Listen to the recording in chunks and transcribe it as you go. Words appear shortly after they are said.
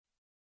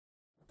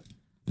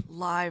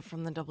live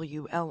from the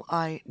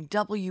WLIWFM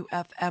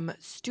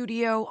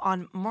studio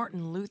on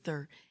Martin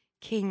Luther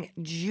King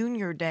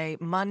Jr. Day,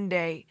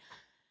 Monday,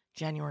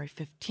 January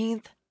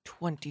 15th,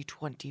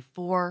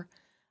 2024.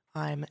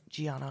 I'm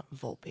Gianna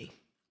Volpe.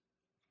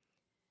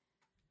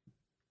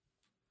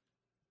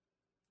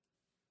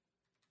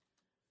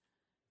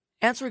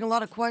 Answering a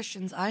lot of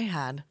questions I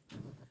had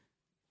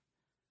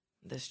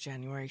this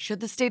January. Should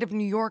the state of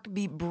New York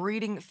be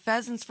breeding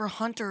pheasants for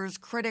hunters?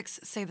 Critics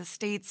say the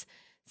state's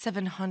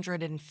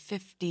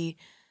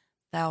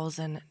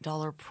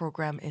 $750,000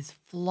 program is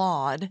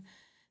flawed.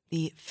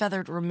 The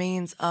feathered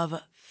remains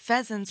of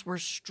pheasants were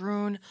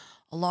strewn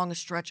along a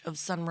stretch of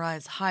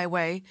Sunrise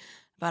Highway,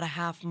 about a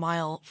half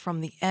mile from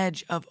the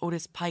edge of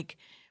Otis Pike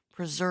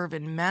Preserve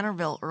in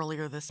Manorville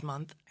earlier this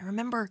month. I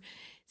remember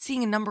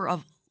seeing a number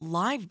of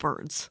live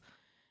birds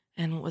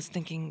and was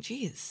thinking,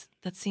 geez,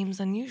 that seems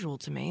unusual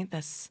to me.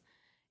 This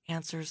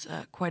answers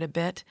quite a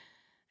bit.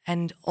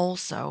 And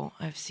also,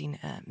 I've seen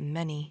a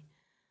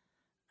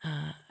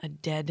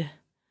dead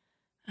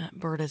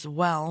bird as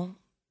well.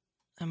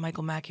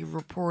 Michael Mackey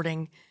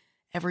reporting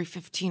every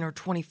 15 or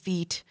 20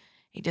 feet,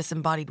 a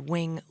disembodied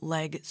wing,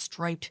 leg,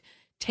 striped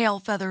tail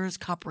feathers,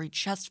 coppery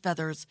chest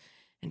feathers,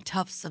 and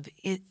tufts of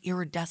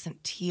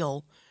iridescent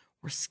teal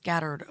were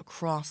scattered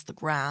across the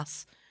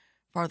grass.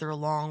 Farther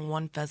along,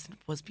 one pheasant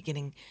was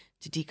beginning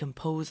to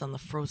decompose on the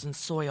frozen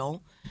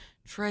soil.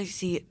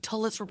 Tracy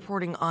Tullis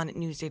reporting on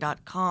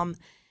Newsday.com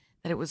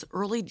that it was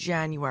early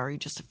January,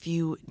 just a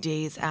few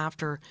days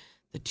after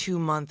the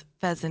 2-month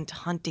pheasant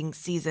hunting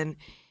season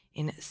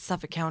in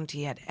Suffolk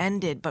County had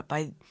ended. But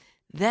by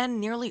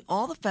then, nearly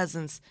all the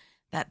pheasants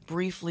that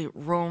briefly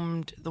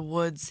roamed the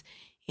woods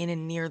in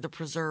and near the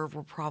preserve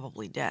were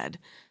probably dead.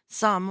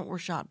 Some were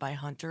shot by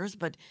hunters,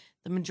 but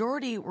the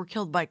majority were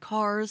killed by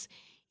cars,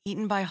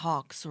 eaten by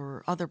hawks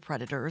or other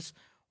predators,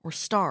 or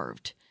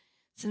starved.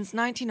 Since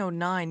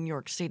 1909, New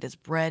York State has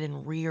bred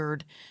and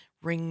reared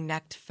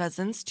ring-necked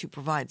pheasants to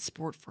provide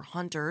sport for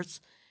hunters.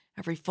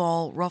 Every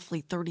fall, roughly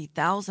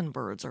 30,000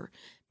 birds are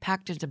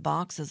packed into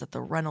boxes at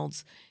the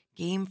Reynolds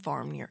Game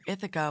Farm near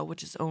Ithaca,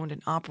 which is owned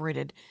and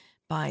operated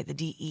by the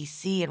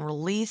DEC and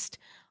released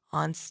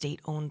on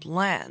state-owned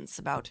lands.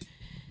 About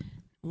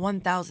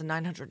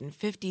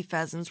 1,950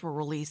 pheasants were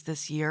released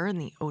this year in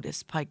the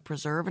Otis Pike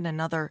Preserve and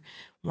another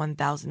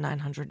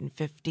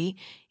 1,950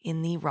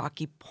 in the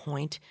Rocky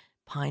Point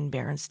Pine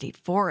Barren State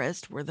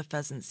Forest, where the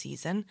pheasant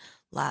season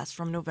lasts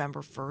from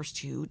November 1st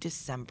to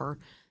December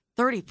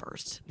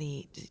 31st.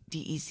 The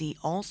DEC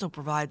also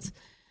provides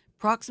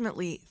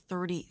approximately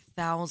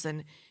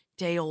 30,000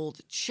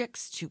 day-old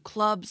chicks to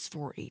clubs,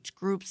 4-H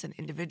groups, and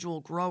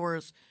individual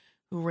growers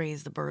who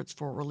raise the birds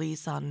for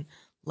release on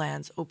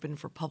lands open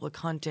for public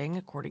hunting,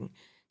 according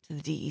to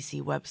the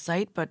DEC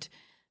website. But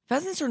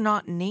pheasants are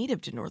not native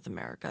to North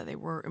America. They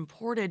were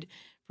imported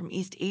from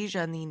East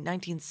Asia in the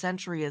 19th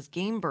century as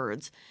game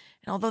birds,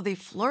 and although they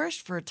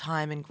flourished for a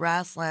time in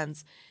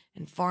grasslands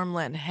and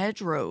farmland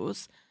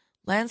hedgerows,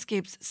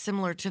 landscapes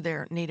similar to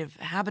their native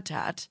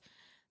habitat,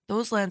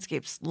 those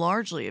landscapes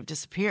largely have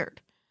disappeared.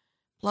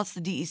 Plus,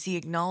 the DEC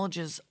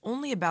acknowledges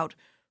only about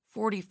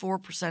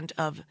 44%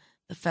 of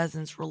the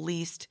pheasants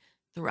released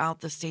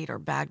throughout the state are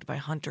bagged by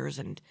hunters,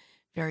 and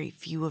very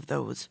few of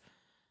those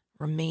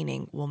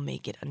remaining will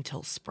make it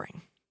until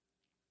spring.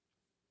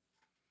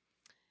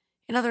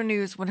 In other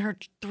news, when her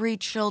 3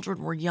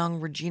 children were young,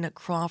 Regina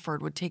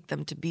Crawford would take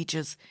them to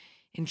beaches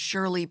in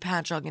Shirley,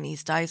 Patchogue, and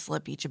East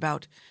Islip, each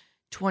about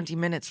 20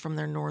 minutes from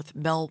their North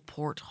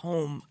Bellport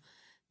home.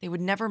 They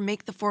would never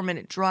make the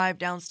 4-minute drive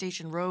down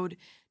Station Road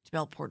to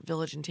Bellport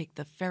Village and take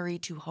the ferry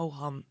to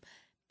Ho-Hum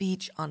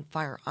Beach on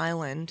Fire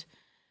Island.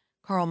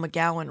 Carl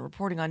McGowan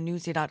reporting on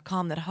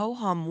Newsday.com that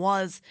Ho-Hum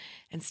was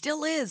and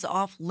still is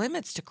off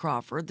limits to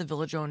Crawford. The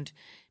village-owned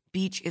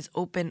beach is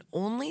open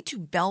only to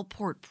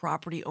Bellport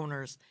property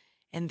owners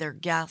and their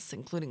guests,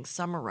 including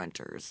summer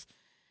renters.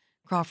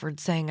 Crawford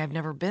saying, "I've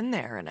never been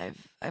there, and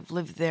I've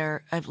lived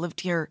there. I've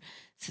lived here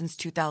since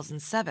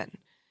 2007."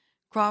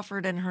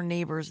 Crawford and her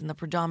neighbors in the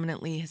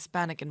predominantly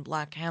Hispanic and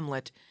Black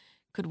hamlet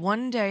could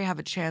one day have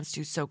a chance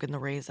to soak in the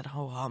rays at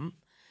Ho-Hum.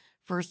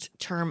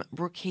 First-term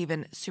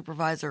Brookhaven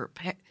Supervisor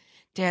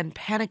Dan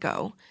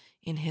Panico,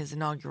 in his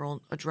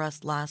inaugural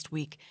address last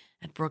week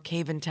at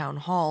Brookhaven Town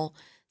Hall,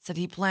 said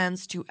he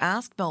plans to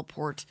ask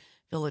Bellport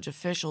Village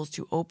officials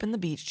to open the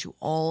beach to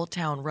all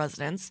town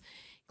residents,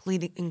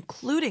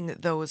 including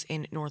those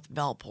in North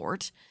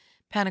Bellport.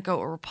 Panico,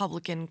 a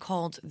Republican,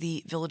 called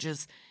the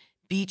village's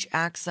beach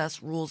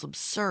access rules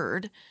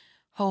absurd.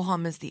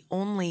 Ho-Hum is the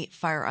only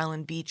Fire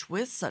Island beach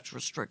with such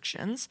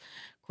restrictions,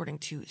 according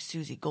to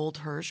Susie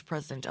Goldhirsch,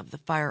 president of the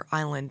Fire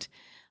Island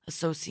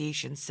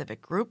Association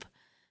Civic Group.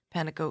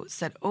 Panico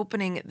said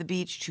opening the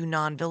beach to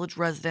non-village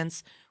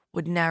residents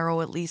would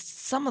narrow at least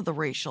some of the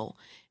racial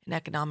and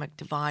economic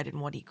divide in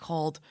what he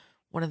called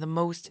one of the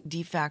most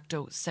de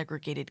facto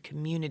segregated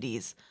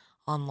communities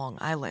on Long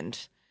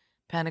Island.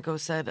 Panico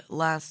said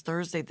last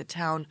Thursday the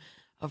town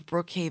of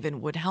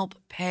Brookhaven would help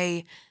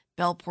pay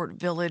Bellport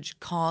Village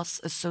costs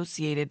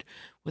associated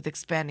with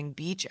expanding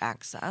beach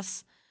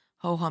access.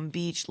 Ho-Hum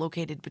Beach,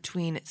 located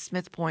between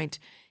Smith Point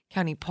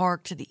County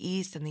Park to the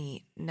east and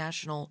the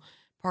National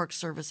Park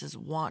Service's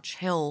Watch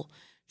Hill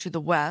to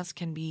the west,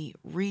 can be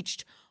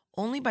reached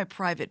only by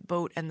private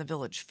boat and the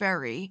village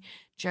ferry.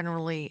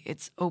 Generally,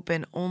 it's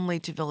open only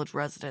to village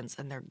residents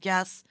and their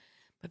guests,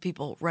 but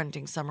people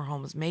renting summer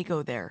homes may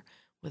go there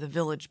with a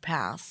village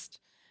pass,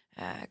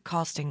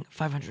 costing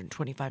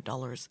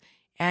 $525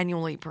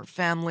 annually per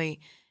family,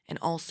 and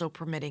also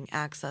permitting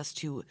access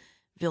to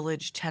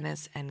village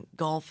tennis and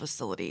golf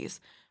facilities,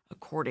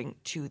 according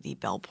to the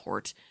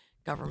Bellport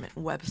government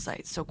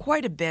website. So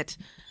quite a bit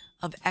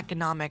of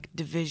economic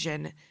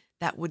division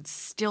that would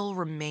still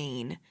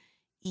remain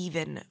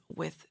even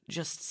with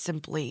just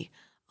simply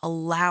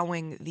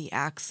allowing the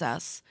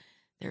access.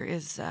 There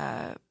is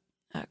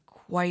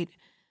quite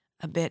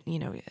a bit,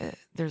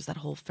 there's that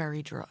whole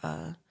ferry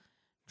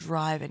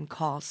drive and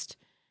cost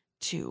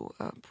to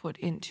put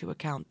into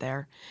account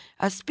there.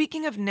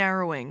 Speaking of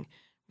narrowing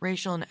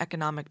racial and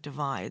economic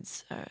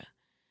divides,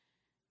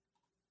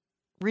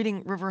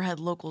 reading Riverhead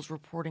Locals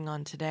reporting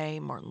on today,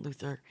 Martin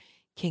Luther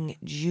King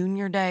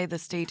Jr. Day, the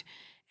state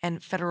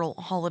and federal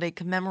holiday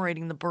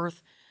commemorating the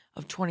birth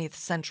of 20th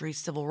century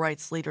civil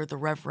rights leader, the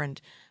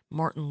Reverend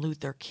Martin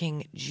Luther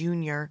King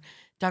Jr.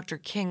 Dr.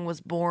 King was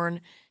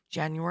born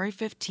January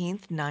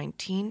 15th,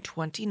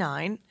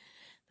 1929,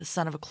 the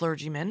son of a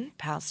clergyman,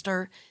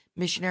 pastor,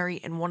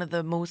 missionary, and one of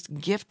the most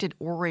gifted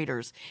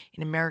orators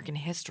in American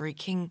history.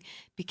 King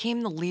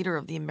became the leader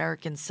of the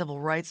American civil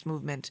rights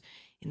movement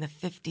in the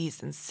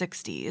 50s and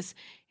 60s.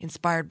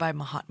 Inspired by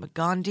Mahatma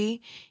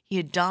Gandhi, he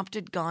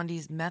adopted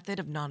Gandhi's method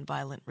of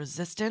nonviolent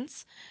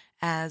resistance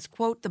as,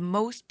 quote, the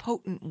most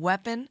potent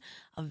weapon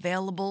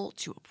available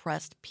to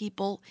oppressed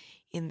people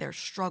in their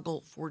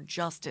struggle for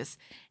justice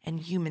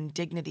and human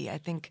dignity. I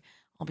think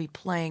I'll be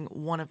playing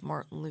one of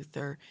Martin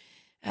Luther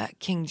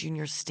King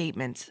Jr.'s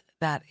statements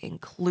that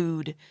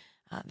include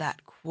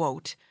that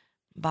quote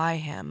by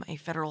him. A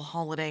federal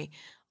holiday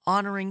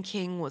honoring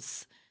King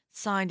was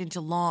signed into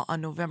law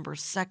on November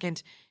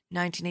 2nd,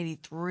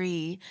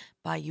 1983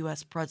 by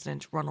U.S.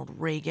 President Ronald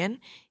Reagan.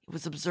 It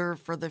was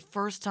observed for the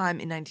first time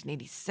in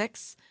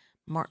 1986.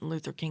 Martin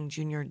Luther King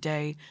Jr.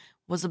 Day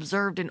was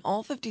observed in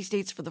all 50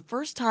 states for the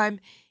first time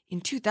in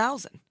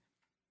 2000.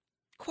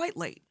 Quite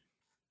late.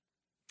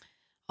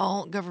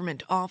 All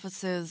government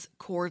offices,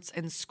 courts,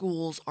 and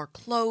schools are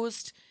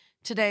closed.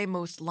 Today,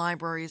 most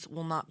libraries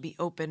will not be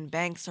open.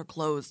 Banks are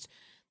closed.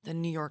 The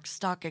New York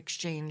Stock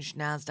Exchange,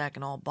 NASDAQ,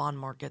 and all bond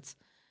markets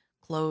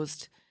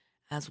closed,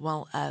 as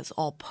well as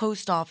all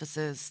post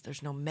offices.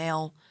 There's no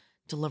mail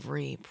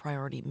delivery.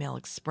 Priority Mail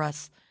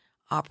Express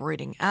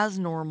operating as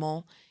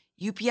normal.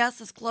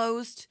 UPS is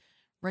closed.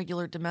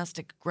 Regular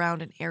domestic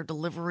ground and air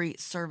delivery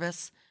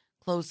service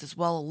closed as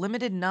well. A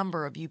limited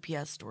number of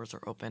UPS stores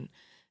are open.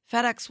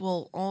 FedEx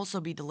will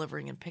also be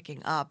delivering and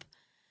picking up.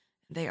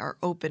 They are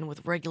open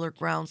with regular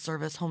ground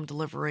service, home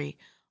delivery,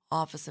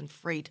 office, and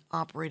freight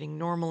operating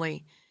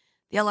normally.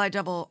 The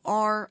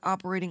LIRR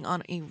operating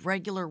on a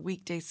regular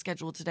weekday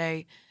schedule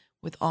today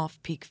with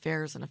off-peak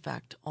fares in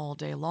effect all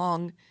day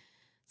long.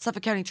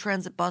 Suffolk County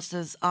Transit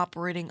buses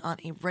operating on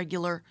a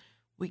regular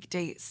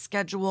weekday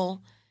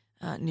schedule.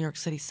 New York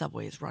City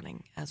subway is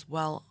running as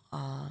well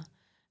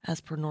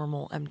as per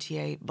normal.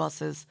 MTA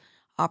buses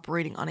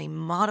operating on a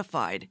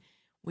modified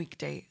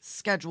weekday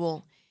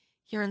schedule.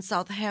 Here in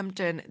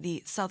Southampton,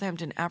 the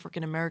Southampton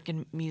African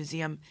American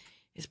Museum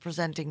is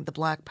presenting the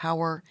Black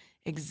Power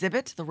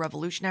exhibit, The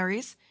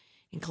Revolutionaries,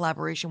 in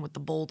collaboration with the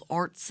Bold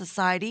Arts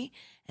Society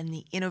and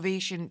the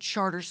Innovation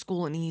Charter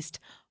School in East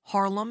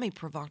Harlem, a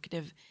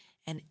provocative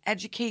and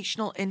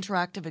educational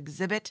interactive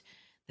exhibit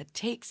that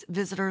takes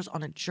visitors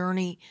on a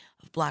journey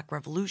of Black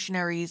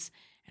revolutionaries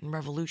and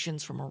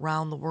revolutions from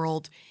around the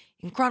world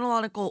in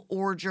chronological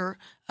order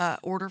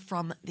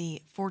from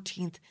the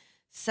 14th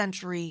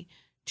century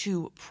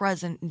to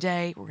present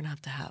day. We're going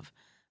to have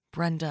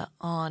Brenda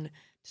on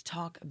to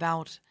talk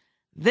about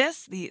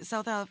this. The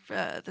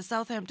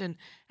Southampton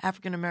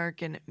African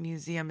American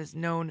Museum is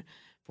known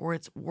for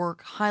its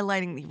work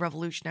highlighting the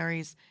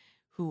revolutionaries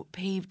who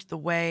paved the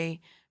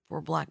way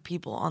for Black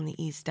people on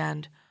the East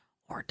End,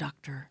 or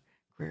Dr.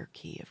 Greer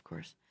Key, of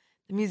course.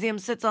 The museum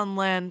sits on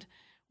land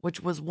which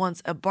was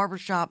once a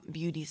barbershop,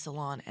 beauty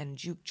salon, and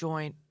juke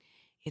joint.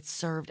 It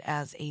served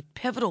as a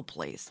pivotal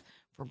place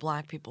for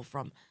Black people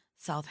from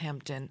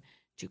Southampton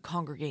to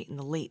congregate in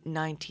the late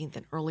 19th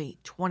and early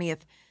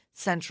 20th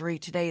century.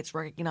 Today, it's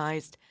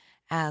recognized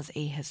as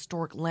a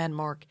historic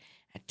landmark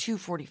at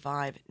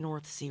 245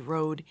 North Sea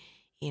Road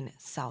in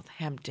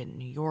Southampton,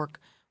 New York,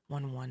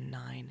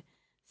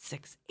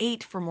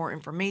 11968. For more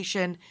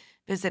information,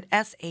 visit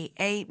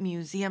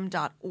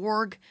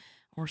saamuseum.org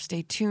or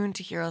stay tuned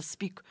to hear us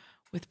speak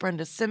with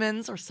Brenda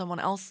Simmons or someone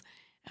else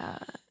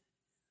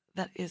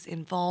that is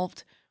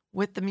involved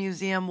with the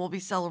museum. We'll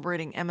be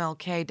celebrating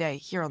MLK Day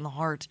here on The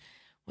Heart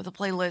with a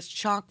playlist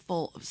chock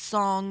full of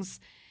songs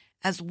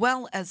as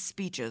well as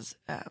speeches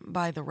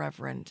by the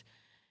Reverend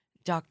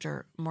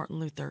Dr. Martin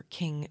Luther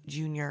King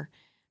Jr.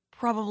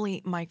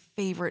 Probably my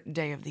favorite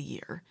day of the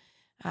year.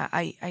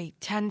 I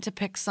tend to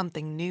pick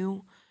something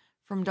new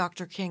from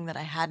Dr. King that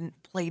I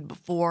hadn't played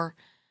before.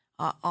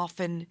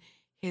 Often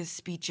his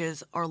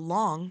speeches are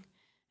long,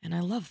 and I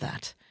love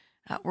that.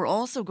 We're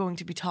also going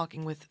to be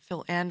talking with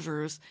Phil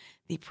Andrews,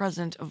 the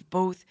president of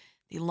both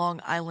the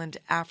Long Island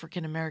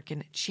African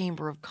American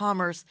Chamber of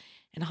Commerce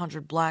and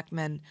 100 Black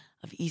Men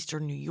of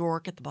Eastern New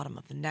York at the bottom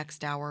of the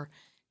next hour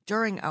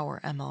during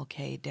our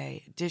MLK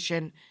Day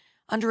edition,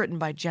 underwritten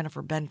by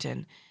Jennifer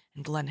Benton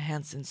and Glenn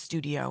Hansen's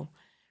studio.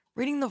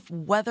 Reading the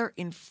weather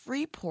in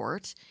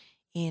Freeport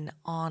in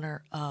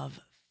honor of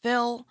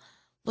Phil.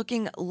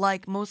 Looking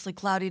like mostly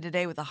cloudy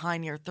today with a high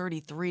near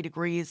 33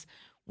 degrees.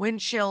 Wind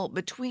chill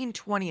between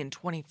 20 and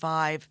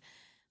 25.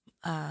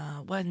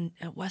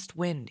 West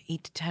wind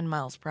 8 to 10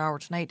 miles per hour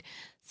tonight.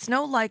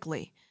 Snow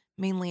likely,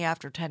 mainly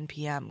after 10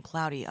 p.m.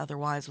 Cloudy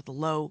otherwise with a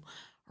low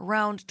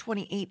around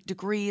 28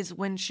 degrees.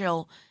 Wind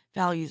chill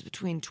values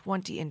between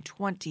 20 and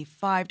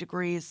 25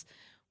 degrees.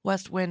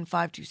 West wind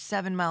 5 to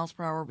 7 miles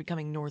per hour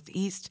becoming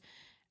northeast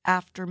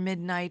after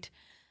midnight.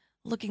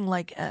 Looking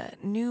like a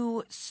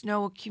new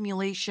snow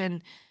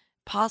accumulation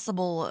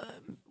possible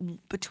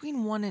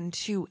between 1 and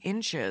 2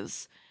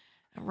 inches.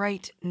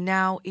 Right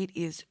now it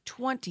is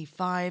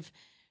 25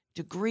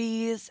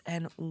 degrees,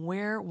 and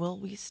where will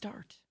we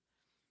start?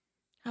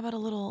 How about a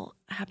little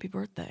Happy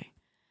Birthday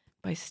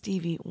by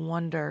Stevie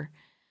Wonder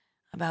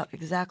about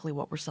exactly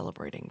what we're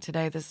celebrating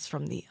today. This is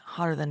from the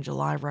Hotter Than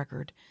July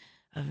record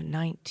of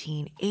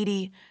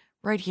 1980,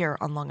 right here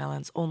on Long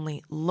Island's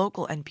only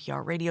local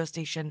NPR radio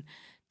station,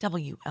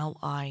 WLIWFM.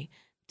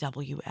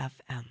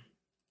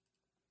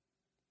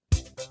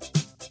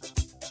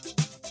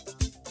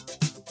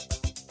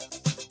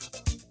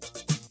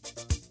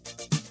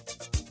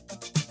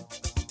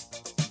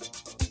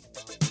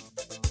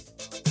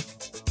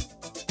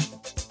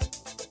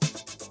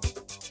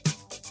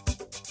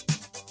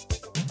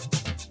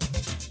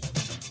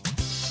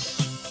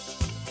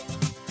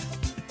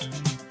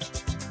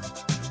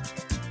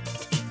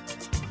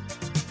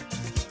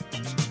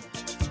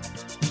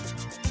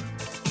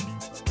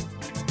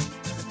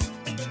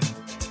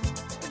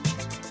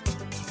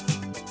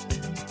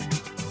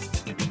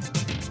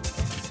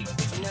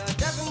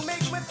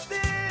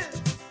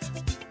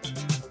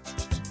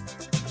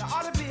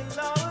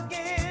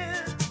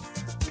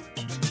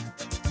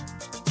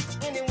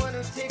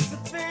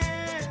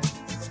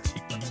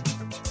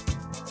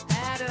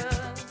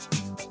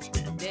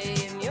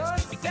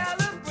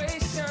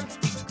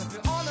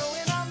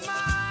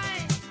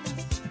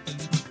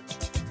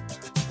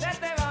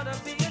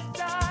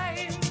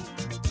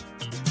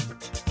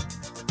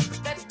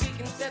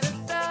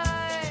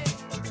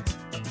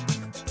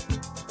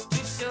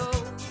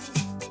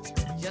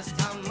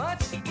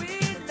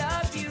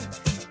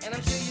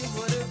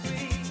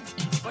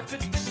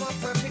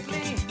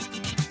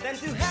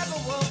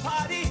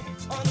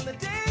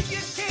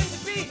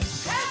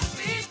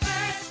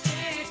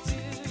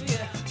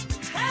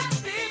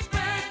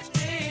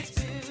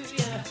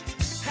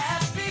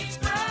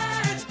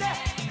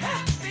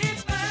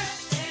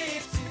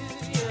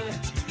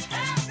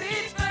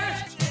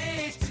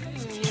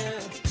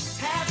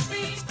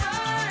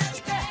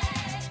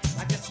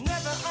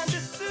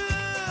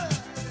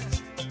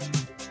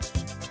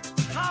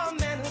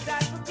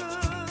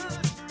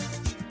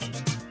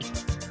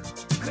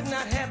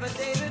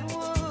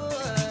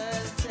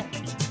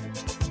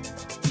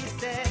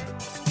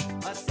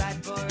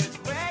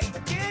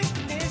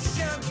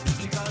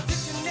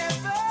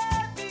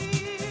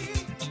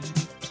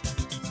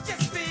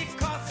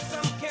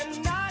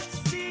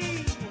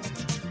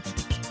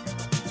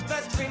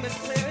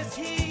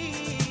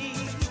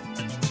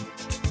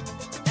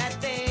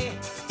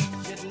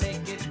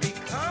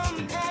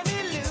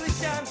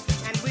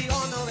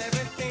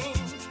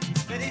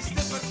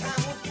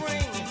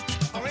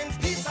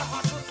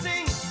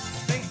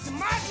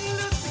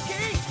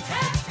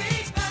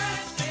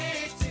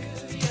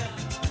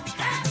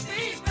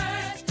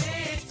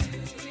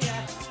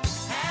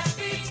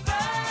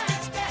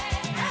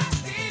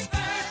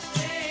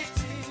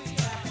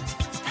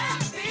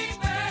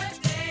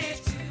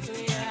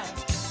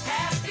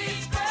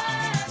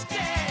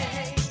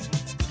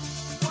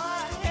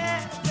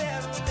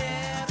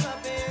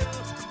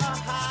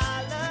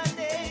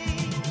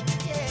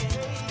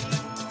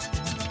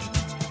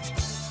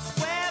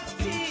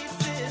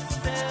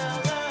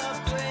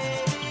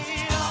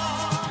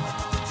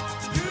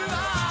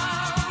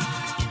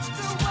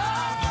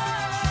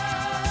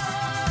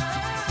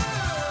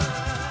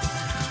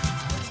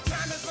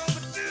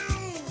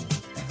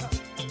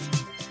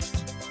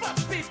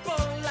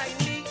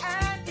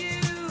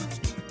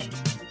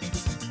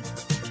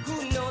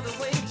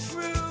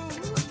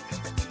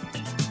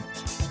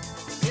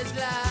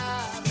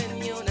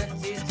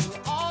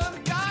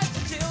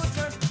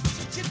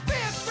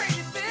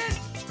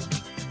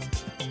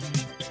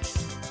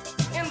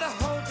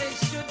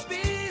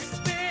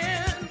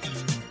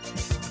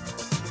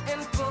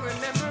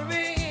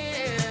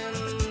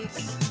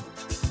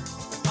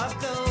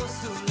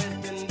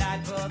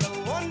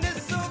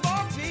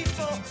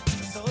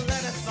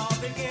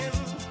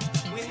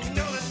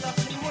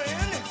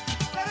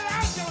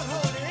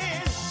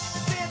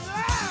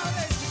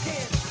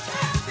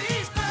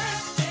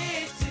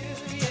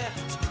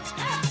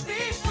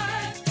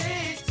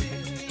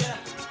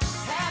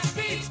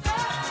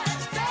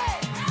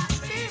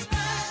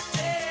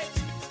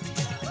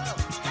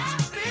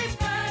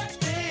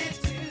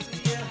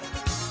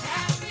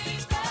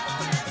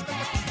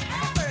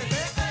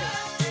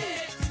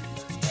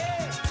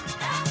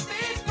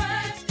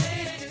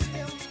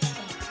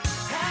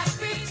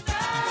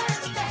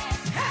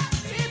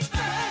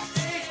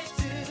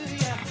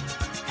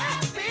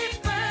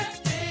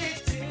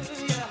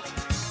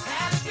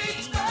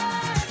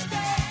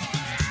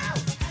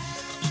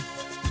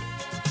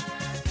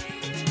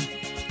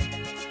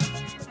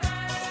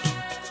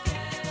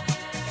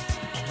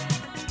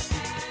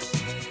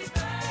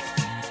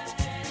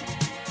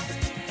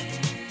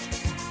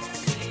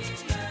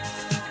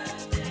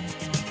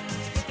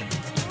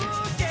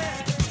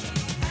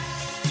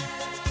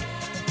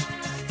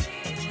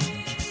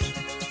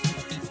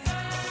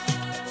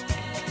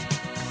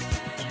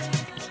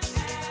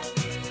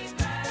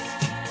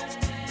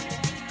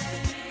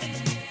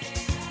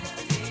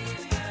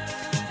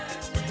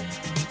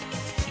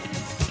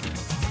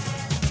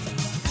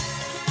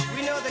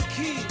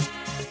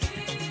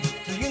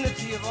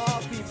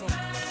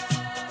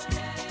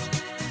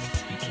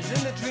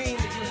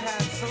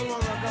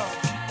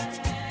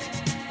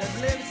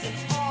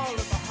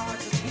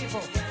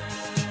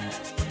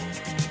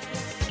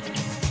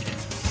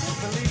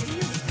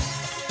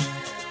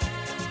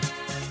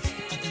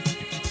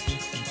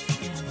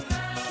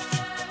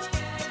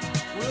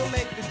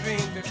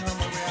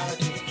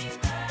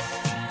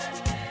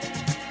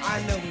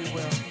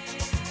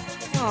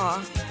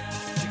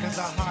 Because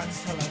our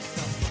hearts tell us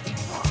so.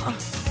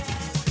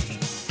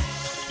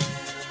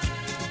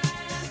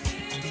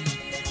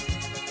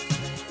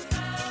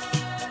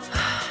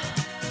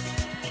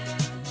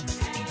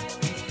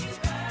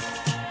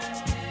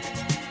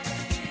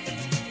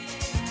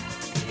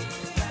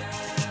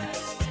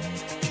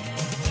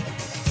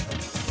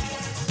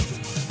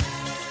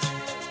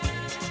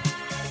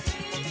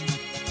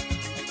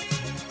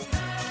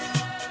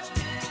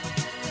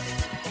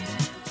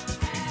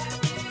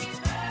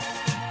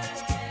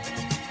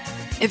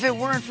 If it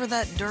weren't for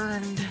that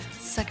darned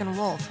second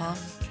wolf, huh?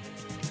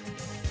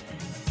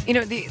 You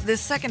know, the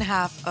second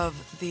half of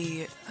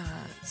the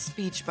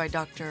speech by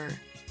Dr.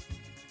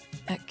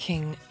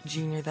 King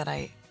Jr. that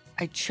I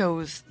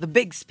chose, the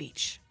big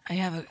speech, I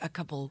have a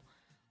couple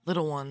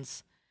little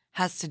ones,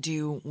 has to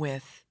do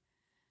with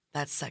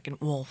that second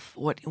wolf,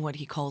 what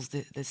he calls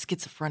the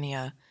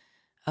schizophrenia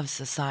of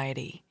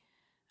society.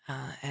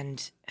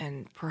 And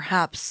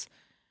perhaps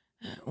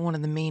one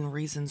of the main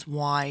reasons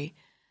why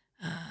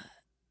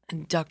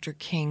Dr.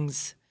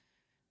 King's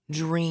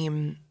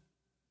dream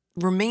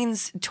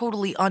remains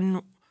totally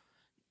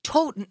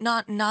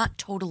not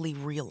totally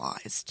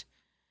realized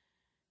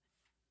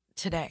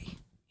today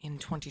in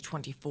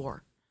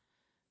 2024.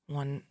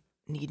 One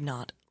need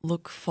not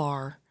look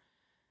far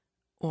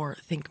or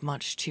think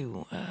much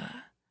to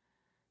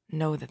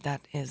know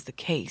that is the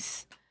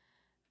case.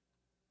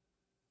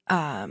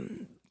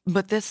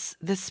 But this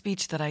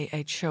speech that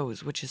I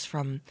chose, which is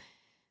from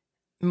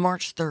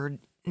March 3rd,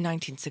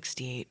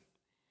 1968,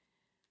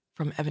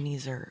 from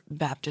Ebenezer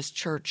Baptist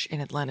Church in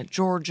Atlanta,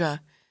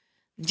 Georgia,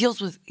 deals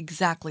with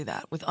exactly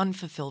that, with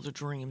unfulfilled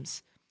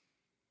dreams.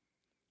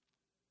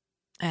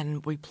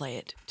 And we play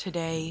it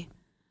today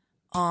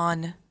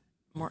on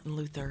Martin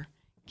Luther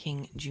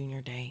King Jr.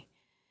 Day,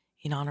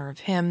 in honor of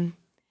him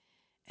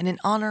and in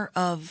honor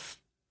of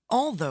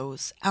all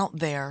those out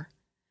there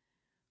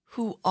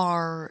who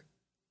are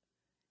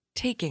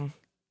taking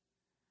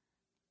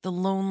the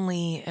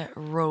lonely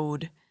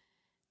road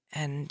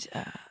and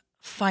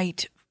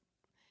fight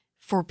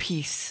for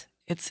peace.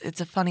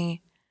 It's a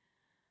funny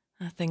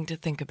thing to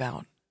think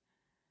about.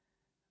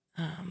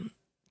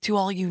 To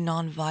all you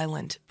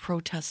nonviolent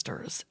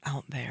protesters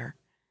out there,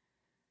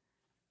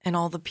 and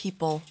all the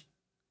people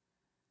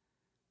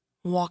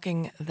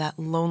walking that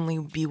lonely,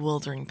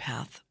 bewildering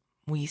path,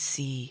 we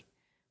see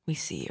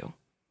you.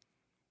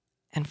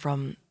 And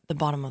from the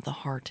bottom of the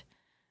heart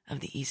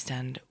of the East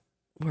End,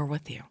 we're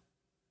with you.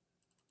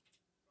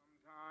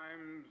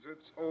 Sometimes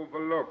it's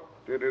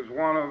overlooked. It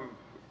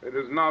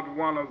is not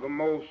one of the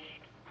most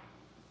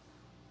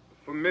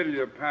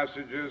familiar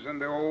passages in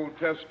the Old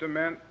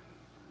Testament,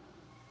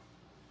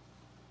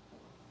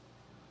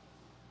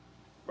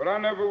 but I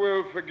never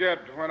will forget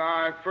when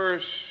I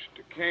first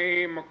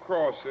came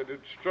across it.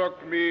 It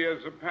struck me as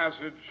a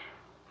passage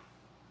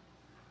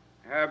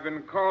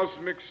having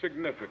cosmic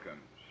significance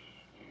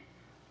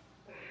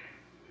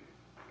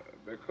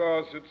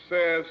because it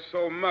says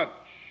so much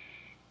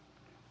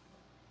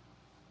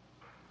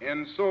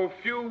in so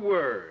few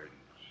words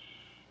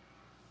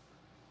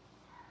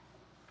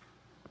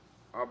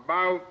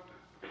about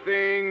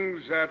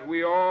things that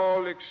we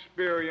all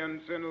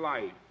experience in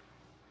life.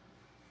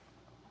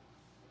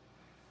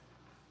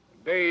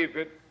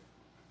 David,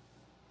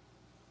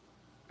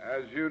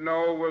 as you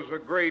know, was a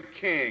great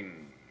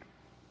king.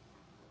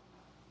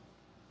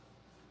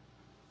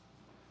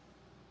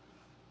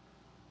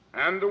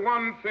 And the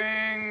one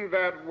thing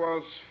that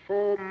was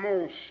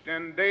foremost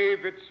in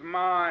David's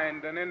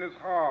mind and in his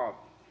heart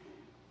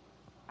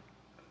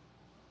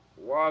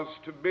was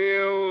to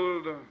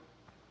build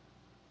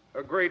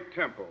a great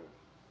temple.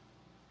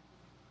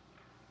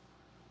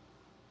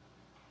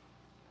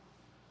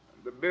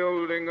 The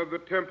building of the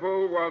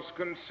temple was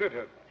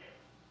considered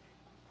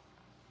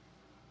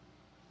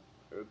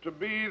to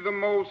be the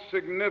most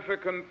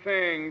significant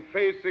thing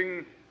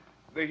facing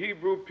the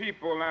Hebrew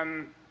people,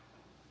 and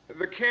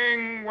the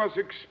king was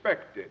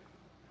expected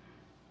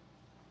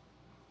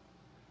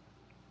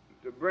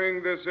to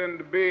bring this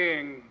into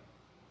being.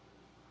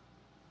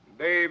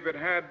 David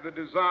had the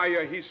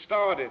desire, he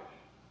started.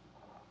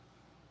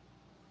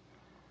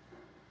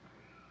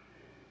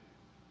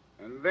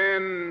 And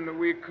then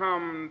we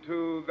come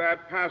to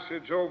that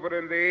passage over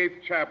in the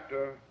 8th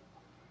chapter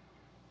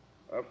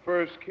of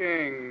 1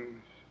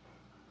 Kings,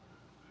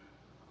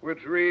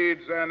 which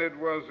reads, "And it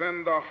was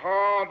in the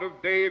heart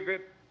of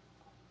David,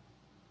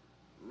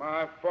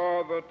 my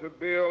father, to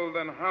build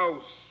an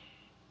house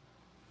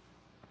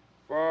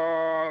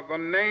for the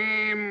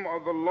name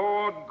of the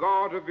Lord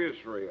God of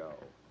Israel.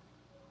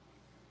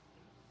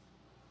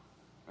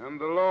 And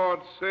the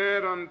Lord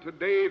said unto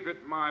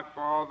David, my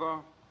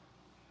father,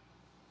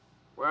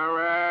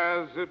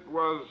 whereas it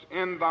was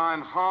in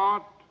thine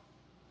heart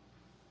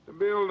to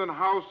build an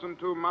house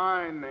unto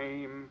my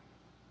name,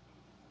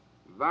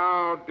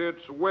 thou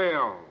didst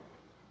well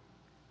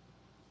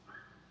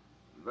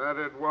that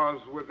it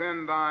was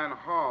within thine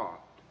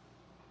heart."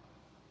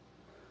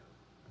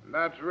 And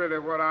that's really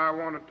what I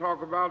want to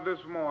talk about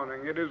this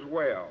morning. It is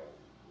well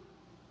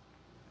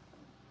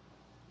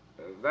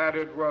that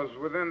it was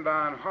within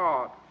thine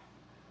heart.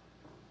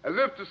 As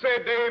if to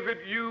say, David,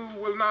 you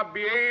will not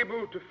be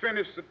able to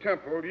finish the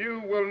temple.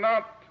 You will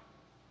not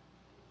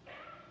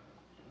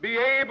be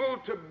able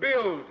to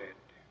build it.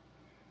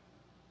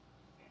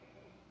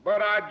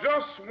 But I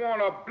just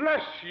want to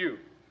bless you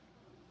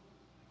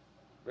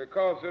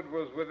because it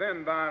was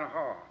within thine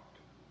heart.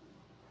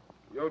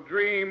 Your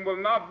dream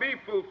will not be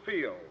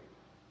fulfilled.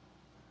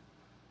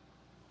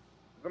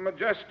 The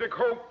majestic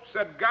hopes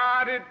that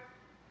guided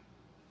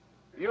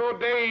your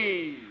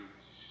days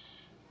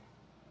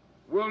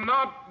will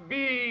not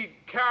be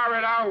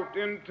carried out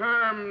in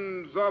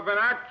terms of an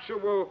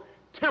actual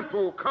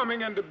temple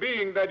coming into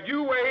being that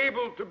you were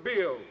able to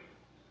build.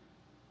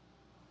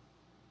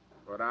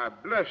 But I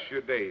bless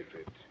you,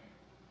 David,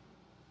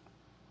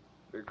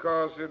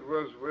 because it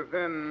was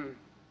within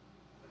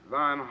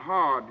thine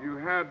heart. You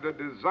had the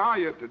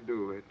desire to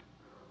do it.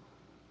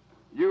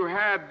 You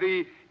had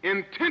the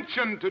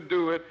intention to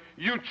do it.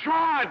 You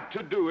tried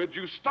to do it.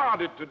 You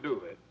started to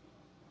do it.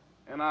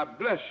 And I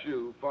bless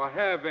you for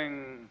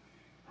having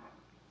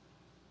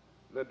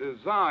the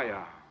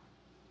desire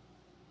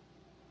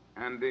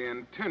and the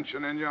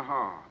intention in your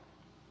heart.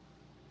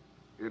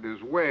 It is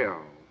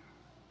well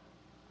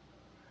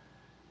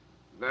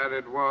that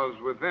it was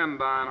within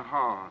thine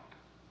heart.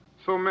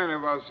 So many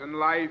of us in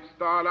life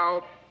start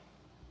out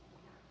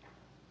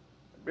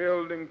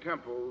building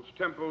temples,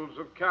 temples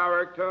of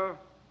character,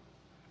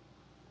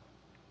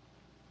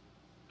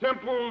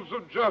 temples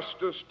of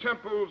justice,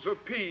 temples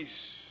of peace.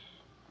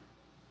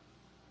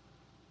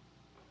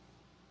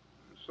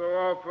 So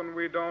often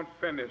we don't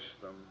finish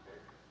them,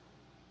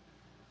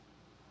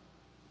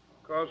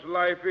 because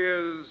life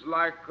is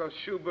like a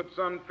Schubert's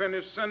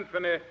unfinished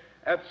symphony.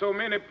 At so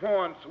many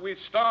points we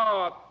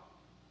start,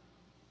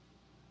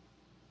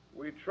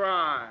 we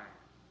try,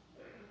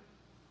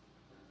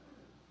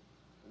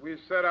 we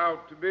set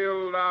out to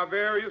build our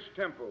various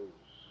temples.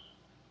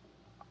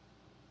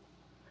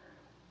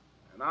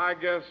 And I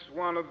guess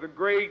one of the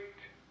great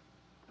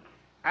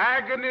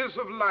agonies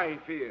of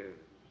life is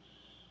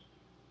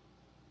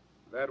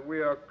that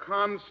we are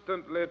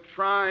constantly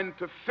trying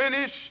to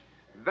finish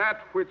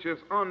that which is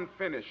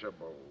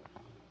unfinishable.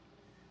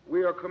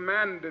 We are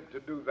commanded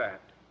to do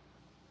that.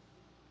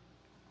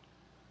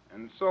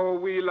 And so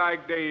we,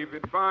 like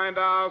David, find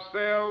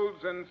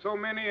ourselves in so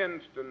many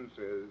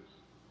instances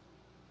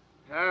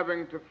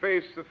having to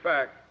face the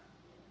fact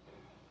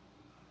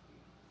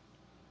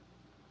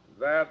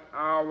that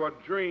our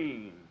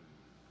dreams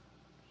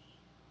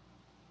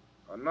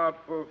are not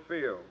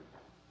fulfilled.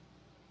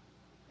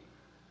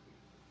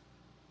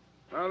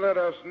 Now let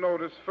us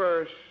notice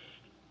first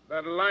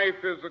that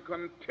life is a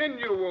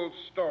continual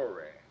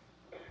story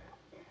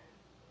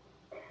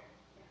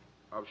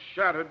of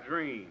shattered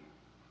dreams.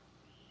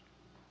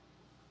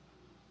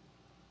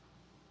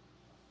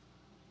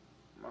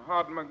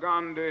 Mahatma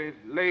Gandhi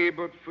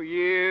labored for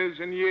years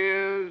and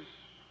years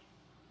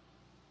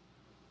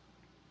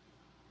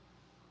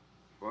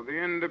for the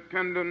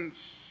independence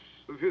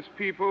of his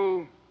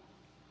people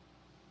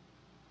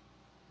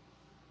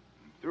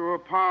through a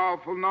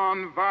powerful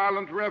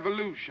nonviolent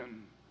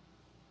revolution.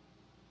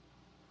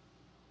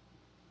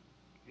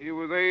 He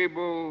was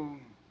able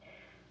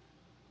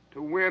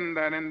to win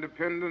that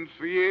independence.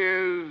 For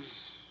years,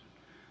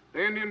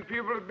 the Indian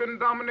people had been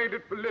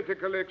dominated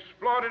politically,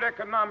 exploited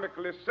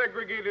economically,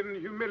 segregated and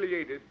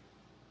humiliated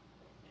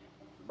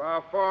by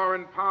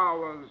foreign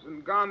powers,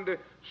 and Gandhi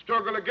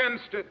struggled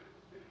against it.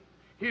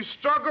 He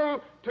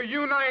struggled to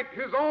unite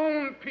his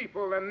own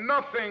people, and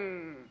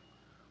nothing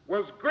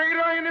was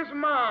greater in his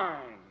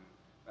mind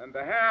than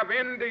to have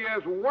India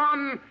as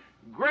one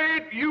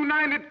great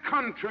united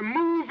country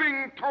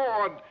moving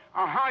toward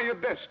a higher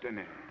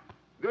destiny.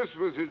 This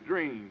was his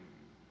dream.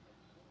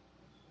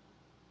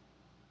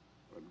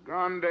 But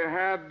Gandhi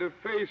had to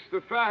face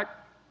the fact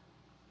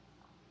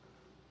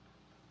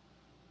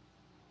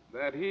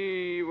that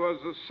he was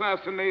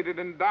assassinated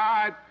and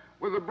died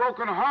with a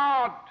broken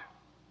heart,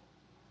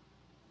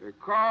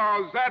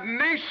 because that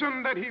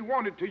nation that he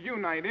wanted to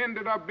unite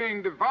ended up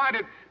being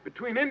divided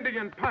between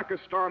India and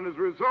Pakistan as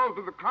a result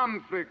of the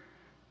conflict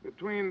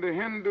between the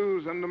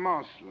Hindus and the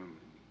Muslims.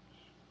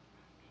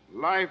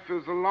 Life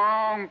is a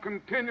long,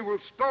 continual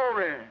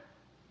story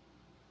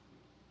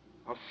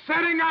of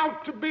setting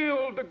out to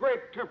build a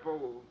great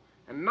temple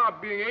and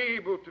not being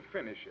able to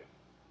finish it.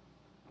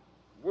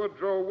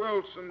 Woodrow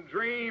Wilson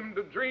dreamed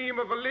the dream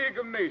of a League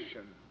of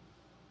Nations,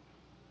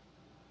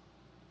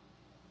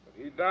 but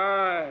he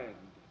died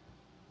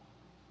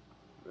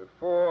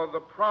before the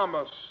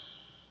promise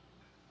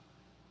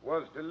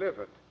was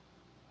delivered.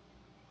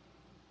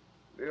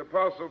 The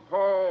Apostle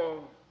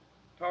Paul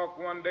talked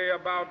one day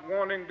about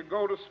wanting to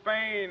go to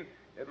Spain.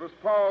 It was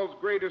Paul's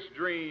greatest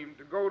dream,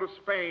 to go to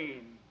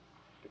Spain,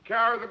 to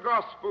carry the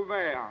gospel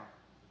there.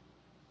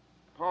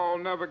 Paul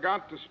never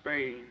got to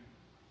Spain.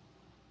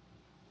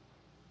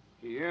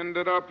 He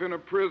ended up in a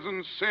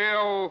prison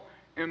cell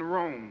in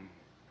Rome.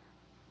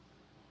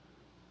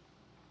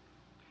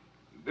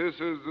 This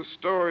is the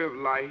story of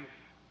life.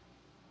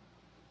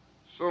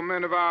 So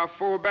many of our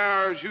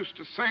forebears used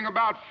to sing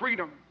about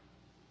freedom.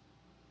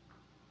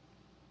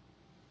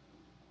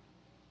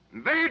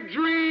 They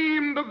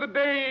dreamed of the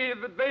day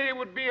that they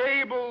would be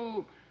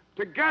able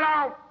to get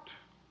out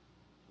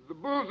of the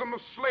bosom of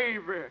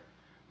slavery,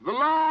 the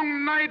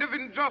long night of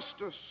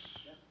injustice.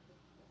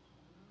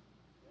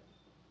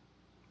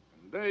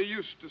 And they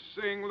used to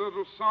sing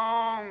little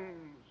songs.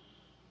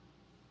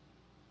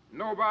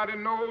 Nobody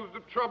knows the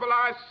trouble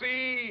I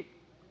see.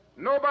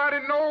 Nobody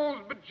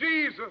knows but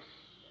Jesus.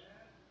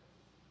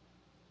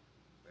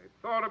 They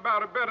thought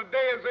about a better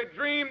day as they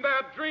dreamed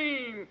their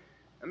dream.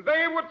 And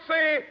they would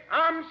say,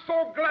 I'm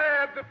so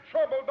glad that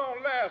trouble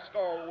don't last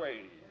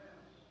always.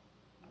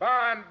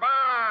 By and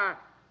by,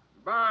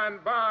 I'm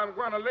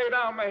going to lay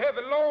down my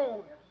heavy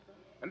load.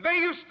 And they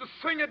used to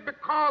sing it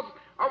because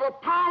of a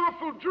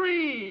powerful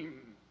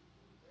dream.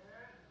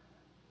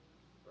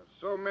 But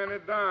so many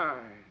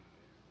died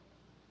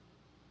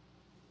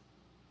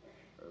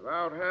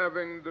without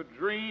having the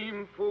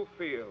dream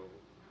fulfilled.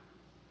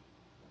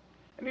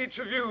 And each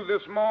of you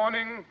this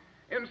morning,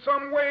 in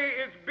some way,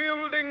 is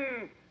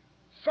building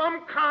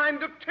some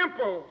kind of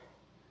temple.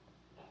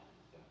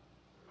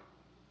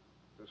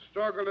 The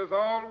struggle is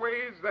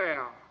always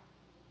there.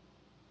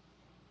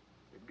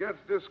 It gets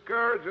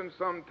discouraging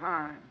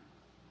sometimes.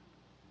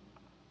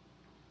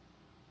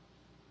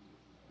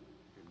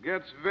 It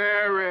gets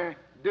very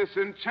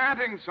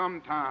disenchanting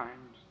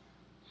sometimes.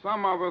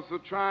 Some of us are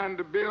trying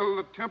to build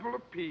a temple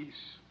of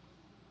peace.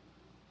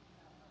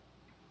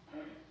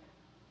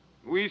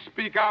 We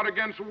speak out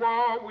against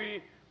war,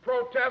 we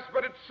protest,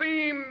 but it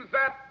seems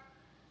that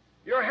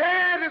your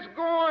head is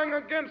going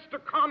against a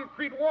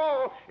concrete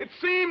wall. It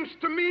seems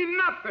to mean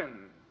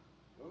nothing.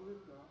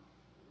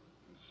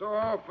 And so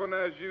often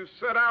as you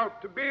set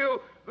out to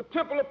build the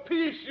temple of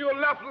peace, you're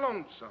left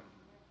lonesome.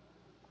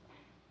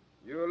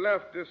 You're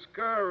left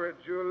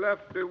discouraged. You're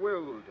left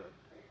bewildered.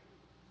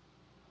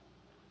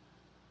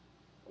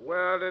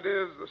 Well, it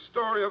is the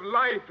story of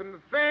life, and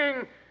the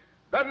thing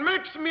that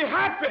makes me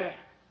happy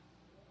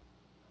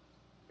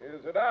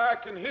is that I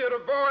can hear the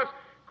voice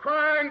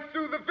crying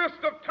through the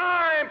vista of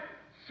time,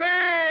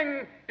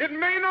 saying, it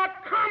may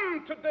not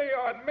come today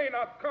or it may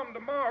not come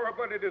tomorrow,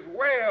 but it is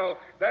well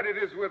that it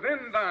is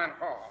within thine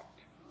heart.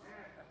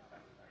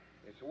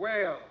 It's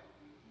well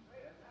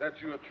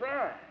that you are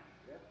trying.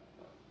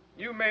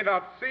 You may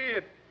not see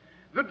it.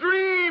 The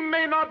dream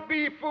may not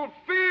be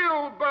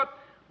fulfilled, but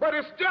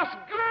it's just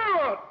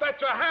good that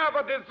you have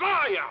a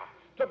desire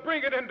to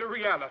bring it into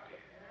reality.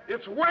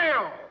 It's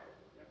well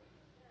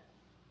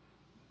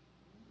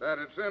that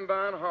it's in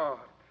thine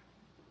heart.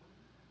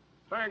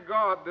 Thank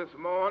God this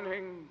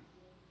morning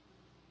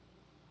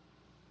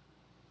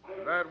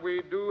that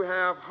we do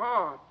have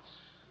hearts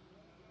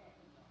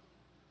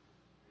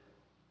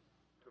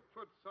to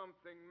put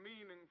something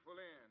meaningful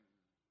in.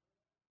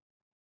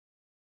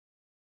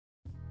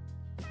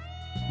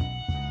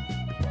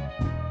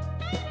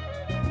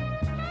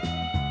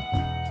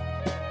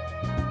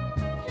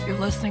 You're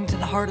listening to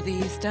the Heart of the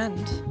East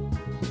End.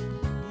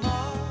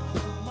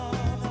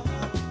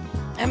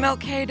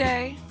 MLK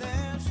Day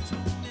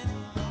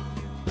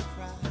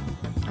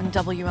on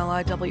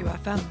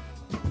WLIW-FM.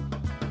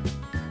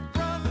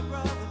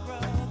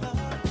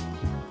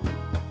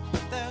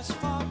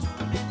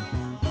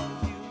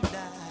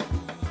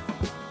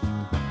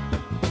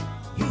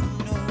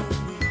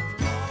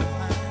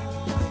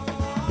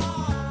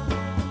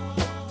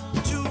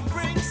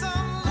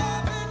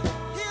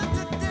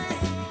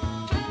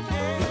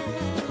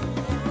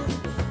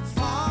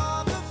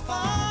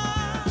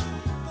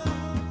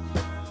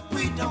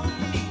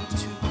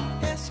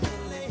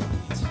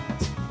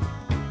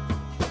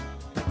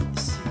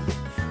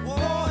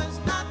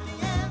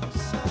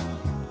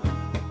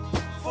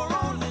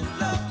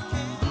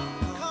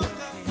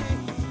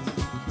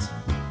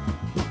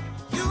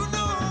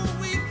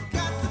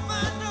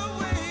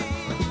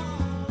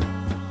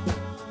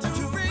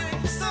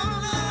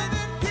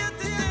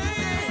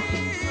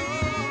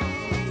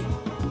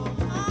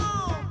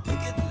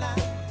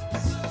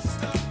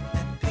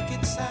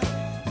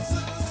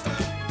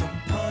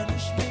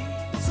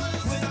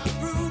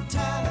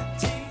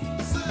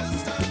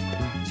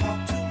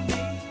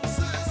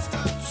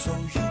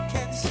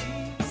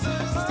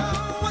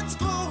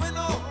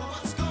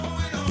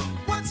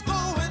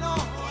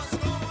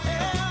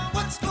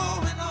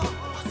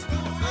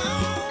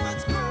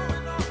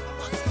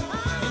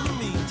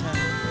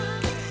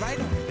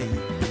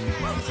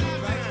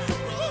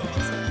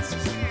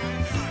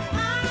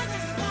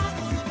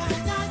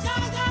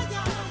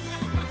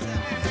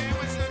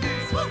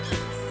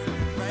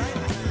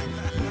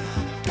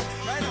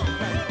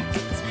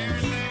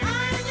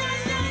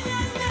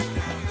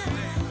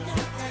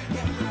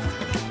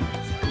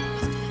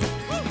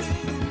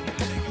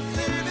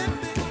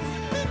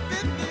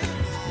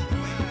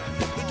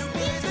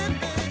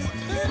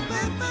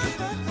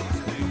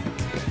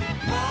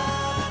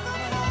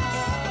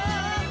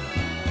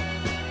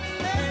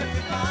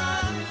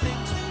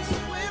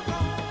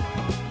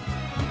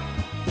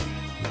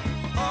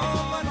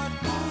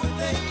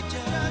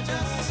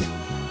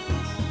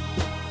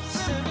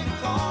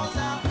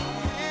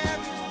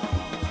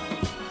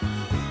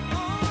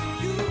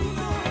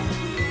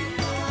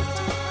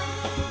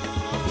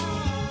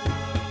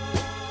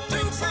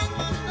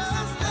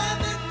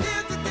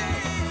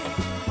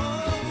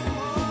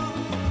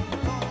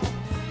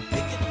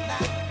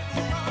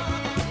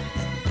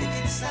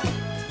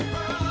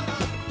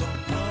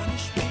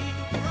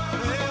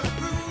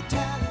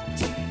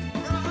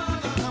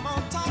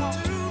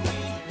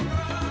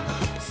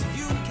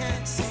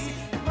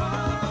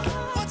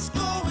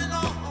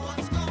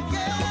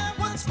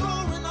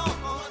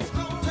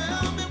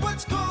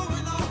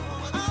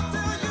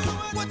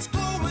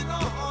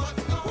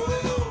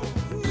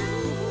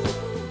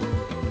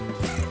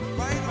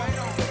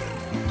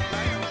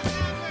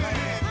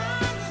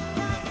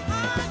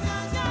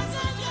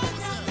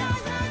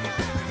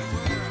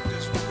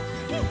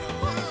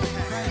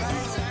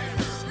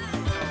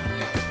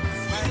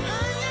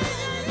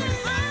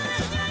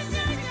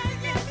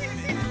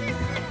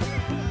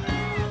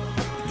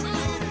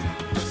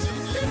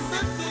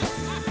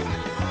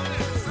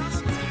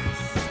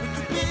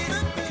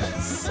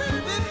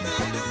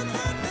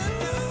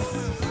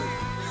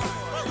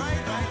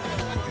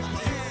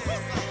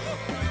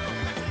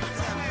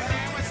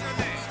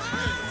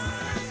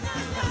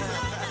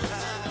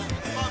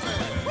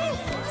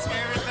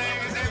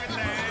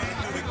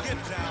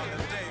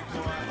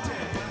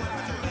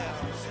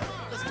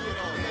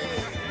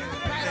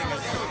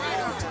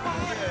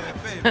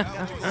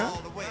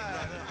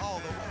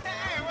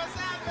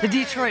 The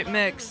Detroit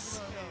Mix.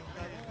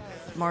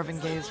 Marvin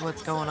Gaye's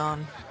What's Going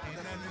On.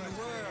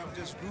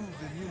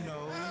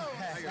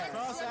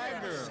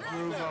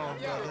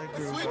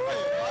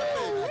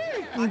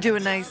 We do a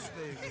nice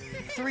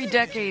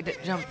 3-decade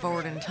jump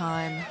forward in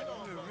time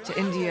to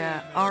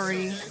India.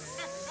 Ari.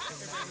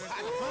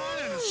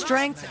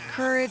 Strength,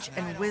 Courage,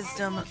 and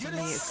Wisdom from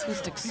the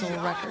Acoustic Soul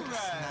record.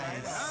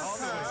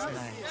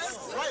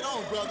 Right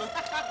on, brother.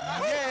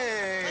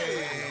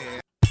 Yay!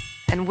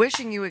 And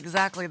wishing you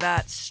exactly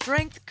that.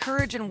 Strength,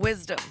 courage, and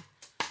wisdom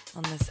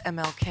on this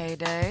MLK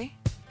Day.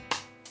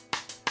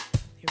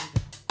 Here we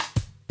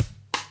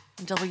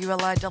go.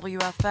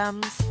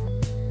 WLIWFM's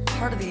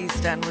Heart of the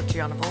East End with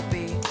Gianna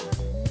Volpe.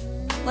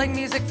 Playing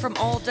music from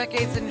all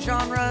decades and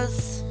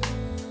genres.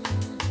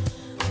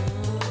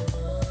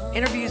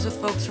 Interviews with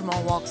folks from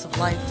all walks of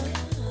life.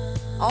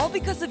 All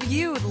because of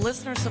you, the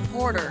listener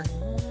supporter.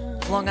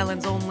 Long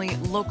Island's only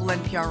local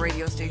NPR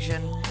radio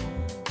station.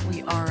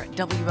 We are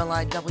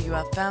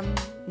WLIWFM.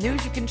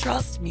 News you can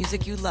trust,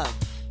 music you love.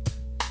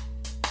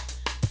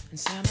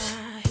 Inside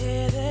my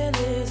head there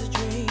is a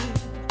dream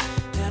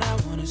that I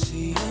want to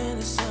see in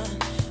the sun.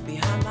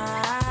 Behind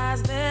my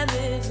eyes there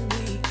lives a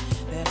me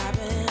that I've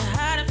been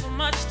hiding for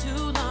much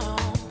too long.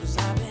 'Cause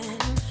I've been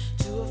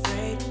too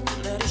afraid to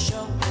let it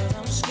show. 'Cause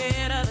I'm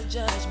scared of the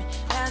judgment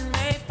that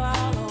may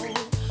follow.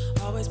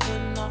 Always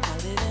putting off my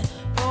living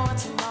for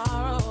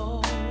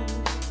tomorrow.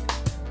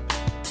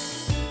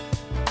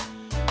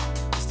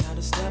 It's time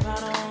to step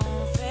out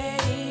on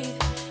faith.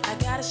 I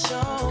gotta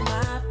show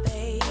my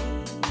face.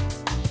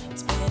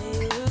 It's been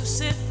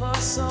elusive for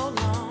so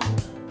long.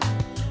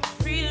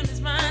 Freedom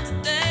is mine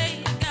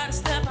today. I gotta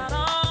step out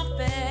on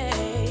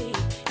faith.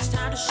 It's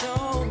time to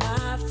show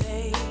my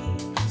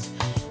face.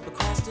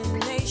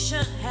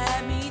 Procrastination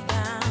had me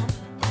down.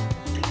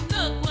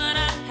 Look what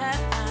I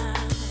have found.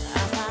 I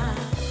find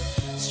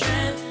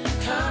strength,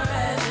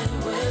 courage, and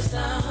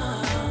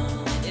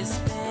wisdom. It's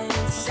been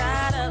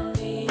inside of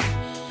me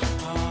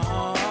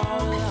all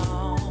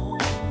along.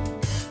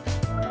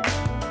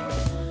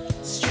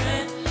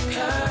 Strength,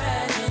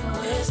 courage, and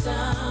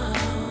wisdom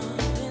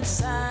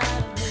inside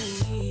of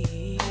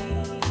me.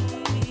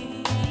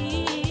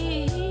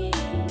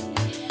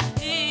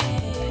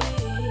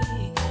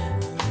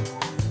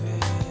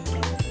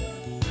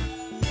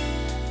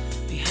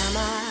 Behind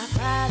my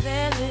pride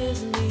there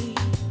lives me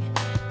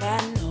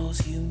that knows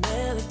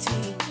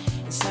humility.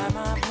 Inside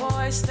my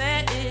voice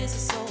there is a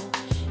soul,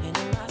 and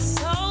in my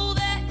soul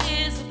there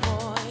is a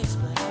voice.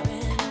 But I've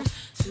been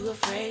too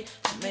afraid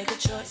to make a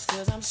choice,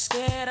 'cause I'm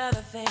scared of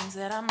the things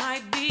that I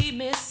might be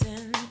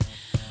missing.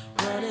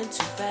 Running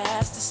too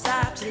fast to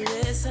stop to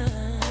listen.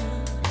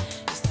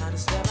 It's time to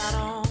step out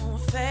on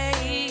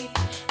faith.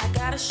 I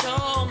gotta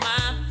show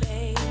my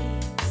face.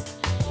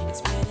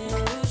 It's been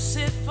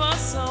elusive for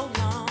so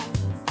long.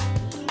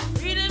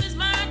 Freedom is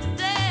mine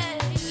today.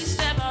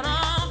 Step out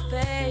on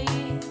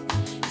faith.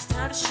 It's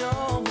time to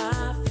show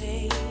my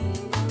face.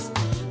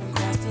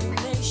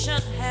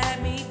 Procrastination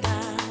had me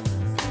down.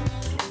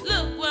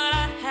 Look what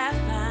I have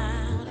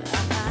found.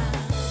 I found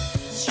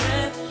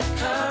strength,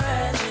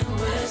 courage, and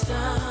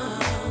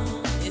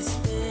wisdom. It's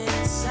been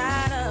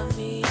inside of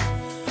me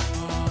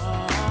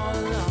all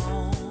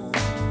along.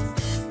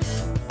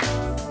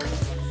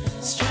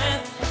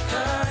 Strength,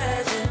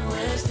 courage, and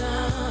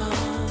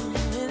wisdom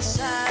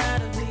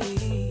inside of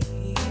me.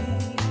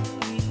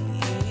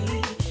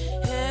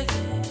 Yeah,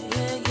 yeah,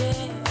 yeah,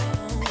 yeah.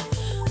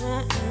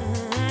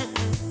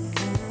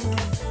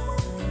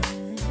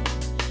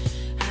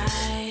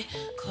 I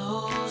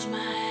close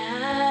my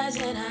eyes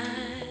and I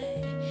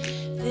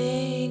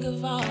think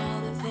of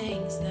all the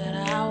things that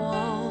I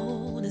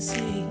want to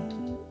see.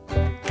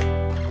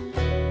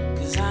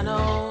 'Cause I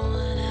know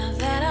now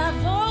that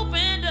I've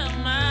opened up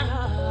my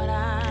heart,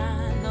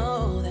 I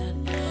know that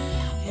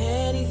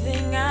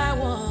anything I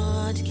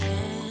want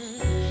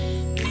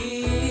can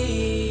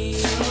be.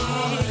 So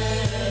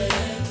let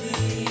it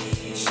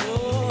be. So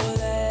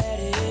let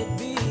it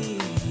be.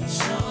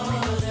 So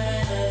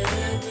let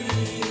it be.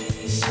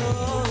 So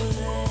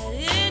let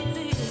it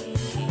be.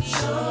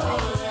 So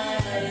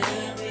let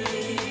it be.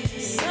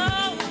 So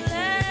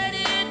let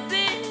it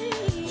be.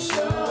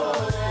 So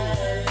let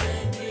it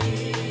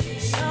be.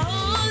 So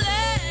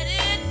let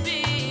it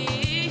be.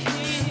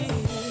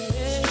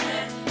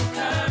 Strength,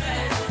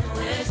 courage, and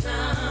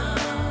wisdom.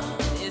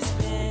 It's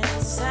been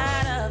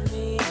inside of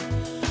me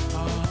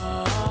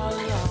all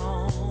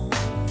along.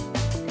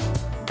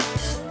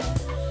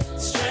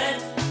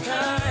 Strength,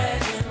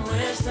 courage, and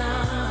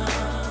wisdom.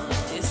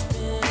 It's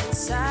been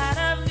inside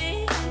of me,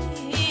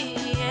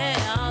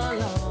 yeah, all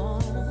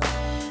along.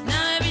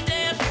 Now every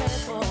day I pray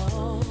for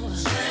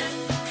strength,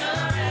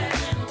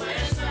 courage, and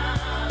wisdom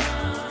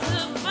to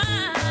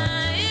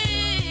find,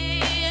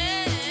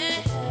 yeah.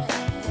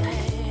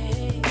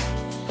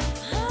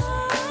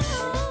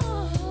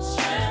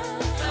 Strength,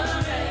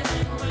 courage,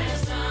 and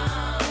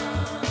wisdom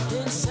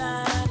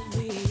inside of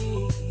me.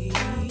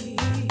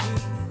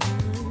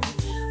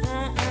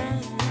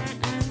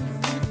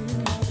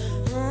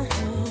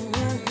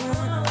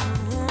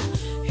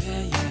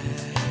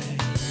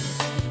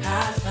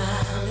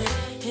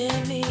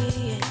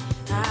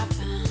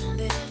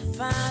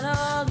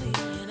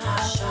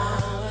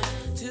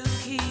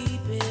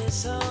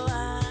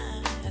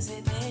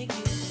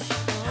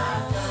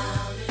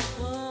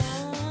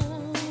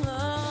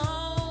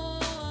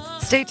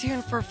 Stay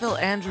tuned for Phil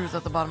Andrews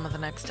at the bottom of the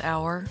next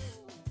hour.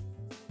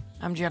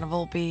 I'm Gianna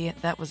Volpe.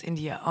 That was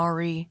India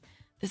Ari.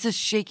 This is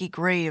Shaky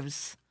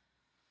Graves.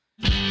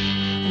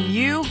 And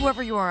you,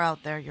 whoever you are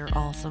out there, you're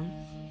awesome.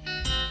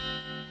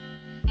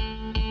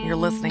 You're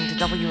listening to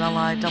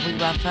WLI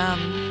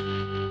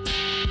WFM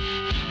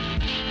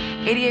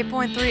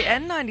 88.3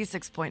 and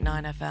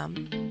 96.9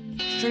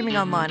 FM. Streaming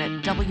online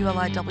at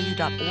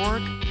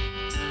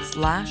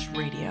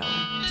WLIW.org/radio.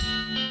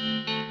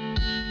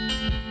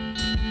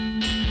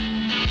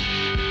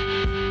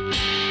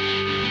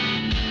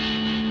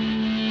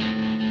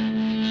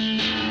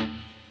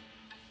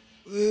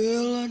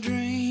 Well, a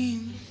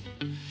dream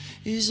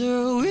is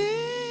a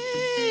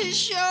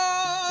wish your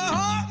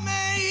heart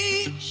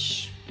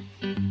makes.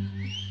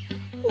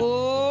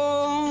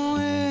 Oh,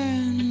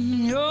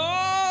 when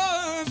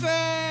you're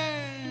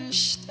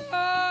fast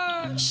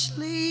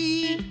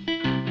asleep.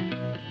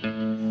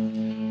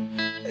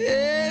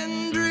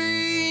 In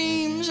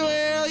dreams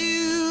where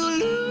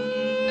you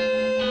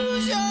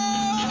lose your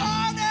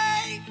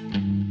heartache.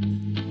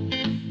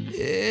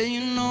 Yeah, you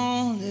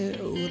know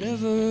that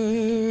whatever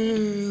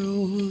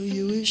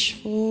you wish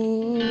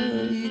for,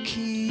 you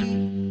keep.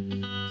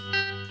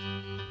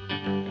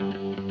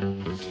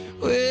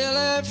 Well,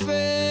 have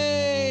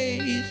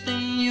faith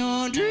in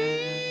your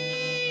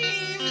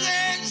dreams,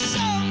 and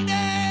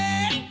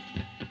someday,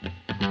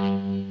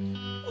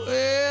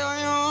 well,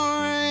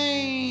 your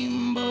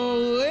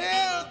rainbow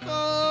will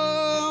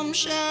come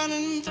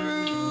shining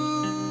through.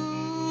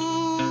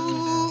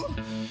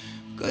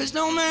 'Cause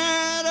no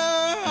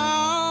matter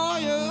how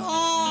your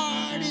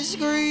heart is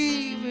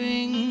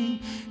grieving,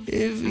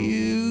 if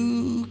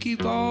you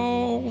keep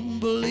on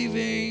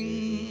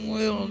believing,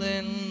 well,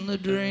 then the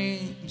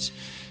dreams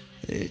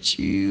that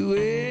you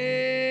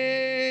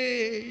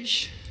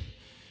wish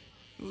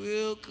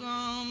will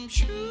come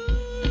true.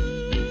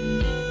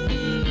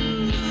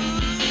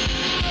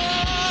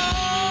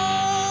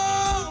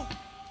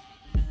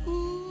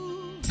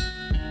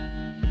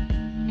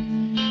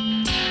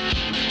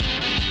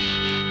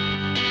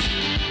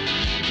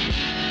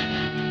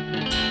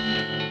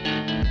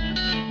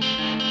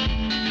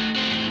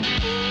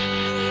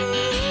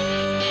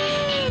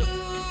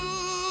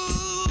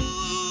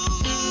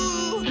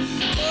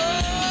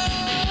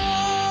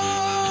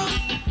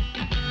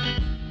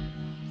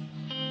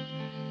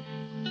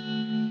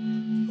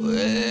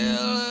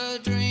 Well, a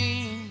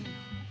dream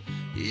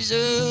is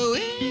a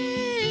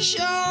wish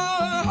your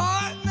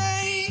heart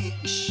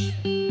makes.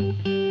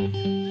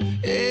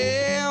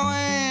 Yeah,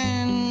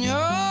 when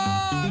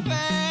you're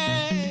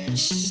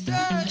fast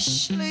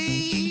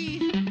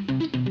asleep.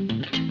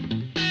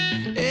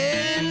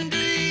 In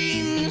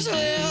dreams,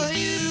 well,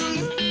 you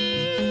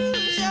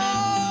lose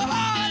your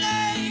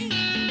heartache.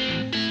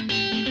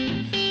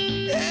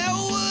 Yeah,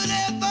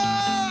 whatever,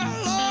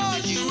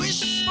 Lord, you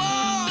wish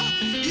for,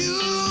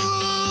 you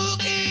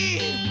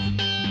keep.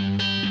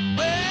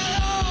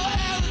 Well, oh,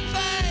 have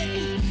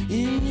faith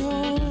in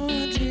your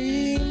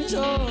dreams,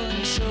 or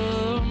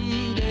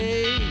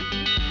someday,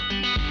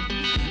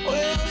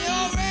 well,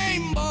 your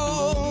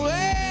rainbow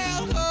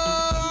will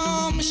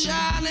come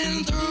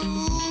shining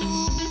through.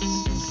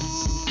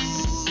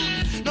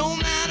 No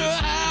matter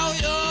how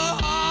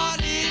your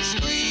heart is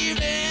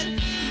grieving,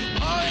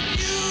 or if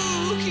you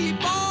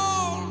keep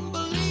on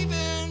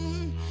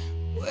believing,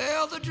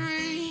 well, the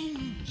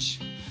dreams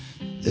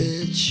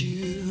that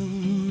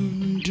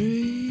you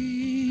dream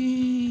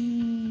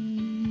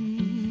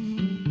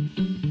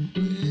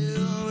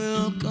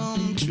will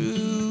come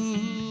true.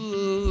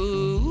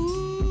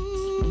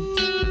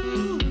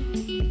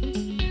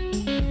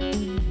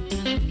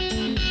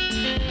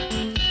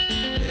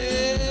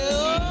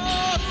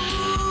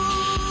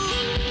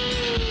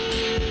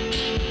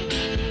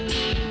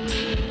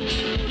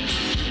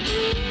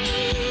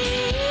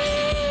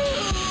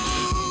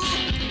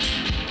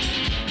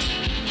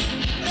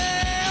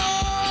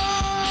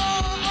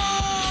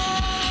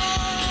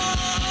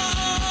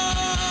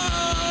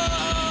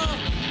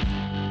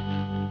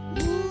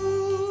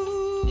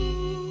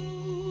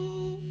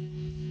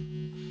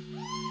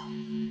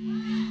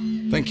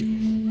 Thank you.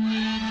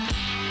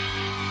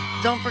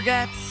 Don't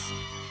forget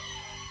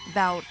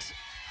about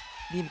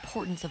the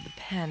importance of the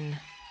pen.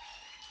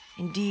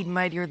 Indeed,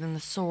 mightier than the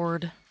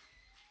sword.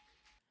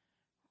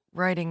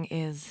 Writing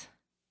is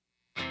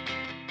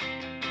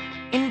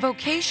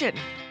invocation.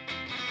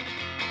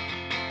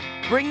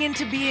 Bring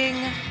into being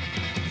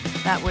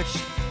that which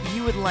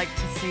you would like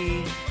to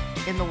see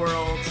in the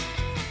world.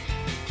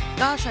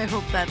 Gosh, I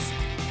hope that's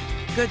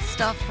good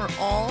stuff for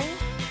all.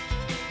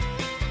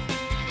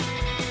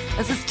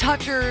 This is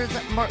Touchers,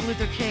 Martin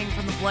Luther King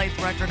from the Blythe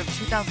record of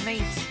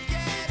 2008.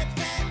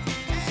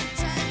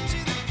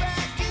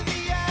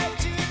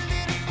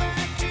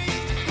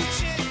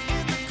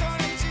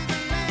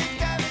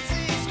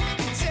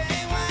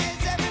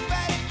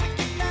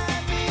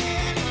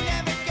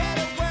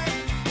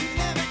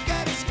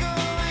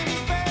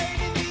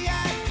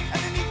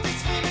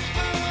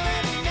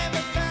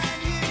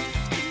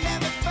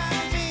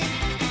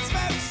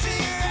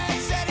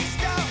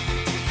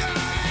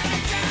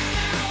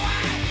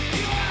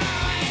 You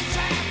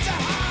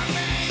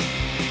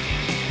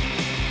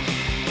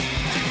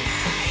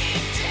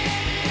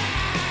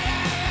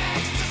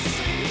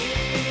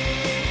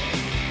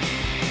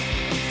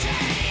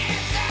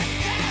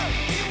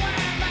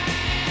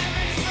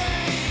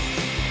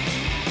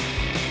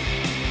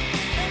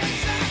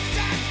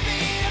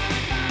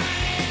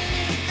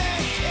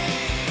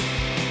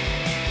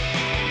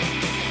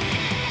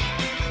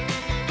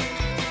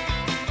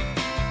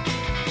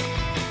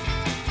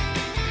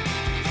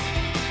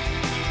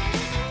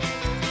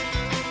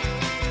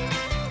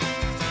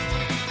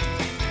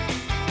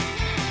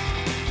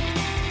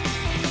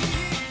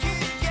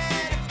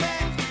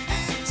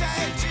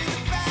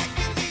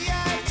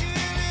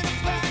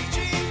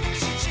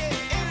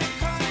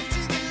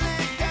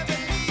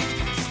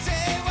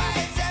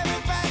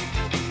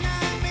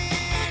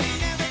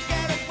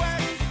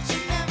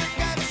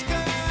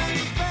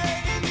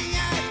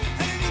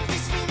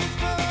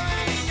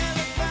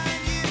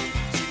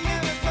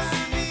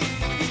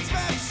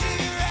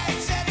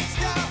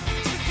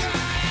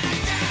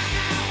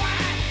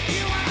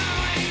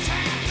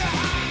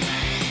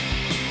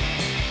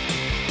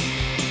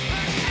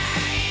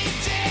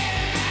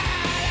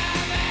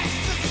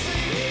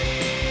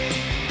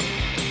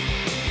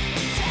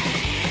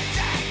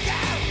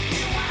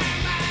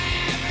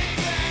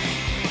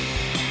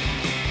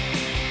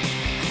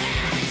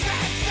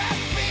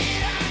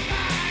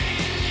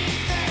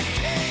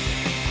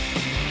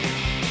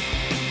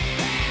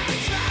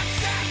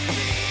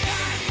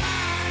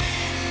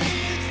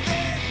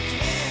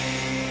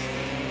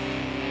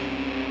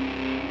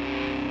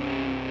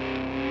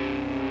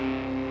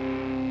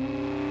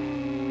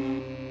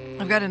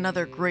got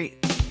another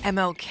great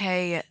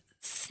MLK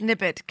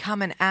snippet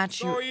coming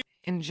at you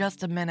in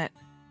just a minute.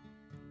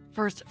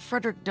 First,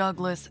 Frederick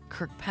Douglass,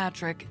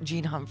 Kirkpatrick,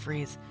 Gene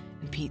Humphreys,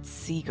 and Pete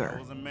Seeger. There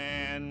was a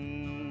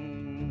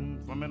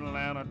man from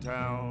Atlanta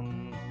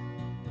town,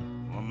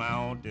 from a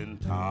mountain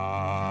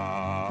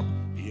top.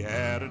 He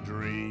had a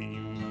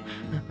dream.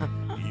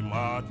 He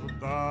marched with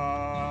God.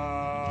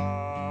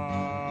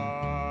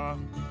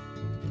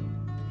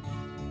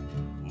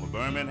 From a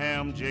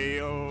Birmingham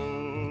jail,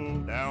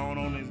 down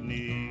on his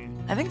knees.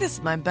 I think this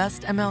is my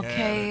best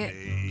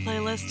MLK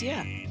playlist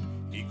yet.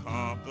 He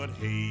conquered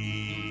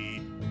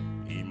hate.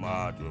 He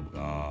marched with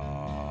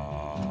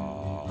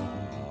God.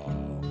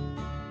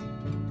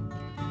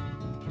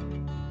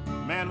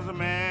 Man is a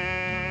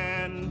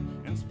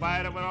man, in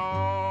spite of it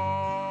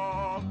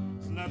all.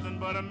 It's nothing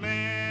but a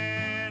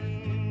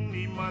man.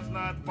 He must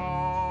not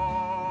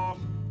fall.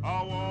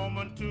 A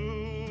woman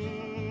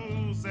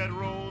too, said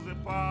Rosa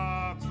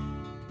Parks.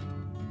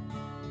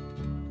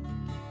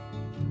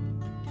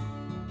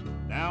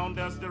 Down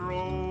dusty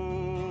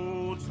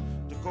roads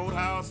to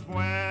courthouse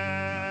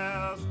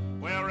squares,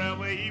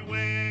 wherever he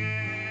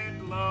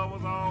went, love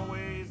was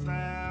always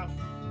there.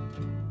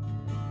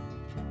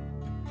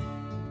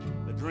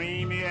 The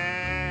dream he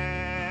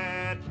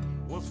had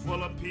was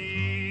full of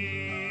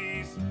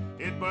peace.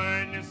 It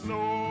burned his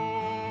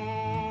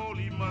soul,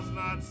 he must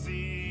not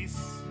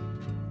cease.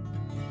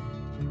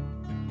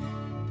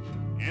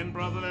 In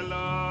brotherly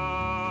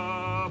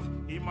love,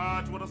 he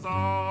marched with us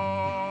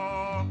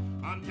all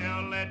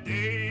until that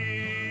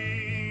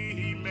day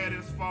he met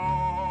his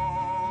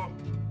fall.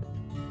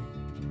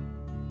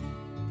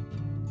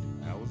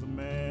 There was a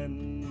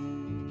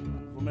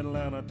man from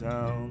Atlanta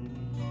town.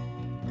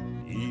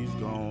 He's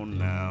gone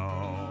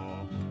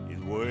now.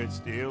 His word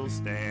still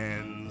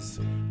stands.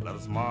 Let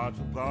us march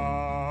with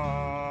God.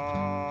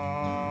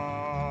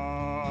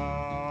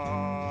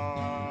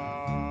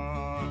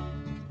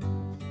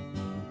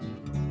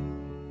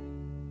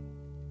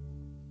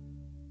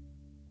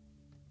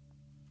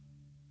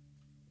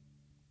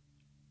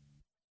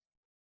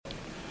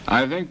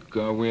 I think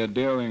we are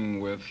dealing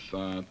with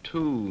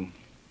two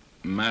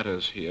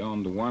matters here.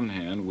 On the one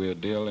hand, we are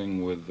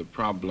dealing with the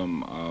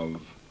problem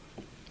of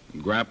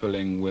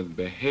grappling with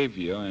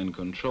behavior and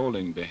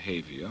controlling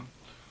behavior.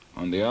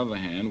 On the other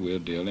hand, we're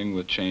dealing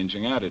with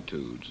changing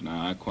attitudes.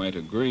 Now, I quite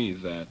agree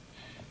that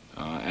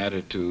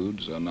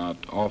attitudes are not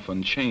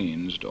often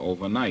changed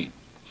overnight.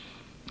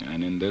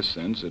 And in this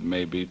sense, it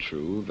may be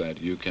true that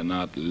you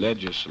cannot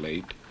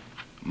legislate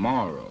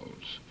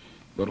morals.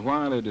 But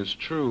while it is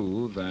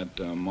true that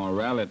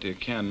morality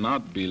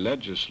cannot be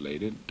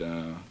legislated,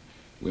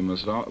 we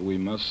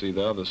must see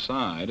the other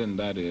side, and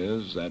that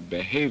is that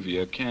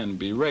behavior can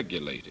be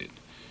regulated.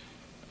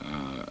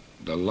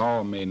 The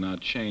law may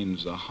not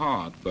change the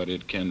heart, but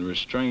it can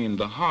restrain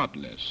the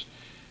heartless.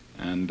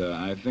 And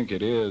I think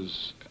it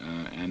is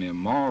an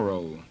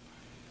immoral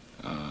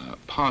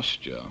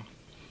posture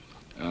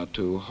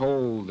to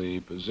hold the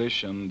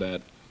position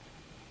that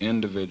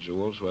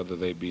individuals, whether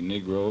they be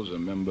Negroes or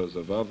members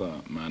of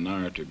other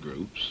minority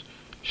groups,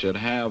 should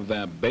have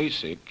their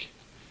basic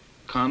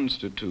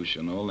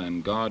constitutional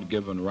and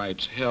God-given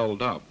rights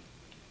held up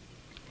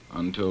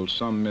until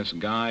some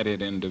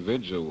misguided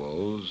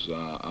individuals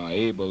are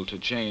able to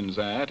change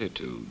their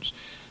attitudes.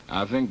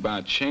 I think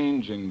by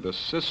changing the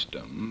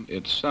system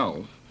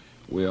itself,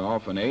 we are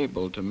often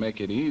able to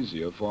make it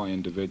easier for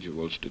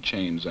individuals to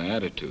change their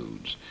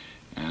attitudes.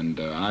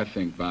 And I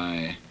think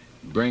by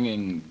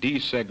bringing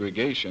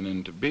desegregation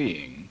into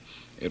being,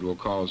 it will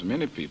cause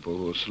many people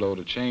who are slow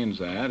to change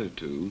their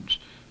attitudes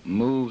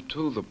move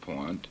to the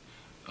point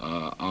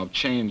of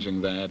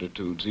changing their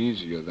attitudes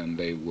easier than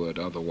they would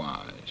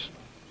otherwise.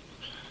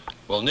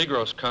 Well,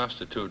 Negroes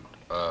constitute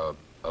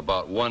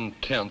about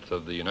 1/10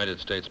 of the United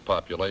States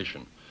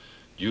population.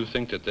 Do you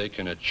think that they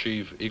can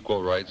achieve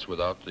equal rights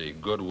without the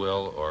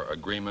goodwill or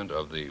agreement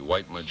of the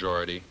white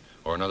majority?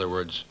 Or in other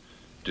words,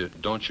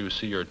 don't you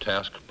see your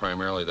task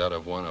primarily that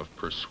of one of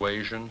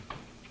persuasion?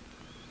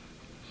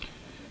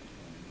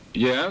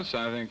 Yes,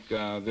 I think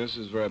this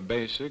is very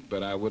basic,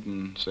 but I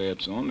wouldn't say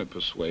it's only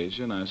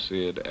persuasion. I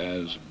see it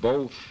as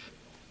both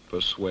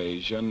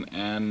persuasion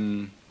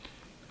and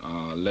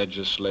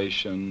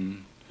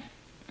legislation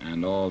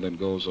and all that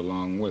goes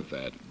along with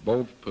that.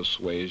 Both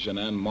persuasion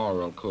and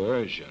moral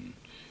coercion.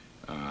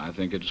 I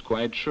think it's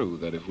quite true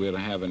that if we're to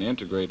have an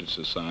integrated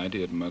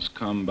society, it must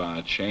come by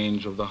a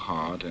change of the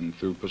heart and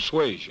through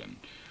persuasion.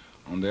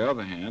 On the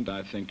other hand,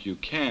 I think you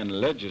can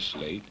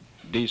legislate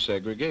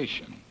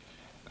desegregation.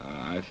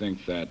 I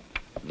think that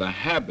the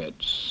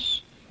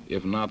habits,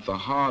 if not the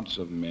hearts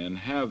of men,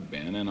 have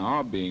been and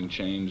are being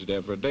changed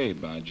every day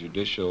by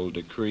judicial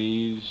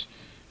decrees,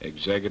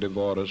 executive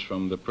orders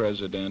from the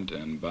president,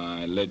 and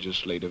by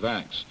legislative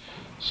acts.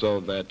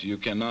 So that you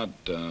cannot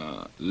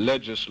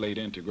legislate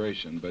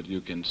integration, but you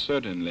can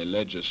certainly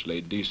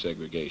legislate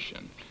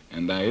desegregation.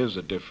 And there is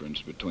a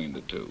difference between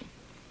the two.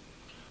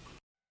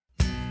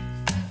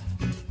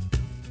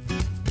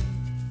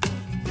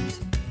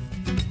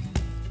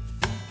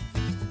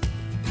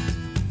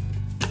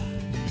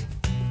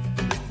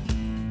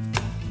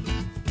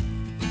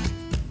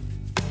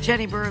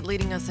 Jenny Bird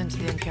leading us into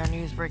the NPR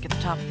News break at the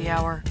top of the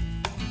hour.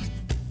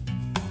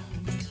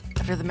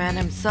 After the man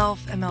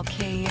himself,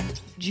 MLK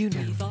Jr.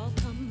 We've all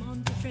come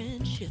on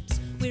different ships.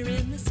 We're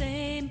in the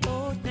same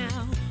boat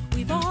now.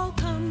 We've all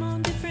come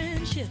on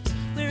different ships.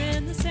 We're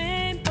in the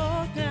same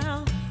boat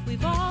now.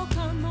 We've all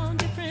come on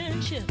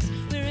different ships.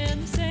 We're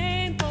in the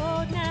same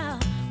boat now.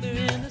 We're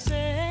in the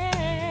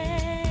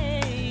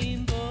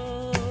same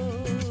boat.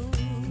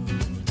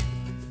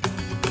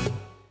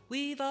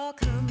 We've all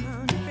come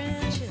on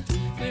different ships.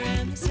 We're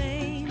in the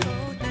same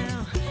boat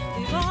now.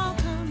 We've all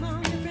come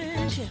on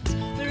different ships.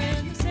 We're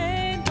in the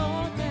same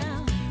boat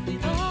now.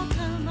 We've all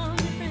come on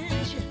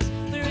different ships.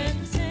 We're in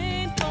the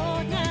same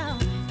boat now.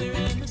 We're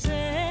in the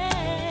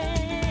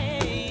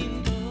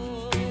same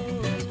boat.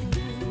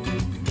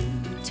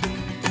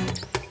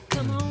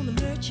 Come on the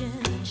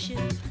merchant ship.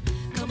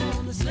 Come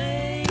on the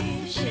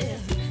slave ship.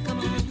 Come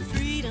on the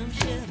freedom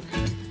ship.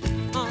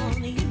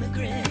 On the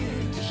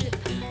immigrant ship.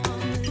 On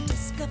the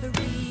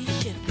discovery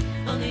ship.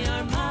 On the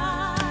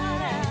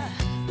Armada,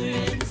 we're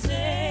in the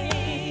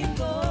same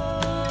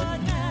boat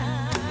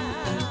now.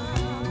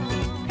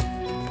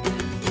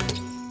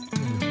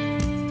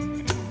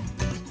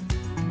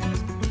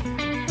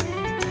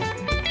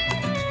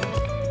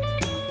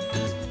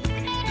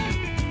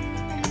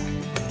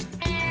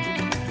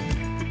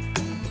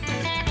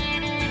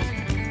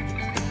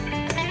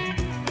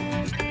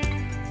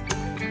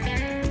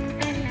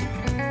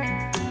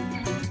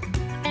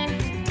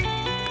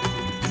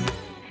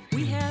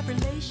 We have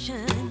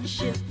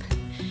relationship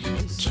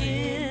and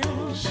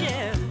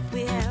kinship.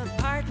 We have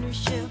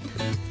partnership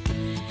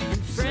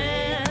and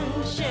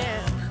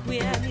friendship. We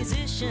have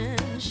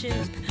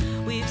musicianship.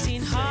 We've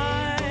seen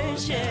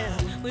hardship.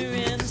 We're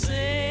in the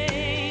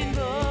same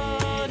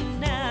boat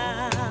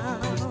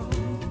now.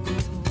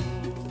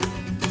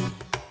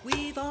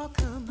 We've all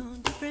come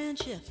on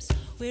different ships.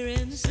 We're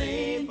in the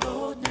same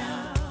boat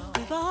now.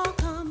 We've all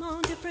come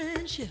on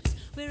different ships.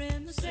 We're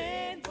in the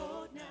same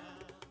boat now.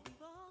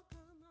 We've all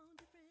come on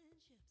different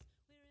ships.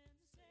 We're in the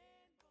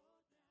same boat now.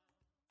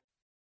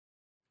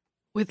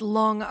 With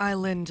Long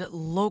Island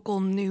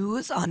local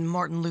news on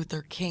Martin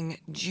Luther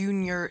King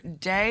Jr.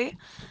 Day,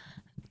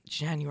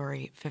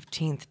 January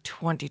 15th,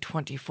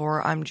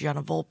 2024. I'm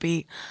Gianna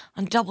Volpe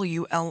on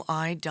WLIWFM.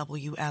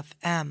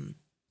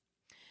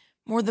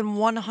 More than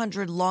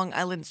 100 Long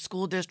Island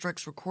school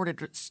districts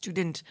recorded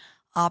student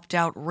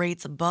opt-out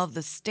rates above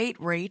the state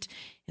rate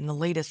in the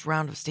latest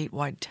round of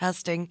statewide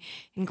testing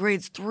in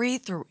grades 3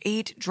 through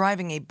 8,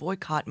 driving a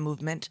boycott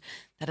movement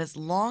that has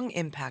long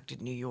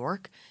impacted New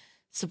York.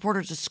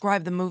 Supporters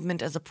describe the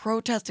movement as a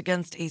protest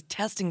against a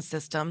testing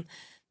system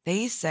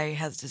they say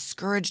has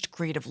discouraged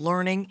creative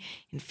learning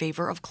in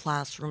favor of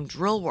classroom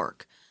drill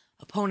work.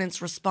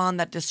 Opponents respond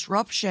that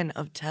disruption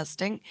of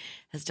testing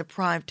has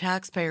deprived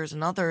taxpayers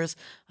and others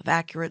of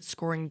accurate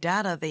scoring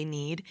data they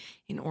need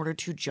in order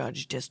to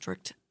judge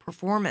district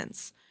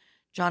performance.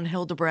 John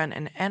Hildebrand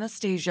and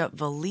Anastasia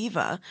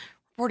Valiva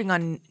reporting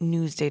on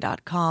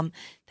Newsday.com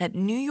that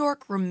New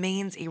York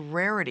remains a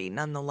rarity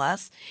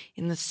nonetheless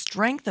in the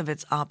strength of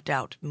its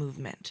opt-out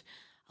movement.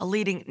 A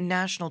leading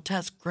national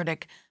test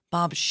critic,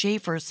 Bob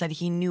Schaefer, said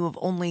he knew of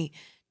only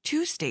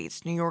 2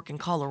 states, New York and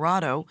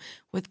Colorado,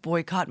 with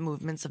boycott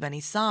movements of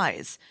any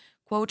size.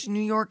 Quote,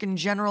 New York in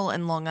general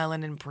and Long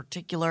Island in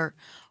particular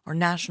are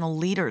national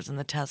leaders in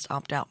the test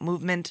opt-out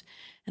movement,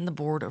 and the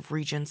Board of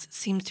Regents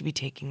seems to be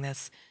taking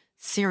this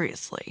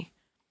seriously.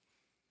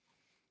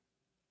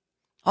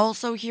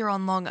 Also here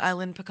on Long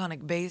Island,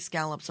 Peconic Bay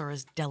scallops are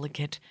as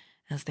delicate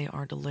as they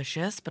are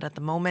delicious, but at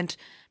the moment,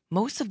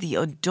 most of the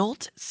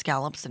adult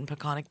scallops in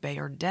Peconic Bay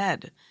are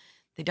dead.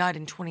 They died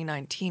in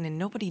 2019, and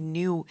nobody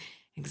knew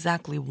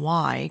exactly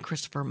why.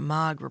 Christopher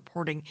Mogg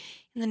reporting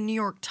in the New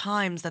York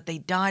Times that they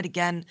died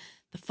again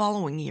the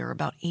following year.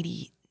 About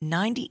 98%,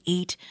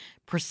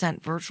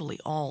 virtually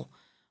all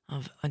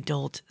of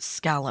adult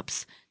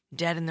scallops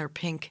dead in their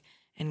pink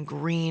and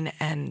green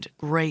and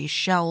gray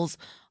shells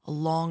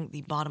along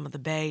the bottom of the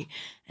bay,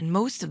 and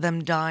most of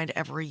them died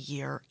every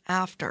year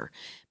after.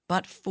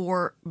 But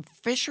for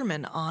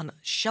fishermen on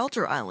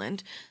Shelter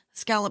Island,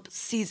 scallop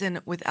season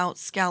without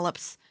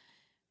scallops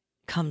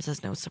comes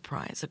as no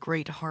surprise. A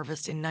great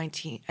harvest in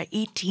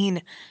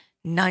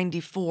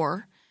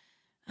 1894,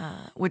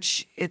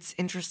 which it's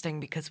interesting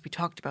because we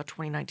talked about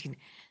 2019.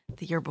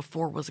 The year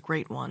before was a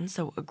great one.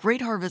 So a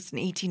great harvest in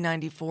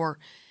 1894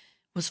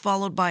 was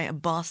followed by a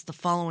bust the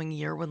following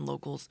year when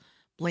locals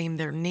blamed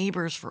their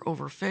neighbors for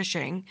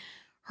overfishing.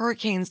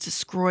 Hurricanes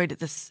destroyed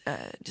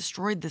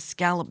the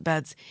scallop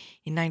beds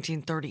in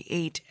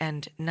 1938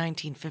 and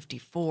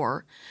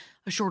 1954.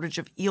 A shortage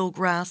of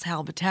eelgrass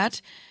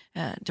habitat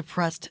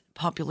depressed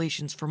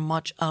populations for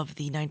much of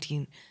the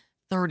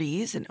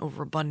 1930s. An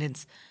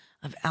overabundance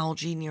of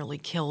algae nearly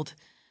killed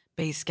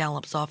bay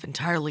scallops off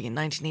entirely in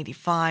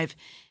 1985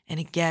 and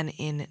again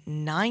in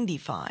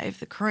 95.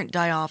 The current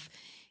die-off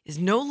is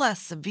no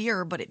less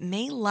severe, but it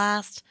may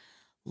last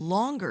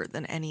longer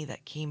than any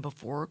that came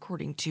before,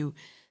 according to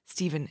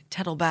Stephen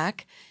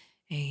Tettelbach,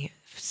 a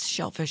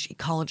shellfish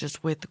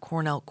ecologist with the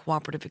Cornell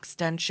Cooperative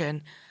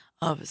Extension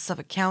of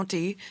Suffolk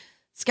County.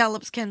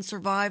 Scallops can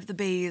survive the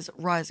bay's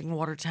rising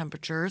water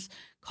temperatures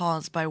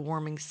caused by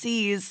warming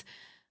seas.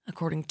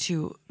 According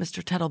to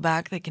Mr.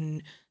 Tettelbach, they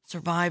can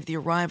survive the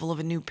arrival of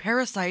a new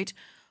parasite,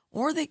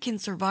 or they can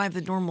survive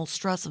the normal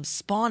stress of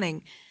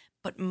spawning,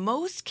 but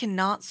most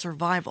cannot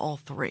survive all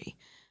three.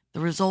 The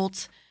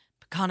results: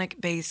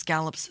 Peconic Bay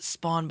scallops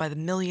spawn by the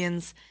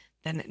millions,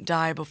 then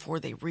die before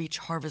they reach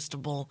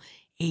harvestable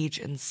age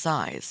and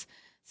size.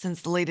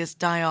 Since the latest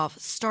die-off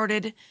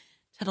started,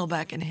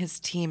 Tettelbach and his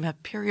team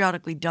have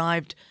periodically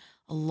dived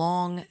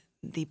along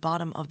the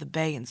bottom of the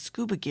bay in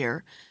scuba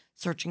gear,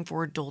 searching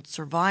for adult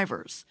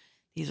survivors.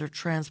 These are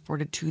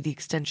transported to the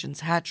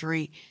extension's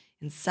hatchery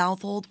in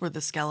Southold, where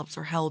the scallops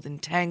are held in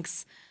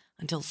tanks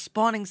until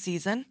spawning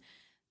season.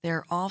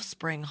 Their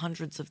offspring,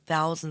 hundreds of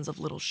thousands of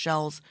little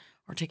shells,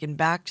 are taken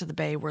back to the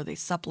bay where they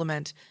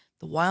supplement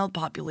the wild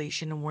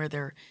population and where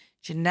their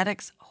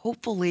genetics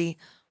hopefully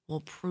will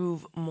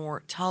prove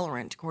more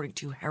tolerant, according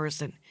to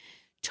Harrison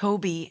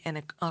Toby,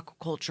 an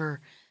aquaculture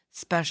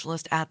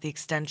specialist at the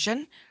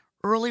extension.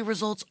 Early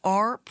results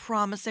are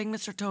promising,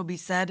 Mr. Toby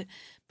said,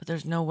 but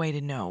there's no way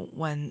to know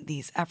when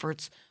these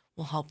efforts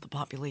will help the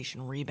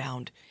population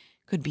rebound.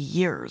 Could be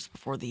years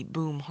before the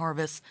boom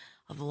harvests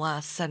of the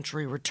last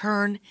century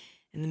return.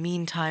 In the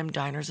meantime,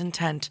 diners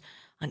intent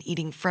on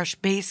eating fresh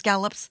bay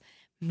scallops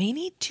may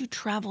need to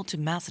travel to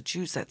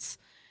Massachusetts.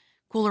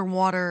 Cooler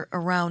water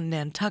around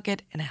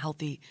Nantucket and a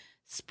healthy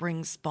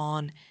spring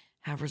spawn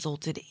have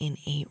resulted in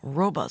a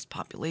robust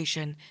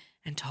population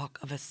and talk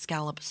of a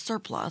scallop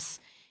surplus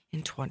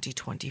in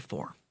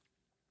 2024.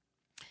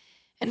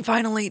 And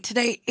finally,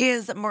 today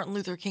is Martin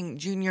Luther King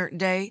Jr.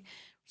 Day,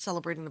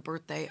 celebrating the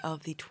birthday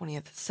of the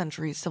 20th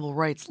century civil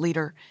rights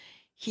leader.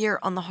 Here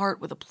on The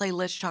Heart with a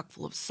playlist chock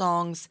full of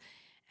songs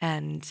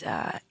and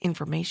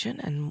information,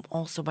 and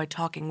also by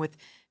talking with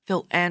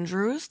Phil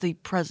Andrews, the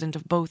president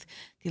of both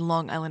the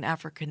Long Island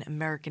African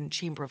American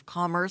Chamber of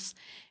Commerce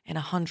and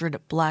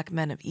 100 Black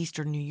Men of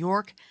Eastern New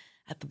York.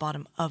 At the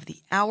bottom of the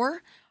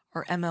hour,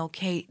 our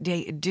MLK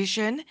Day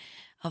edition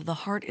of The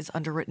Heart is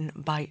underwritten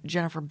by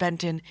Jennifer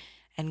Benton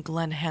and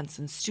Glenn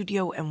Hansen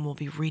Studio, and we'll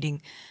be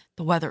reading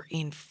the weather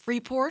in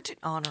Freeport in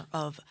honor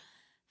of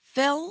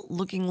Phil.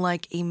 Looking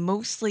like a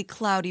mostly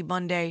cloudy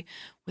Monday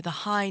with a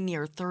high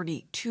near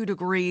 32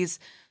 degrees,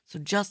 so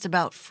just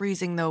about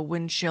freezing, though.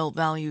 Wind chill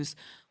values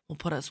will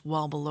put us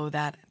well below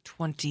that,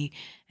 20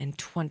 and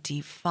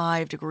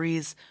 25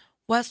 degrees.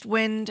 West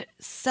wind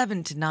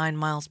 7 to 9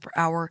 miles per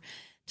hour.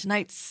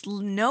 Tonight,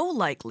 snow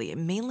likely,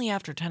 mainly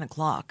after 10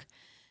 o'clock.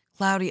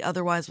 Cloudy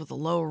otherwise with a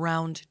low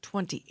around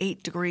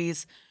 28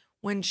 degrees.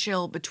 Wind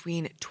chill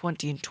between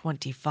 20 and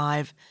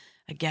 25.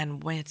 Again,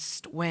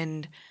 west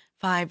wind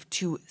 5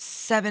 to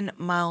 7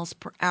 miles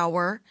per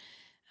hour.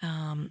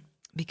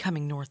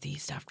 Becoming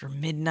northeast after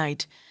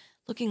midnight.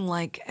 Looking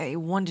like a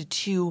 1 to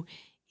 2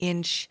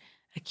 inch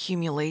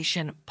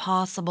accumulation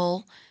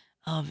possible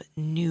of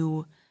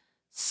new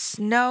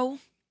snow.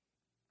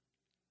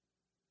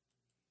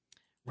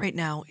 Right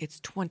now it's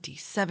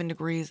 27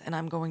 degrees, and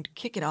I'm going to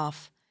kick it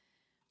off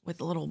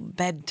with a little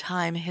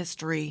bedtime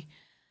history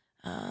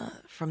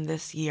from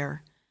this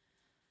year.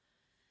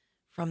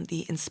 From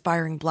the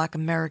Inspiring Black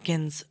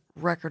Americans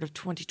record of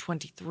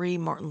 2023,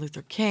 Martin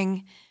Luther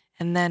King,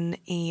 and then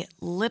a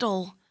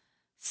little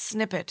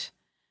snippet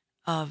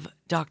of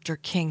Dr.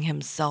 King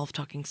himself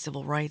talking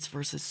civil rights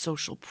versus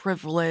social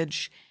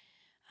privilege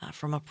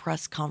from a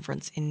press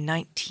conference in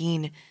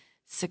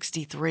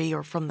 1963,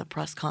 or from the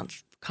press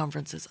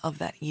conferences of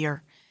that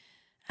year,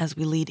 as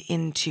we lead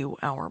into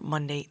our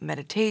Monday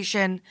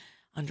meditation,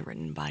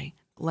 underwritten by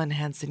Glenn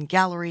Hansen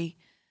Gallery.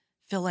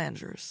 Phil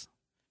Andrews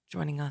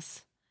joining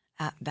us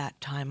at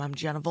that time. I'm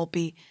Gianna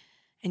Volpe,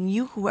 and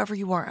you, whoever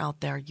you are out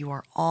there, you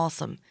are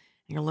awesome.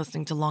 And you're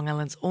listening to Long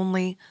Island's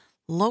only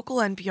local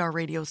NPR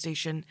radio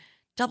station,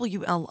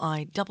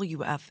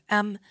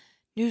 WLIWFM,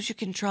 news you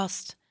can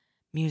trust,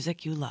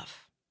 music you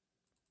love.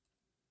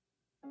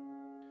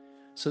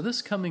 So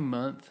this coming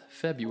month,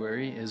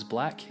 February, is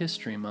Black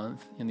History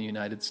Month in the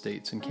United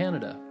States and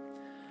Canada.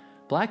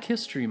 Black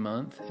History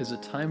Month is a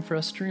time for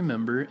us to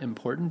remember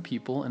important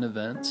people and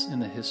events in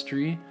the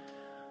history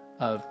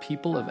of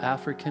people of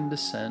African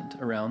descent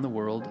around the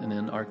world and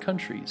in our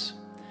countries.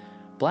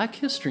 Black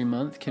History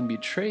Month can be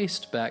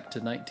traced back to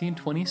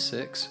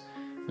 1926,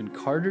 when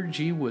Carter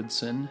G.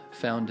 Woodson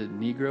founded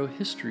Negro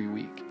History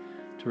Week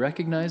to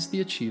recognize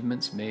the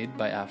achievements made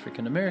by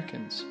African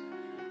Americans.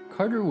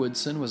 Carter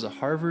Woodson was a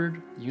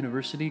Harvard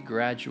University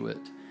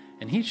graduate,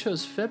 and he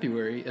chose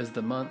February as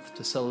the month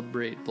to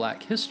celebrate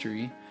Black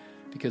history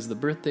because the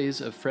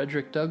birthdays of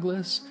Frederick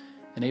Douglass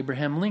and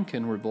Abraham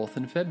Lincoln were both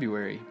in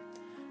February.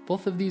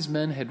 Both of these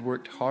men had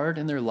worked hard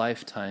in their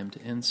lifetime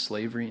to end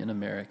slavery in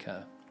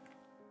America.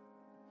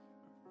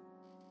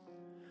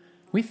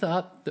 We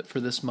thought that for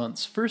this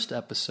month's first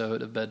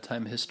episode of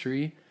Bedtime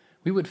History,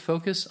 we would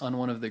focus on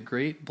one of the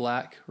great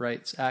Black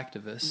rights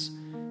activists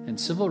and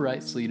civil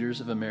rights leaders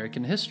of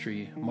American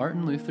history,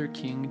 Martin Luther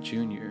King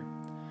Jr.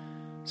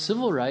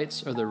 Civil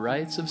rights are the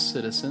rights of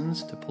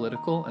citizens to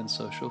political and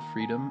social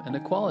freedom and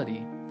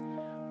equality.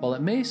 While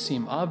it may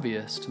seem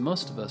obvious to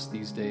most of us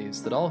these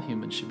days that all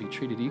humans should be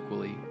treated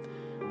equally,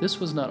 this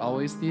was not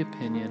always the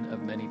opinion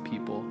of many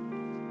people.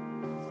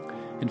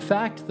 In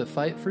fact, the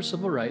fight for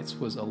civil rights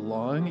was a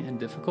long and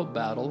difficult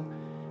battle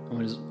and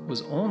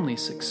was only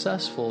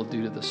successful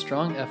due to the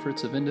strong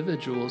efforts of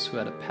individuals who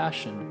had a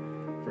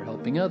passion for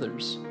helping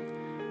others.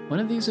 One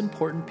of these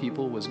important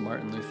people was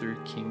Martin Luther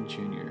King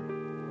Jr.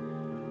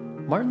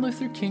 Martin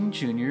Luther King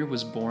Jr.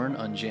 was born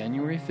on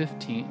January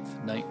 15,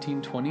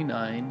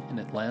 1929 in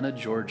Atlanta,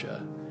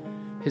 Georgia.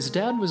 His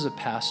dad was a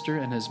pastor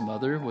and his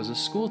mother was a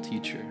school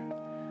teacher.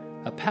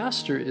 A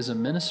pastor is a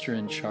minister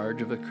in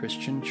charge of a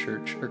Christian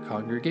church or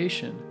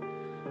congregation.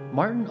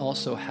 Martin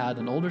also had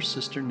an older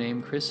sister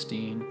named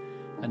Christine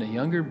and a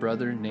younger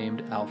brother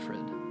named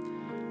Alfred.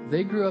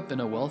 They grew up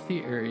in a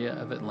wealthy area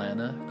of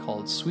Atlanta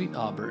called Sweet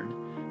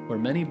Auburn, where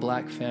many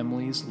black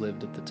families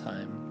lived at the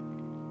time.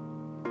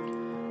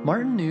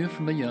 Martin knew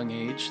from a young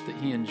age that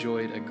he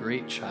enjoyed a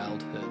great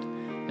childhood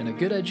and a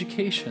good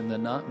education that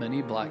not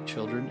many black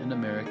children in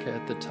America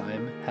at the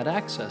time had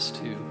access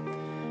to.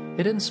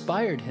 It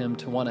inspired him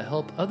to want to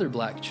help other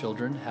black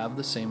children have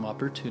the same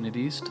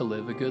opportunities to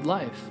live a good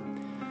life.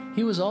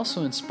 He was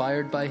also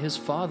inspired by his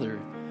father,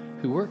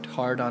 who worked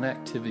hard on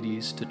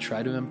activities to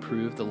try to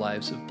improve the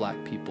lives of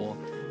black people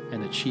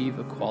and achieve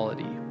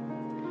equality.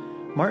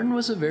 Martin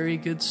was a very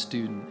good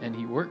student and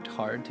he worked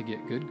hard to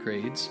get good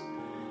grades,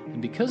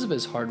 and because of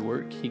his hard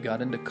work, he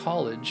got into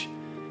college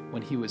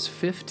when he was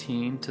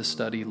 15 to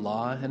study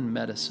law and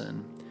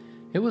medicine.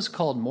 It was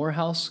called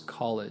Morehouse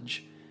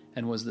College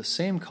and was the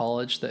same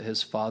college that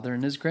his father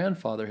and his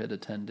grandfather had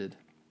attended.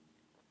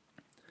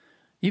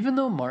 Even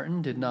though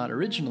Martin did not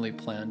originally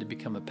plan to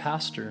become a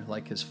pastor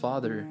like his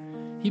father,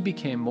 he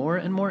became more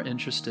and more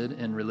interested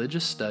in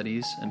religious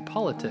studies and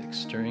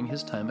politics during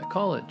his time at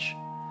college.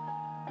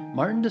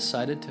 Martin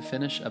decided to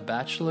finish a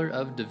Bachelor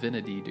of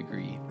Divinity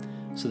degree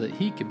so that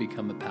he could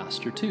become a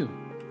pastor too.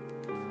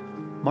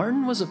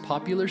 Martin was a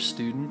popular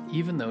student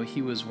even though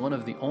he was one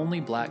of the only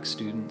black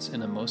students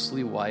in a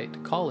mostly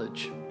white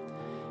college.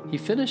 He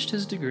finished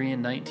his degree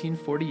in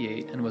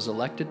 1948 and was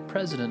elected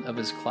president of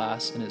his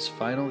class in his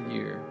final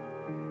year.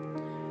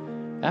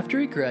 After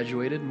he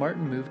graduated,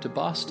 Martin moved to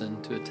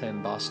Boston to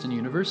attend Boston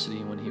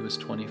University when he was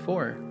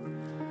 24.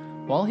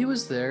 While he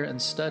was there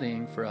and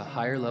studying for a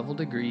higher level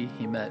degree,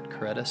 he met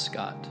Coretta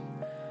Scott.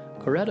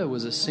 Coretta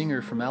was a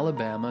singer from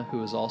Alabama who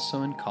was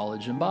also in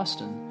college in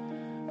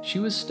Boston. She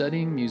was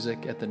studying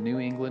music at the New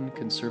England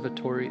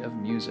Conservatory of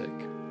Music.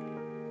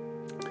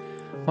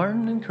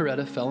 Martin and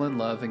Coretta fell in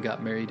love and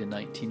got married in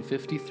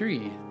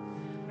 1953.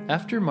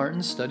 After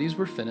Martin's studies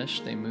were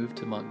finished, they moved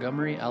to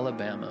Montgomery,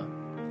 Alabama.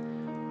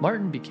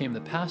 Martin became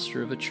the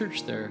pastor of a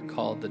church there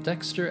called the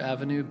Dexter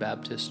Avenue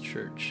Baptist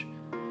Church.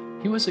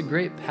 He was a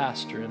great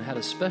pastor and had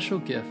a special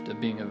gift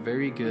of being a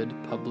very good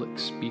public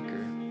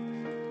speaker.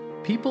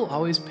 People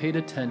always paid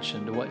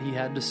attention to what he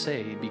had to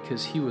say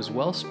because he was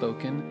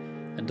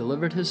well-spoken and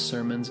delivered his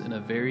sermons in a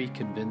very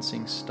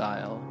convincing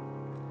style.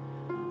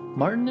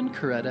 Martin and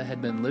Coretta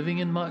had been living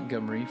in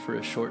Montgomery for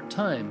a short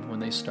time when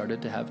they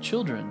started to have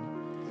children.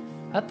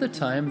 At the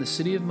time, the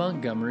city of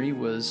Montgomery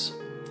was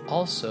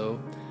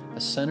also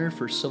a center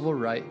for civil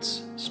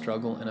rights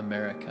struggle in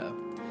America.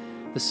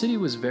 The city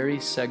was very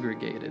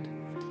segregated.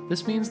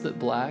 This means that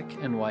black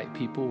and white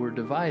people were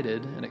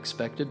divided and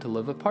expected to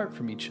live apart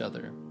from each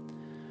other.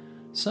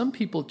 Some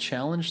people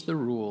challenged the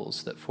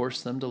rules that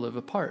forced them to live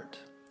apart.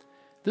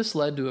 This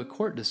led to a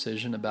court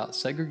decision about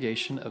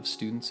segregation of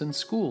students in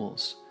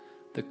schools.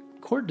 The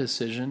court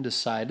decision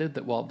decided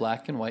that while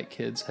black and white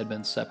kids had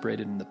been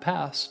separated in the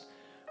past,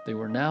 they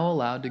were now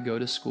allowed to go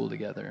to school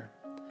together.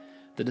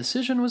 The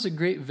decision was a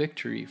great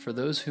victory for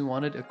those who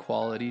wanted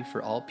equality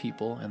for all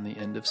people and the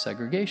end of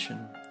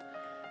segregation.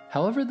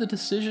 However, the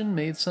decision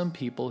made some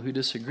people who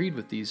disagreed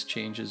with these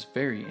changes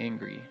very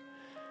angry.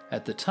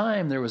 At the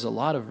time, there was a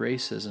lot of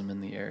racism in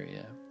the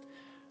area.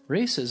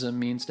 Racism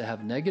means to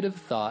have negative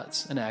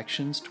thoughts and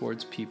actions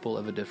towards people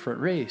of a different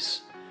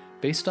race,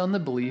 based on the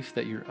belief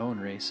that your own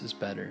race is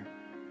better.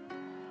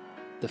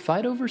 The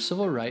fight over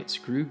civil rights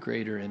grew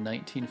greater in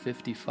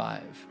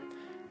 1955.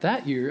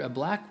 That year, a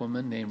black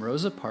woman named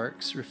Rosa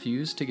Parks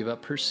refused to give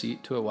up her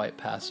seat to a white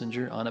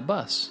passenger on a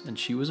bus, and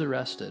she was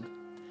arrested.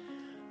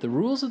 The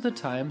rules of the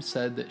time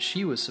said that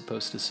she was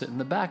supposed to sit in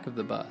the back of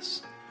the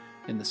bus,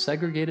 in the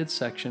segregated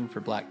section for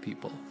black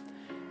people.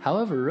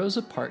 However,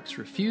 Rosa Parks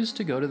refused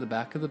to go to the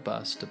back of the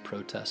bus to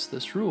protest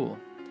this rule.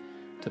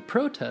 To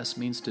protest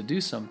means to do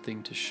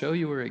something to show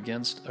you are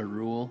against a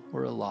rule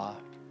or a law.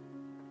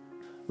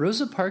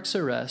 Rosa Parks'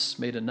 arrest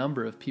made a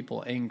number of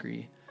people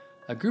angry.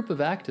 A group of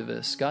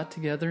activists got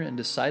together and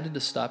decided to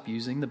stop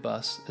using the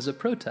bus as a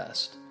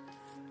protest.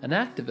 An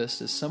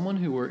activist is someone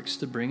who works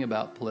to bring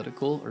about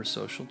political or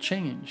social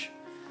change.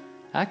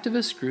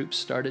 Activist groups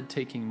started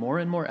taking more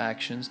and more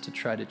actions to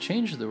try to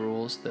change the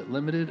rules that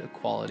limited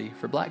equality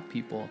for black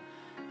people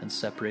and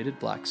separated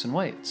blacks and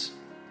whites.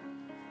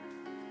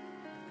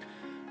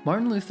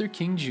 Martin Luther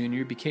King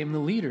Jr. became the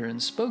leader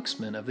and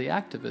spokesman of the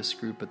activist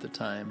group at the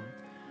time.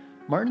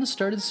 Martin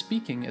started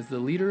speaking as the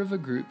leader of a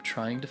group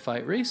trying to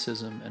fight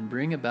racism and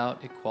bring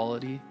about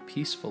equality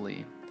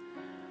peacefully.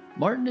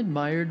 Martin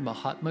admired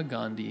Mahatma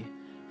Gandhi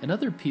and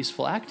other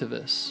peaceful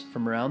activists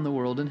from around the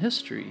world in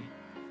history.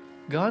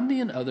 Gandhi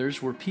and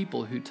others were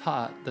people who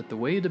taught that the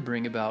way to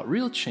bring about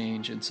real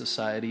change in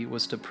society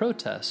was to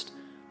protest,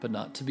 but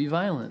not to be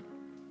violent.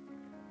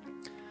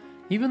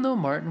 Even though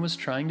Martin was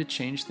trying to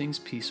change things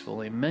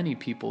peacefully, many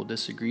people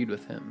disagreed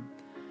with him.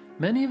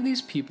 Many of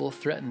these people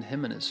threatened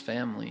him and his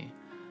family.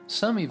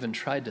 Some even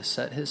tried to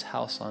set his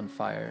house on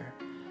fire.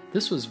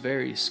 This was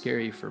very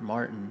scary for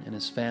Martin and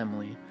his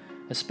family,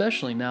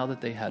 especially now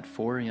that they had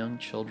 4 young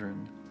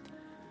children.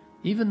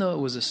 Even though it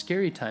was a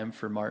scary time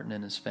for Martin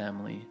and his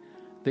family,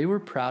 they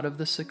were proud of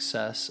the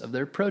success of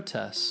their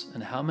protests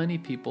and how many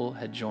people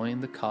had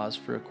joined the cause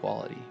for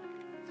equality.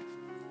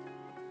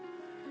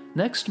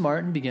 Next,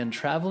 Martin began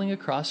traveling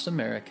across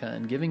America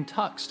and giving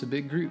talks to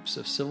big groups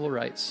of civil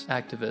rights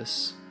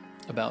activists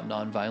about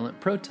nonviolent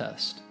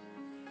protest.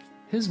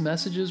 His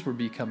messages were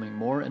becoming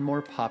more and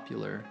more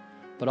popular,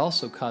 but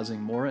also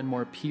causing more and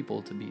more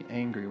people to be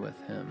angry with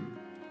him.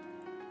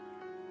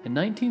 In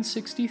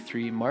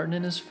 1963, Martin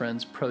and his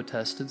friends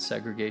protested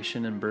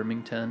segregation in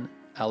Birmingham,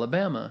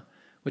 Alabama,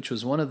 which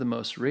was one of the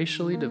most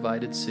racially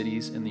divided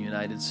cities in the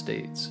United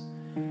States.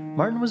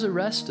 Martin was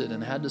arrested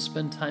and had to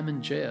spend time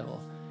in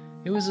jail.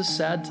 It was a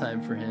sad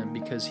time for him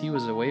because he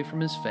was away from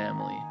his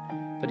family,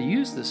 but he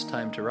used this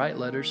time to write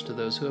letters to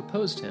those who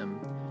opposed him,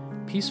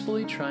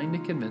 peacefully trying to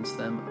convince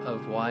them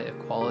of why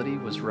equality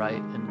was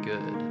right and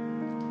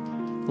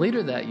good.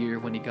 Later that year,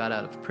 when he got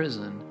out of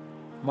prison,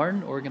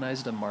 Martin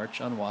organized a march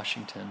on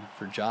Washington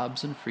for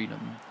jobs and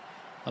freedom.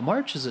 A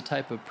march is a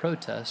type of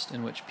protest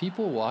in which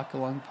people walk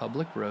along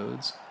public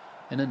roads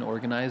in an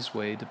organized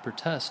way to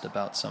protest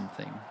about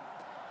something.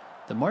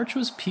 The march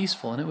was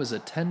peaceful and it was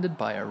attended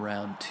by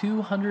around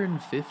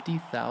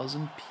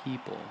 250,000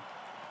 people.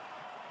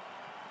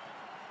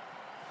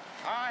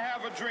 I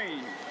have a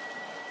dream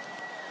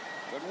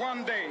that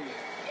one day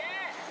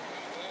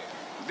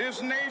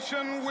this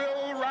nation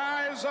will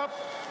rise up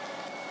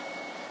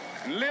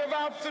and live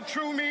out the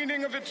true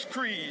meaning of its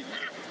creed.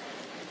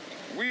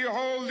 We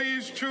hold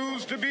these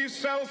truths to be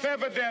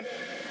self-evident,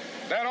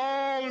 that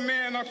all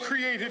men are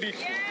created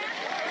equal.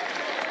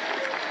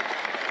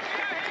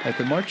 At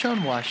the March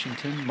on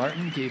Washington,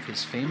 Martin gave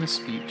his famous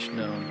speech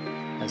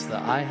known as the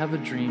I Have a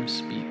Dream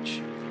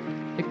speech.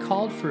 It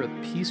called for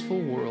a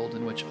peaceful world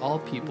in which all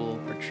people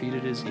are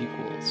treated as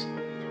equals.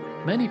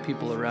 Many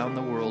people around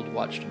the world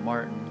watched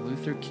Martin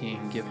Luther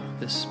King give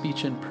this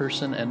speech in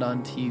person and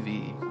on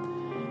TV.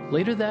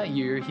 Later that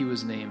year, he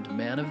was named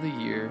Man of the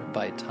Year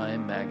by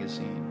Time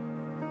magazine.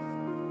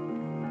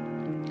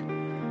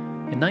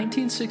 In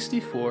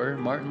 1964,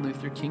 Martin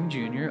Luther King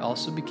Jr.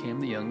 also became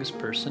the youngest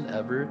person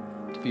ever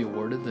to be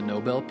awarded the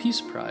Nobel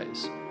Peace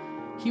Prize.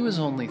 He was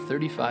only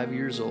 35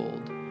 years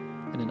old,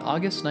 and in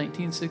August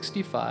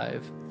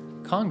 1965,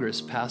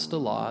 Congress passed a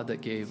law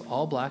that gave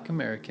all Black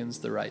Americans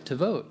the right to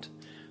vote.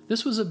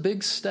 This was a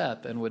big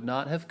step and would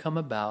not have come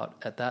about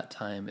at that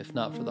time if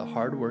not for the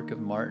hard work of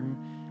Martin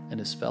and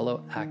his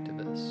fellow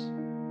activists.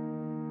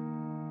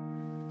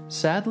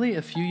 Sadly,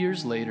 a few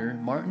years later,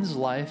 Martin's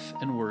life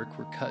and work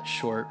were cut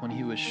short when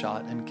he was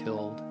shot and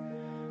killed.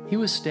 He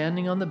was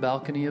standing on the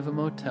balcony of a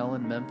motel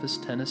in Memphis,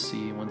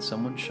 Tennessee, when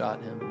someone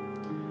shot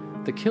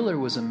him. The killer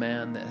was a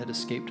man that had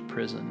escaped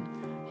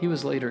prison. He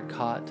was later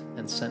caught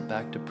and sent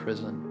back to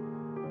prison.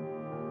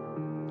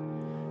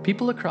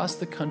 People across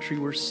the country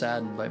were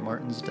saddened by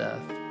Martin's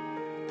death.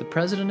 The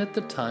president at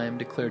the time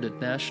declared a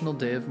national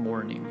day of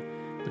mourning,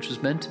 which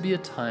was meant to be a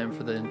time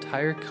for the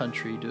entire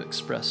country to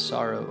express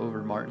sorrow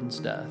over Martin's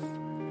death.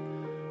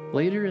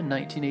 Later in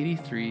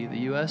 1983,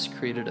 the U.S.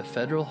 created a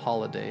federal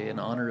holiday in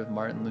honor of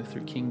Martin Luther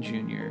King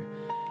Jr.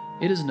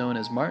 It is known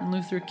as Martin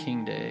Luther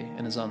King Day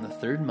and is on the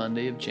third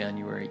Monday of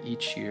January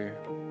each year.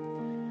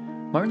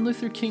 Martin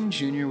Luther King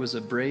Jr. was a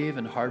brave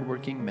and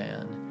hardworking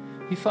man.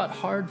 He fought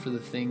hard for the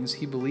things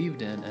he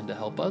believed in and to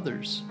help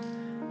others.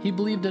 He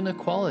believed in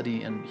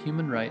equality and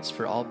human rights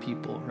for all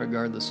people,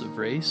 regardless of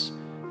race,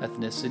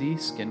 ethnicity,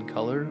 skin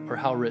color, or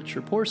how rich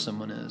or poor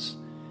someone is.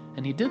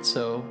 And he did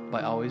so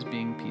by always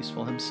being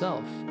peaceful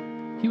himself.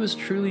 He was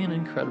truly an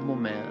incredible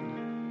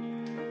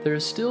man. There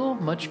is still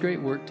much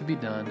great work to be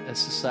done as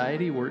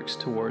society works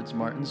towards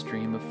Martin's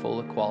dream of full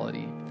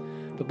equality.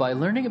 But by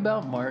learning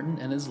about Martin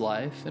and his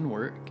life and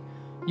work,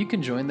 you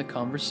can join the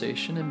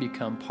conversation and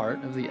become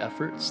part of the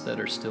efforts that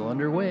are still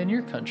underway in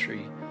your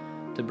country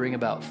to bring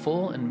about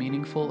full and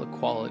meaningful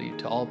equality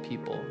to all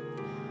people,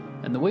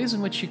 and the ways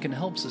in which you can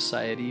help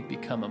society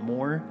become a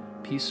more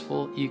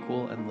peaceful,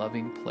 equal, and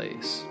loving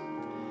place.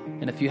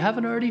 And if you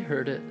haven't already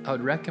heard it, I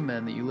would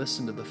recommend that you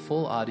listen to the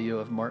full audio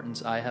of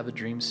Martin's I Have a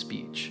Dream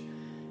speech.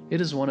 It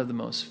is one of the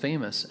most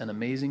famous and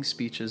amazing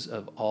speeches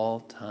of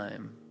all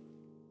time.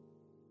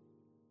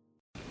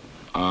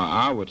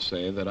 I would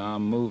say that our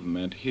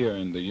movement here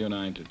in the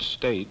United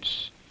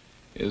States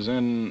is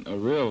in a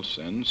real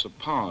sense a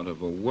part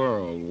of a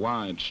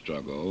worldwide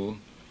struggle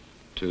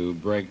to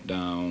break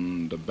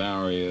down the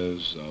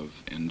barriers of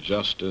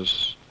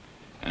injustice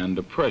and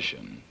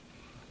oppression.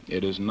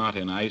 It is not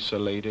an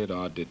isolated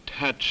or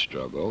detached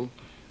struggle,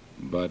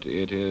 but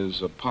it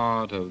is a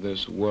part of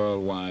this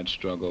worldwide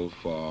struggle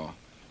for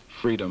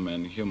freedom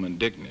and human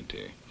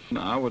dignity.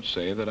 I would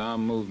say that our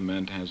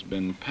movement has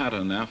been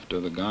patterned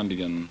after the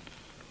Gandhian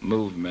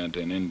movement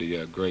in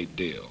India a great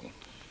deal.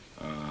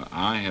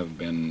 I have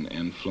been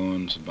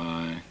influenced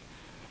by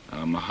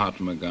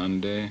Mahatma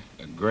Gandhi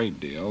a great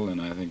deal,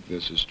 and I think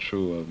this is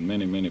true of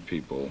many, many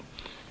people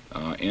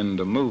in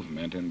the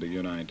movement in the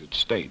United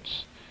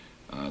States.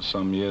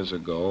 Some years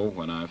ago,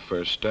 when I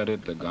first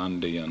studied the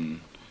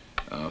Gandhian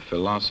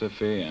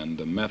philosophy and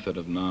the method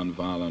of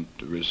nonviolent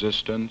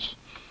resistance,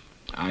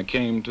 I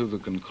came to the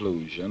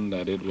conclusion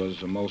that it was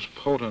the most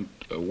potent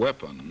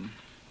weapon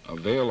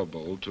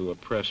available to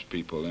oppress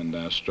people in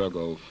their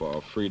struggle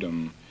for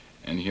freedom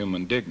and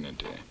human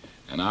dignity.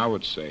 And I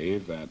would say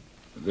that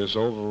this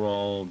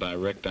overall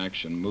direct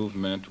action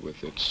movement,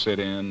 with its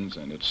sit-ins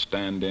and its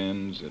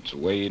stand-ins, its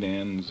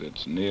wade-ins,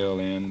 its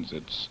kneel-ins,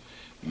 its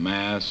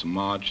mass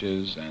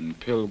marches and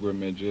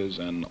pilgrimages,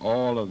 and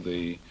all of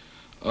the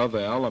other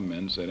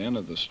elements that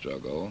enter the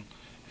struggle,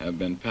 have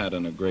been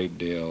patterned a great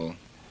deal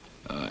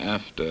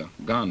after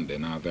Gandhi.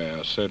 Now, there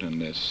are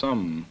certainly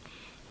some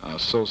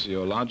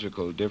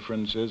sociological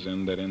differences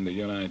in that in the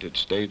United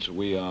States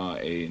we are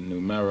a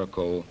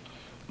numerical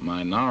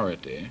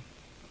minority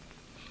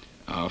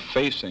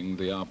facing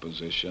the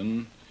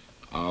opposition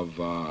of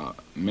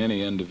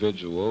many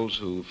individuals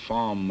who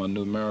form a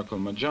numerical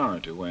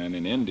majority, when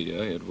in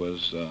India it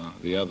was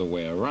the other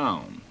way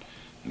around.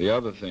 The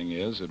other thing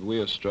is that we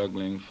are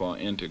struggling for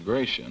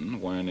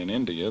integration, when in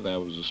India there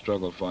was a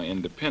struggle for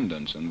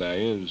independence, and there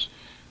is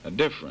a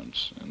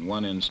difference. In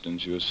one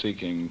instance, you're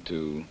seeking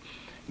to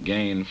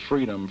gain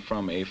freedom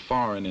from a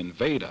foreign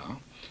invader.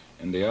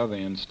 In the other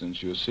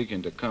instance, you're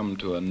seeking to come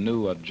to a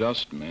new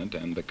adjustment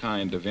and the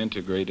kind of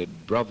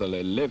integrated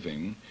brotherly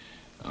living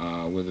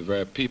with the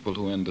very people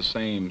who in the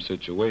same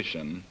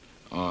situation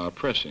are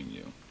oppressing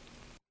you.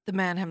 The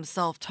man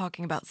himself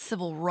talking about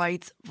civil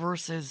rights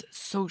versus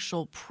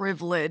social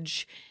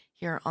privilege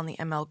here on the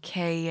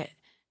MLK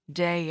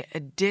Day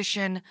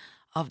edition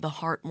of the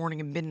Heart Morning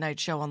and Midnight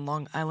Show on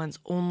Long Island's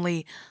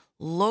only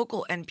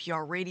local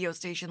NPR radio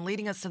station,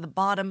 leading us to the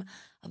bottom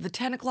of the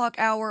 10 o'clock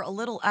hour, a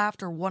little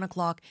after 1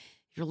 o'clock.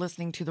 If you're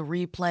listening to the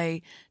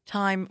replay,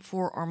 time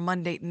for our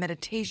Monday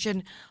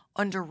meditation,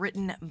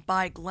 underwritten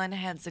by Glenn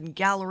Hansen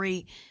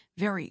Gallery.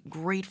 Very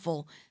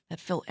grateful that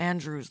Phil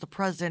Andrews, the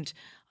president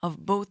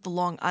of both the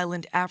Long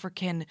Island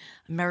African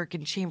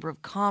American Chamber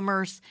of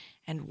Commerce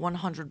and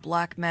 100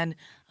 Black Men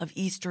of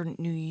Eastern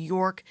New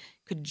York,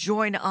 could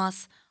join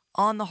us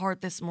on the Heart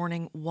this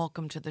morning.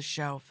 Welcome to the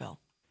show, Phil.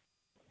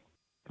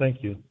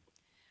 Thank you.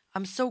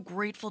 I'm so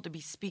grateful to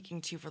be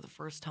speaking to you for the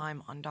first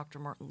time on Dr.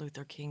 Martin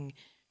Luther King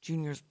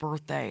Jr.'s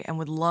birthday, and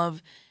would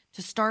love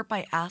to start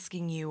by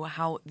asking you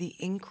how the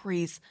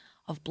increase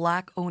of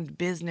Black-owned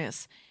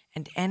business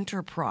and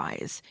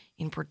enterprise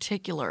in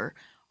particular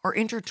are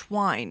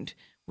intertwined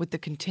with the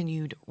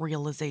continued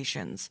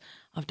realizations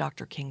of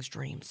Dr. King's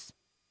dreams.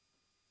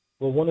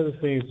 Well, one of the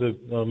things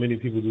that many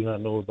people do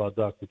not know about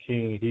Dr.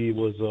 King, he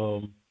was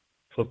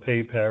for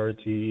pay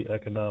parity,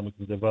 economic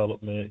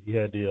development. He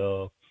had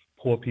the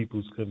Poor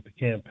People's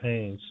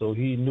Campaign. So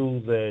he knew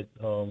that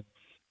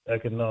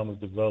economic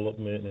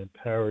development and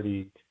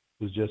parity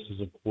was just as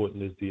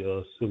important as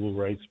the civil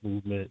rights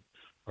movement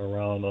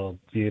around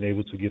being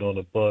able to get on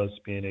a bus,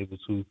 being able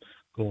to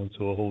go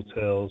into a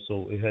hotel.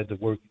 So it had to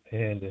work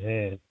hand in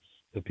hand.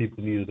 The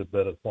people needed a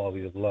better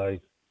quality of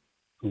life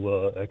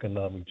through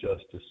economic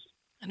justice.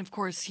 And of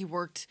course, he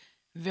worked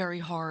very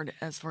hard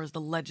as far as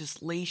the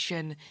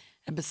legislation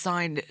and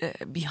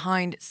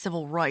behind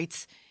civil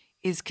rights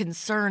is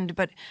concerned.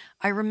 But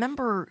I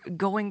remember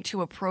going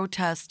to a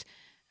protest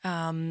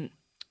amidst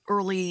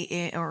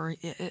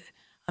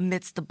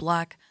the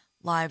Black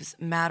Lives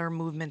Matter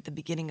movement, the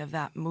beginning of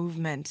that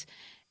movement,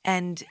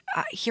 and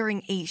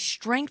hearing a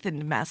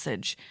strengthened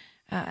message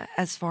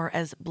as far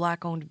as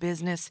Black-owned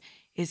business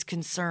is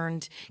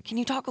concerned. Can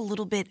you talk a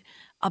little bit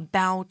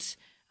about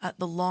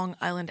the Long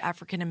Island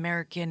African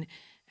American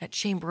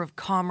Chamber of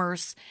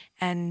Commerce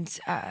and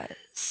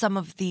some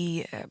of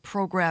the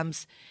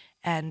programs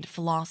and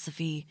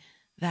philosophy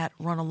that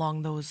run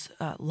along those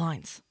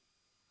lines?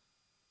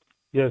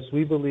 Yes,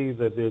 we believe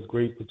that there's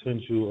great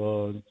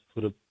potential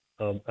for the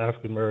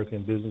African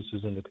American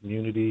businesses in the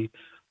community,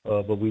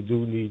 but we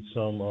do need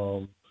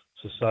some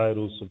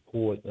societal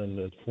support in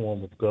the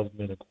form of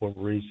government and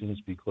corporations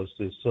because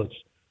there's such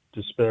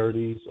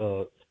disparities.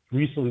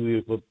 Recently,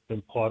 we've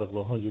been part of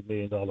a $100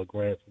 million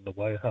grant from the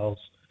White House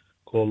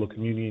called the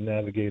Community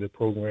Navigator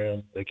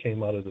Program that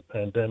came out of the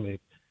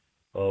pandemic.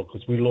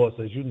 Because we lost,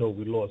 as you know,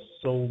 we lost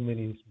so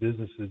many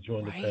businesses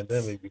during the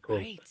pandemic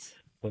because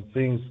when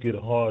things get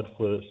hard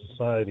for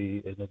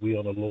society and we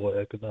on a lower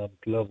economic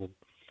level,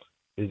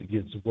 it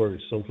gets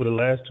worse. So for the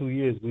last 2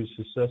 years, we've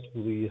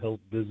successfully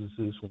helped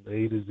businesses from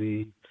A to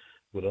Z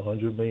with a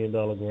 $100 million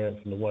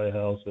grant from the White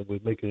House, and we're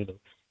making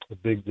a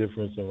big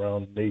difference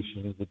around the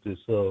nation with this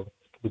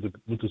with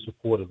the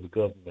support of the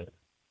government.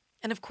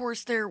 And of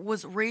course, there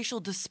was racial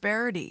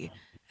disparity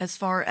as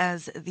far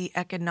as the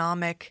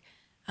economic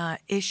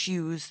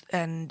issues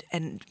and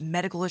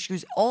medical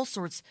issues, all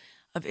sorts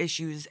of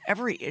issues,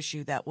 every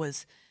issue that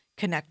was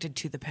connected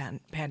to the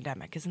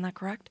pandemic. Isn't that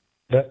correct?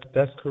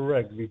 That's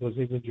correct, because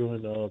even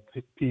during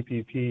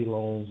PPP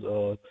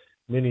loans,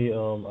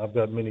 I've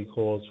got many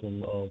calls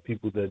from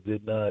people that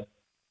did not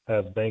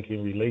have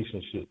banking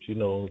relationships. You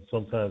know,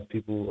 sometimes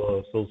people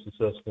are so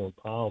successful and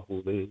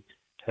powerful, they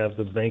have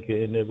the banker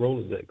in their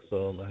Rolodex.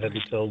 I had to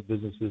tell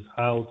businesses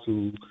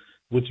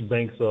which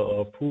banks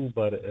are approved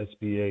by the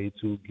SBA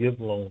to give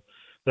loans.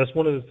 That's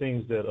one of the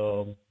things that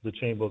the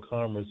Chamber of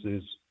Commerce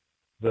is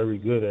very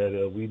good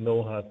at. We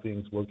know how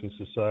things work in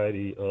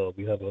society.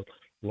 We have a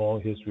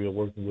long history of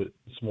working with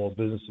Small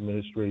Business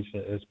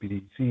Administration,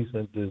 SBDC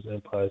centers,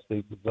 Empire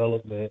State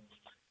Development,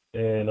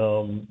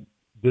 and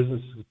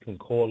businesses can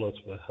call us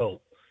for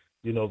help,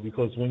 you know,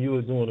 because when you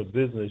are doing a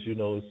business, you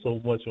know, it's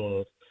so much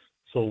on a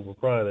sole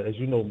proprietor. As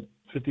you know,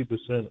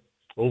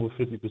 over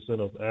 50%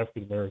 of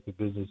African American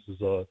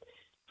businesses are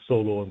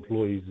solo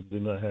employees and do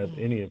not have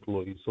any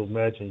employees. So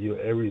imagine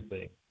you're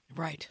everything.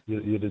 Right.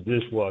 You're the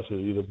dishwasher,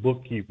 you're the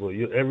bookkeeper,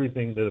 you're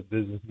everything that a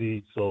business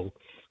needs. So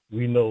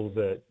we know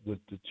that with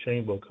the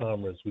Chamber of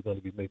Commerce, we're going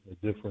to be making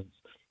a difference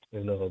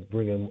in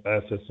bringing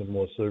assets and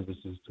more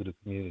services to the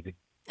community.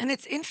 And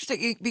it's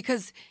interesting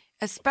because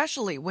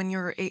especially when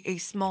you're a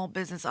small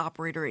business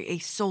operator, a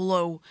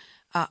solo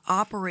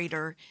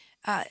operator,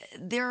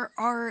 there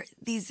are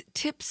these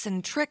tips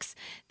and tricks.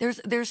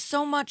 There's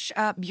so much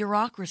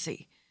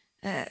bureaucracy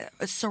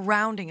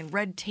surrounding and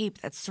red tape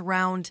that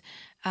surround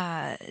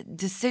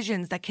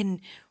decisions that can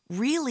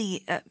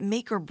really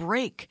make or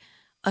break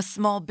a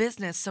small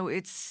business. So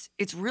it's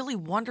really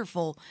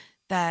wonderful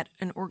that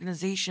an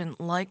organization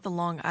like the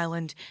Long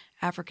Island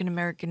African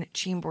American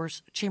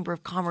Chamber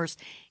of Commerce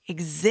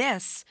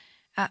exists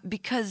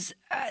because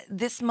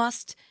this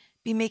must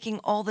be making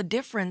all the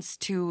difference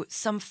to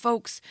some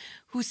folks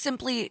who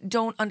simply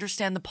don't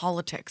understand the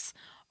politics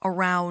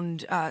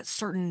around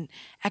certain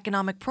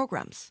economic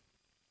programs.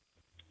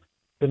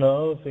 And the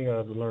other thing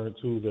I've learned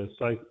too,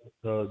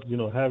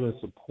 that having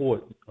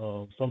support.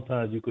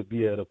 Sometimes you could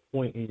be at a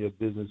point in your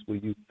business where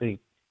you think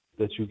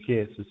that you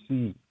can't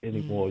succeed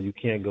anymore, you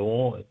can't go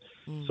on.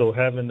 So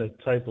having the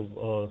type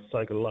of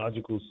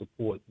psychological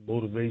support,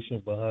 motivation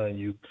behind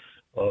you,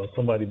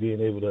 somebody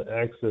being able to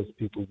access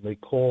people,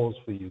 make calls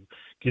for you,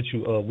 get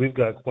you. We've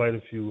got quite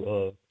a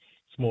few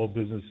small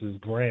businesses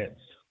grants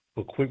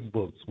for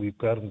QuickBooks. We've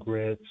got them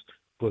grants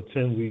for a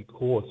 10-week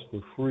course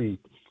for free.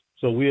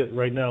 So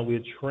right now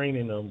we're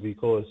training them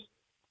because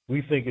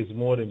we think it's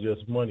more than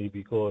just money,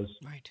 because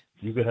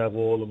you could have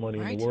all the money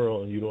in the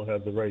world and you don't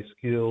have the right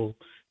skill,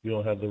 you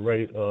don't have the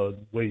right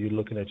way you're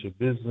looking at your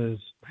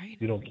business,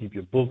 you don't keep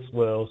your books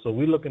well. So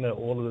we're looking at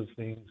all of the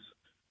things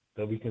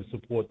that we can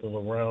support them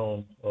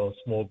around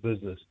small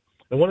business.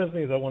 And one of the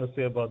things I want to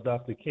say about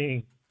Dr.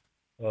 King,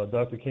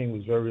 Dr. King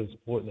was very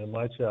important in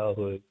my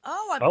childhood.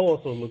 I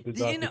also looked at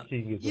Dr.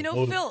 King as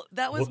Phil,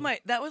 that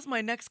was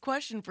my next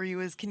question for you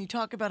is, can you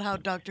talk about how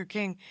Dr.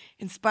 King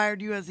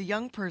inspired you as a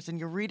young person?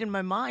 You're reading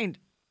my mind.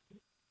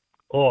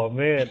 Oh,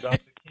 man, Dr.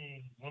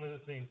 King, one of the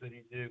things that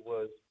he did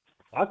was,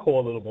 I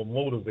call him a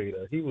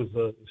motivator. He was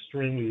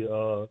extremely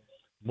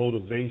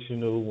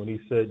motivational when he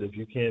said, if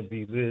you can't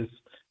be this,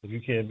 if you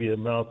can't be a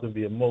mountain,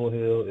 be a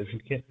molehill. If you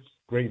can't,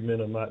 great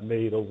men are not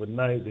made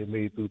overnight. They're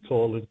made through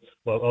toiling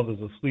while others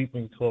are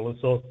sleeping, toiling.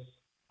 So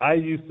I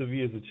used to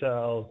be, as a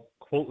child,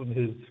 quoting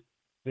his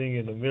thing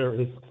in the mirror,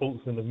 his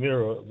quotes in the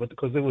mirror, but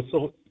because they were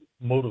so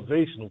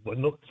motivational. But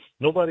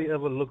nobody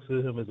ever looks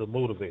at him as a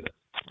motivator.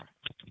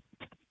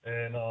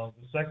 And the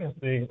second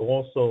thing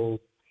also,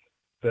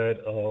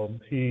 that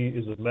he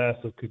is a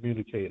massive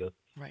communicator.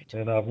 Right.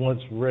 And I've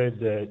once read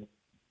that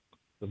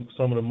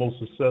some of the most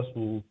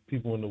successful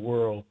people in the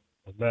world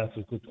are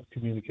massive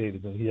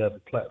communicators, and he has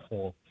a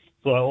platform.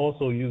 So I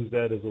also use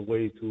that as a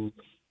way to,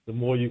 the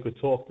more you could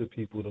talk to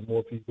people, the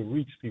more people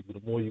reach people,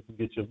 the more you can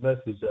get your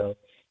message out,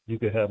 you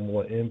can have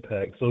more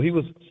impact. So he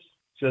was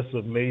just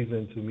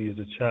amazing to me as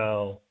a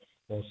child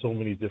on so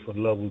many different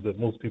levels that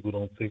most people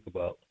don't think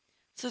about.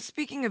 So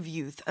speaking of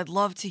youth, I'd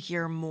love to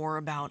hear more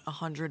about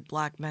 100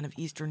 Black Men of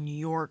Eastern New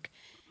York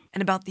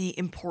and about the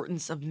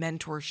importance of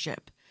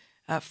mentorship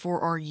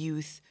for our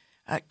youth,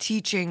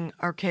 teaching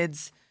our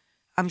kids,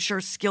 I'm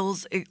sure,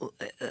 skills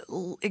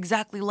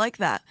exactly like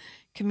that,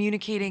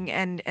 communicating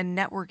and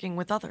networking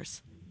with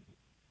others.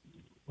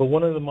 But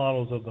one of the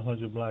models of the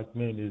 100 Black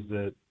Men is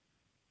that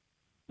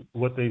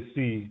what they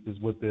see is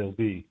what they'll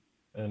be.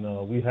 And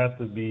we have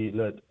to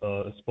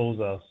expose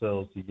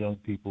ourselves to young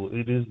people.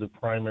 It is the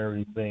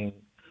primary thing.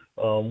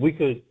 We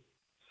could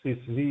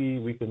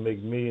succeed, we can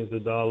make millions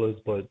of dollars,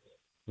 but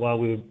while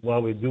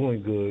we're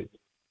doing good,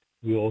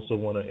 we also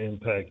want to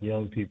impact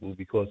young people,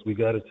 because we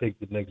got to take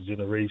the next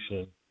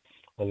generation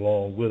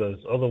along with us.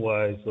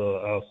 Otherwise,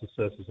 our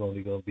success is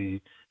only going to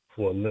be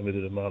for a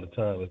limited amount of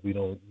time if we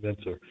don't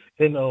mentor.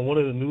 And one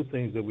of the new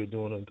things that we're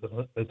doing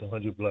at the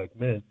 100 Black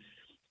Men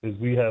is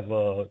we have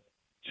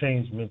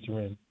change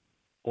mentoring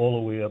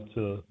all the way up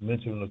to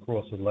mentoring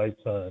across a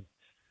lifetime,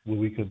 where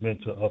we could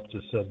mentor up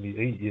to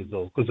 78 years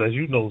old. Because as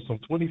you know, some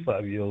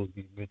 25-year-olds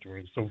need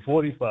mentoring, some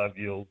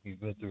 45-year-olds need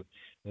mentoring,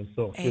 and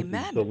some 50.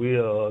 Amen. So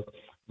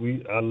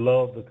I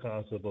love the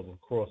concept of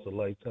across a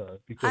lifetime,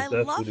 because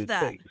that's what it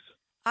takes.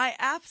 I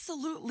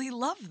absolutely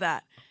love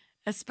that,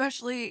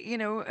 especially,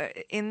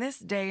 in this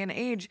day and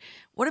age.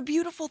 What a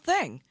beautiful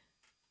thing.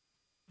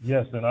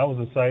 Yes, and I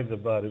was excited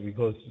about it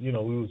because, we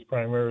was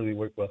primarily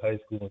work with high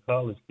school and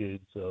college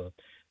kids,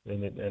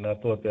 and I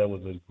thought that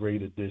was a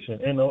great addition.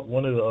 And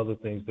one of the other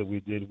things that we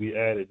did, we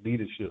added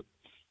leadership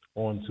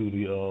onto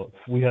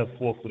we have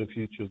Forth for the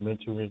Future,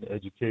 mentoring,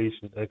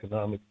 education,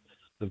 economic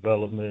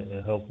development,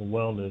 and health and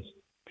wellness,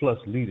 plus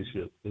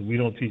leadership. If we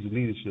don't teach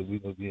leadership, we're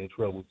going to be in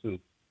trouble too.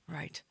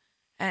 Right.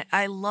 And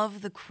I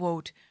love the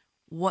quote,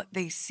 "What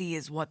they see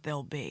is what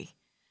they'll be."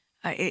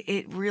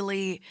 It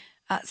really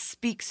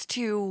speaks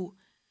to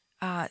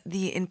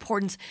the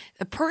importance,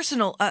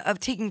 of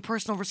taking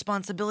personal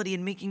responsibility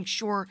and making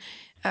sure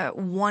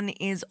one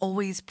is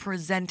always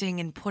presenting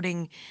and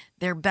putting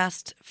their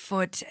best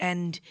foot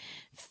and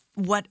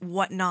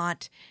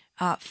whatnot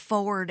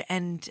forward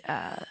and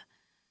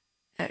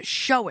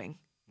showing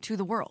to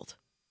the world.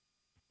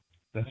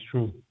 That's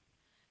true.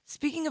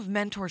 Speaking of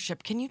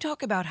mentorship, can you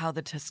talk about how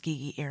the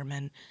Tuskegee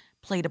Airmen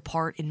played a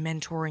part in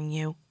mentoring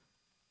you?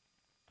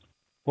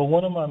 Well,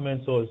 one of my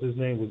mentors, his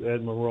name was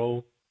Ed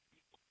Monroe.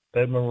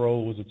 Ed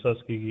Monroe was a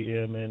Tuskegee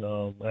Airman.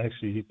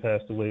 Actually, he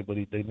passed away, but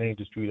they named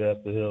the street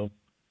after him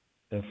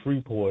in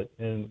Freeport.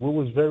 And what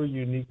was very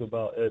unique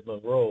about Ed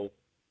Monroe,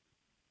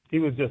 he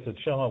was just a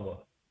charmer.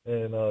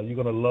 And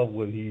you're going to love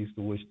what he used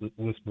to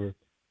whisper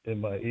in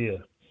my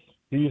ear.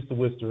 He used to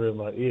whisper in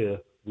my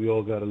ear, "We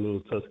all got a little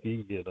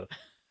Tuskegee in us."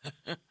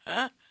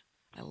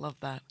 I love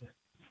that.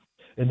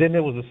 And then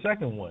there was a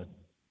second one.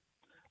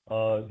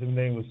 His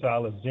name was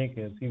Silas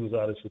Jenkins. He was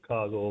out of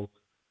Chicago.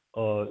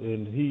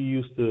 And he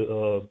used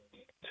to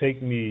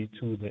take me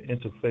to the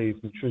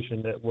Interfaith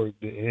Nutrition Network,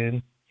 the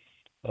Inn,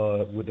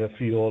 where they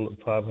feed all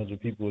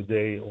 500 people a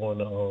day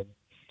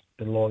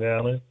in Long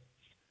Island.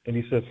 And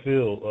he said,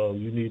 "Phil,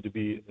 you need to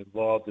be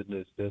involved in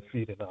this. They're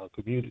feeding our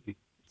community."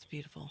 It's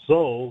beautiful.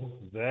 So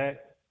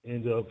that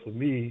ended up, for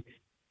me,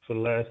 for the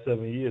last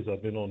 7 years,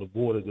 I've been on the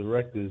board of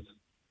directors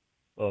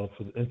for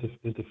the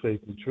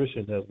Interfaith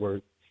Nutrition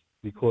Network,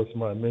 because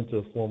my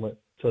mentor, former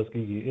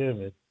Tuskegee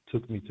Airman,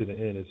 took me to the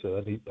Inn and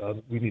said,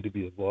 we need to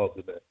be involved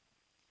in that.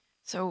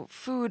 So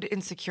food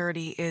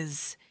insecurity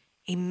is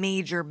a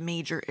major,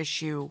 major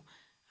issue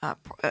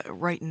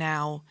right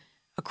now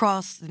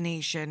across the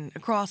nation,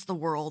 across the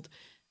world,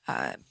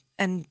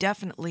 and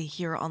definitely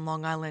here on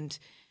Long Island.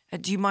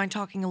 Do you mind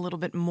talking a little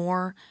bit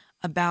more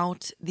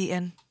about the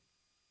Inn?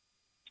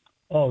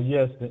 Oh,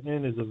 yes. The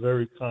Inn is a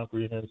very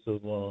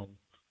comprehensive,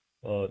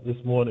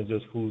 it's more than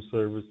just food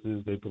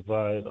services. They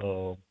provide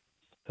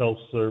health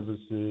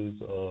services.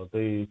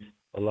 They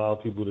allow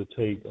people to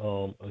take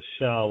a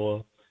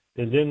shower.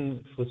 And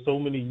then for so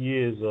many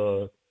years,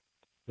 the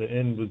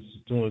Inn was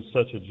doing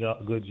such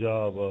a good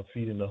job of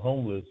feeding the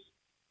homeless.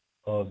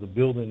 The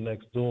building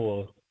next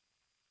door,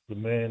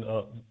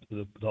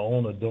 the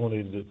owner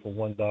donated it for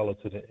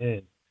 $1 to the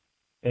Inn.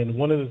 And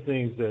one of the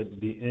things that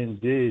the Inn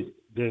did,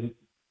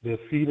 they're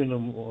feeding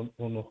them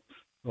on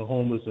the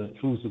homeless and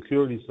food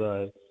security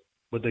side,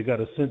 but they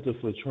got a Center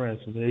for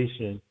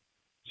Transformation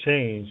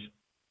Change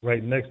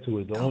right next to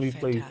it. The only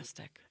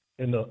fantastic.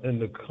 place in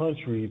the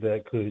country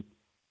that could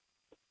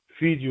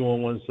feed you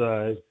on one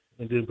side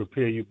and then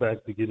prepare you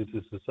back to get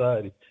into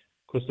society.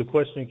 Because the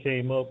question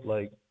came up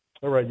like,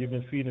 all right, you've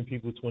been feeding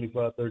people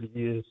 25, 30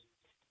 years.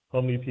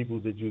 How many people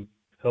did you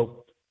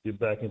help get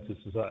back into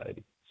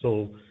society?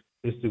 So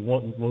it's the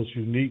one most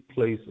unique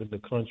place in the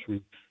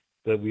country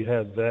that we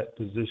have that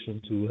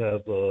position to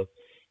have,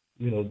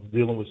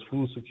 dealing with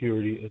food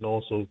security and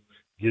also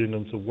getting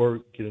them to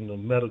work, getting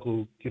them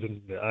medical, getting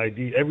them the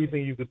ID,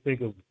 everything you could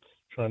think of,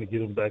 trying to get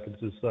them back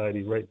into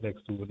society right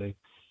next to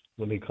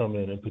when they come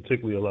in, and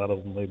particularly a lot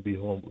of them may be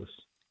homeless.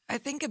 I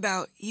think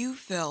about you,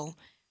 Phil.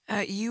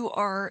 You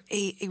are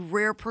a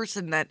rare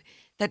person that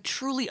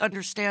truly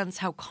understands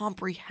how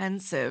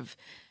comprehensive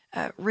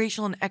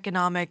racial and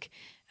economic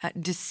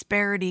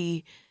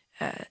disparity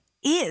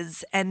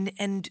is,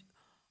 and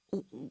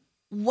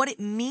what it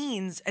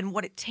means and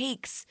what it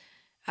takes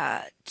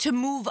to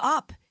move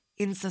up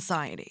in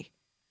society,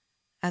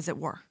 as it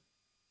were.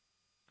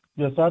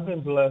 Yes, I've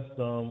been blessed.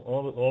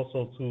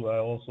 Also, too, I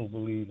also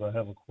believe I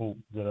have a quote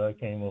that I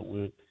came up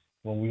with: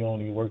 when we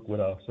only work with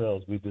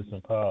ourselves, we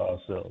disempower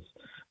ourselves.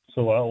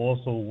 So I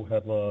also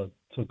have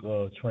took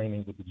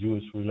training with the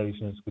Jewish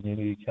Relations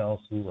Community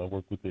Council. I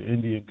work with the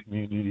Indian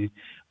community.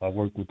 I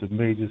work with the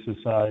Major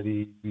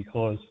Society,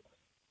 because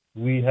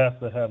we have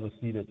to have a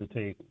seat at the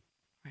table.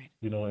 Right.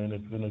 And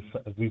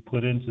if we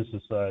put into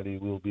society,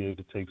 we'll be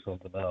able to take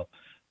something out.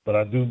 But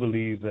I do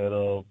believe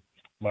that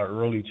my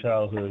early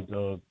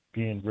childhood,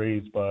 being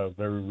raised by a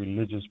very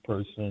religious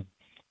person,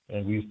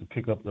 and we used to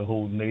pick up the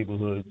whole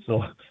neighborhood.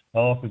 So I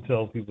often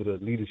tell people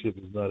that leadership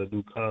is not a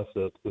new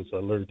concept, because I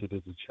learned it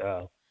as a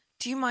child.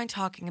 Do you mind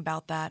talking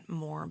about that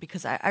more?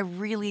 Because I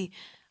really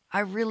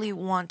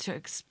want to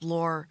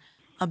explore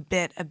a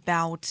bit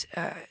about,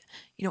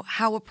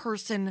 how a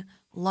person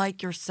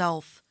like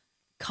yourself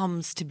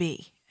comes to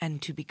be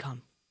and to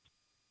become.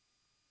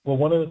 Well,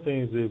 one of the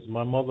things is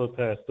my mother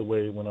passed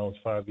away when I was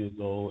 5 years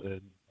old,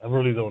 and I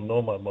really don't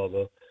know my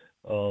mother,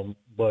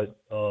 but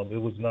it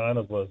was 9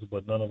 of us,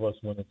 but none of us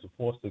went into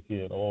foster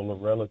care, and all the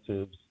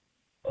relatives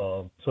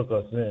took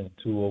us in,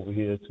 2 over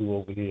here, 2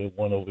 over here,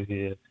 1 over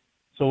here.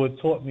 So it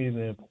taught me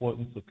the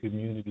importance of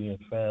community and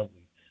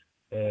family.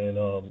 And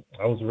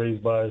I was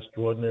raised by an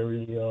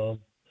extraordinary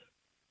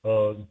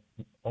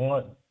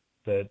aunt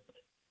that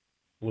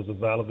was a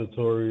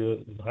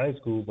valedictorian in high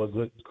school, but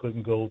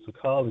couldn't go to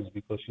college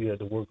because she had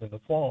to work in the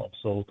farm.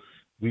 So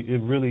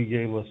it really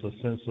gave us a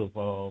sense of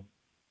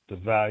the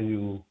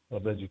value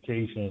of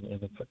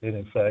education, and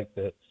in fact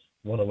that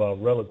one of our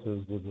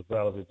relatives was a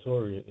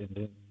valedictorian and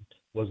then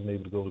wasn't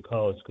able to go to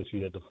college because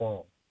she had to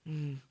farm.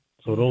 Mm.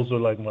 So those are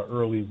like my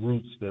early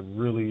roots that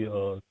really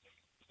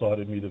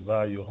started me to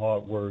value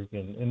hard work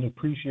and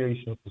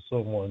appreciation for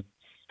someone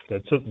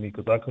that took me,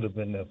 because I could have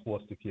been that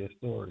foster care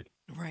story.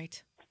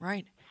 Right.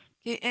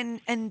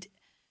 And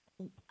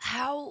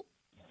how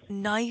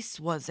nice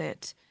was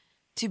it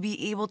to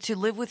be able to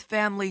live with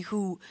family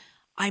who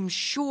I'm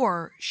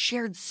sure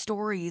shared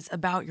stories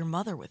about your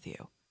mother with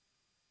you?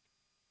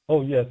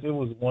 Oh, yes, it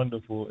was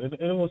wonderful. And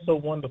it was so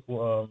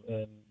wonderful,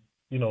 and,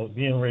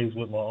 being raised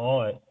with my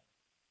aunt.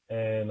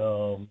 And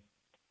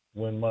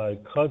when my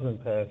cousin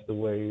passed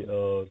away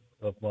of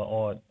my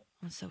aunt's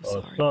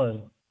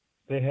son,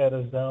 they had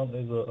us down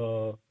as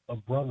a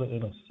brother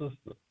and a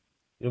sister.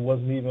 It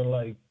wasn't even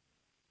like,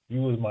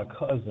 you was my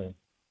cousin,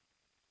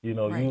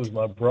 right. You was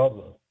my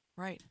brother.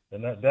 Right.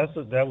 And that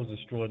was an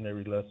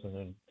extraordinary lesson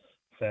in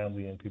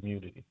family and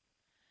community.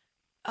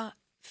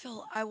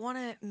 Phil, I want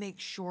to make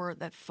sure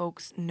that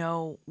folks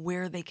know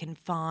where they can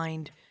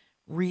find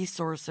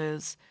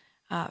resources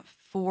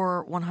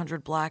for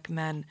 100 Black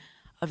Men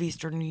of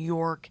Eastern New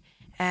York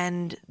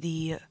and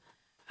the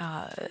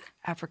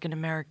African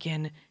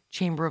American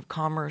Chamber of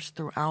Commerce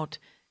throughout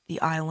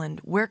the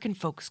island. Where can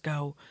folks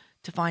go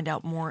to find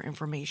out more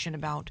information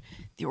about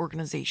the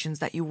organizations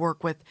that you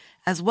work with,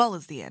 as well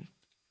as the Inn?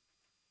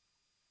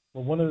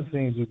 Well, one of the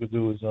things you could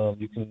do is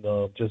you can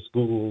just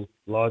Google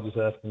largest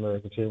African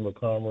American Chamber of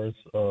Commerce,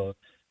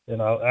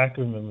 and our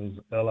acronym is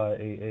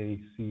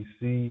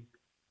LIAACC,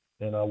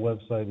 and our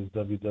website is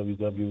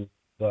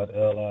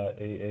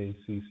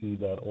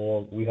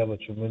www.liaacc.org. We have a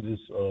tremendous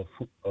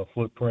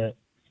footprint.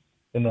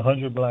 In the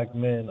 100 Black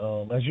Men,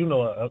 as you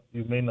know,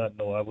 you may not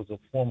know, I was a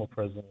former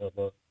president of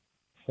a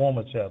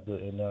former chapter,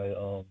 and I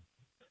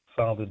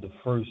founded the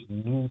first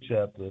new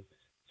chapter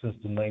since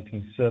the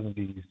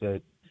 1970s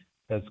that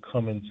has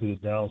come into the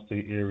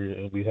downstate area,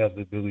 and we have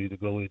the ability to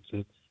go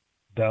into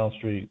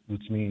downstate,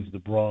 which means the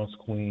Bronx,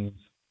 Queens,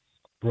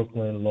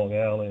 Brooklyn, Long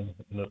Island,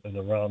 and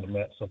around the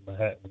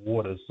Manhattan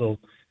waters. So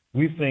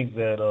we think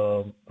that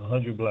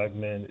 100 Black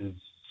Men is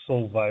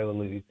so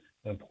vitally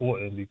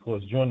important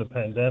because during the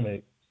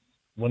pandemic,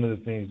 one of the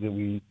things that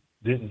we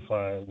didn't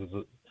find was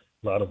a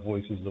lot of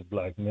voices of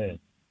Black men.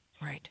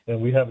 Right. And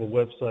we have a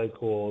website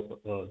called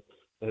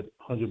at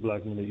 100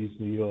 Black Men of East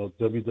New York,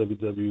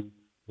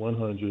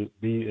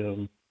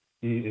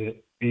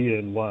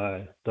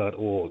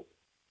 www.100bmeny.org.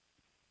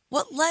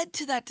 What led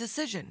to that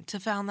decision to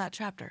found that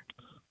chapter?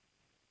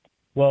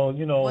 Well,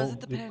 was it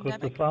the because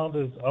pandemic? The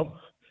founders,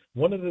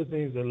 one of the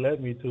things that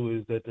led me to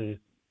is that the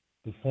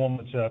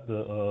former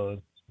chapter was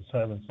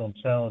having some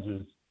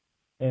challenges,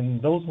 and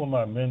those were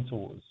my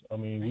mentors. I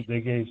mean, right.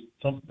 They gave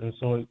something,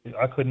 so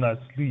I could not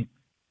sleep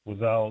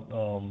without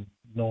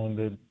knowing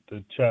that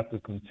the chapter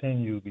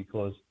continued,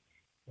 because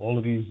all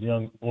of these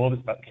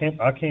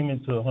I came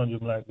into 100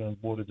 Black Men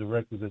Board of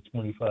Directors at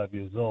 25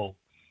 years old.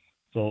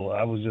 So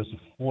I was just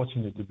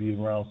fortunate to be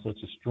around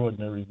such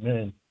extraordinary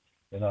men,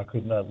 and I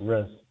could not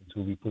rest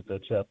until we put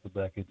that chapter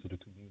back into the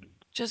community.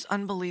 Just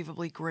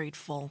unbelievably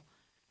grateful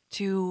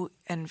to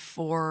and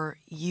for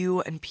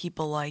you and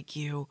people like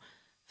you,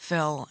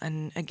 Phil.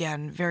 And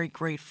again, very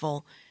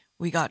grateful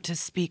we got to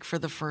speak for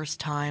the first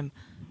time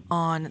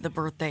on the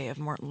birthday of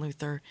Martin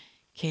Luther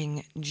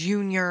King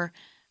Jr.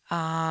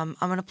 I'm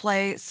going to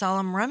play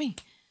Solemn Remy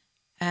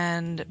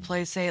and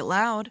play Say It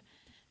Loud.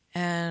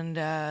 And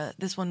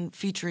this one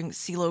featuring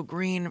CeeLo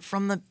Green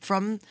from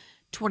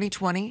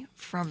 2020,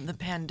 from the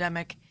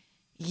pandemic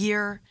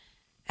year.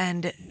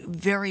 And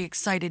very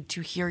excited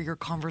to hear your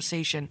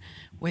conversation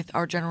with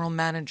our general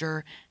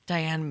manager,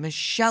 Diane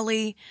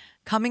Michelli,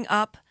 coming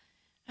up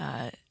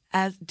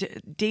as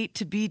date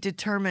to be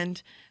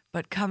determined,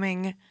 but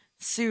coming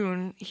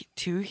soon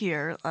to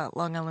here,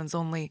 Long Island's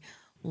only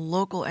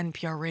local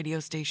NPR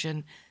radio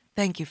station.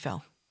 Thank you,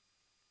 Phil.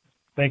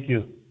 Thank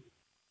you.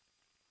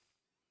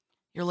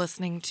 You're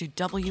listening to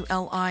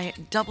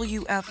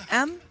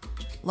WLIWFM,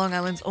 Long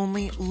Island's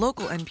only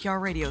local NPR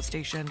radio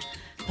station.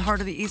 The Heart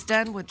of the East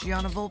End with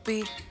Gianna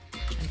Volpe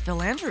and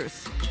Phil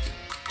Andrews.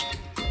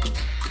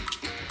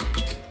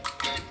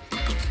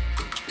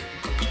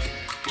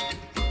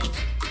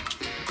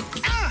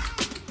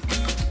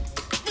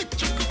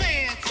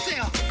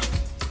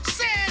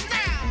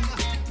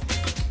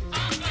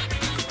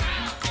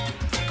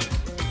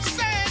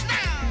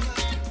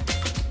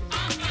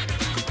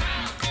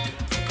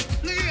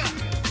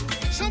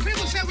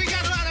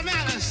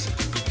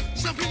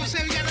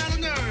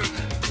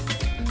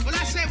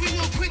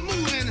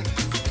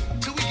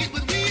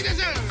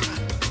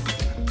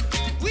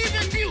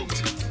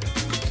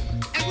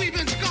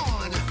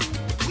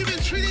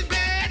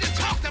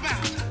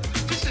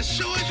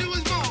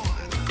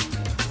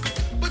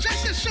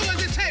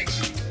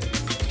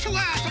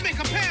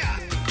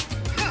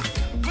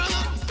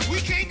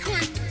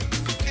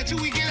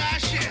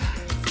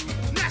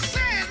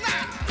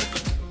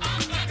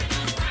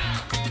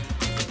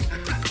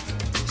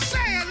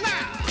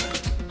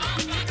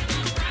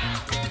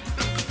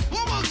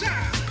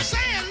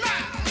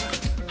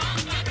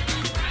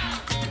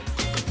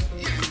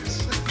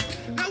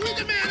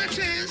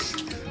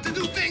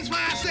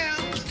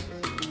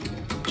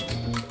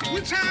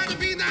 tired of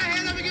beating our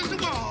head up against the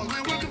wall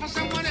and working for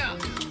someone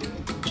else.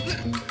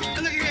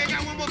 Look here, I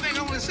got one more thing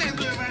I want to say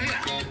to it right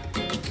here.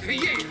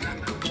 Yeah.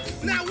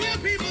 Now we're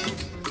people,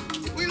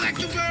 we like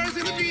the birds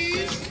and the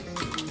bees,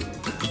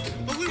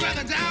 but we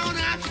rather die on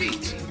our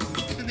feet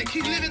than to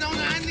keep living on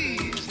our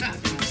knees. Say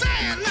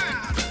it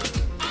loud.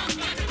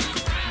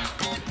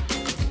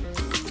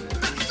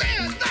 Say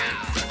it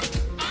loud.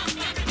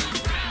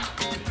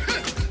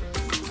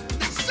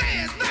 Now say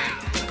it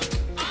loud.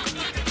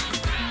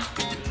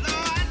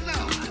 Lord,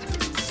 Lord.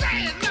 Say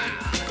it loud.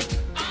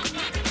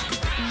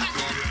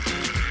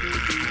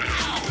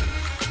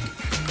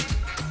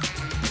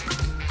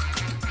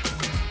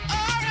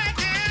 All right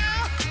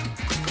now.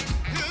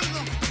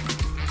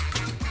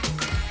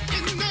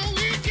 You know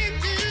we can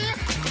do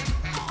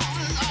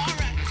all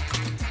right.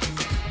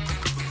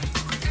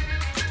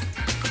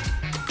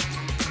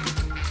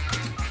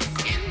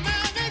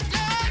 Involving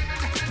God.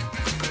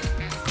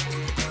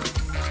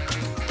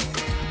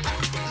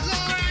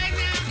 All right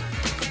now.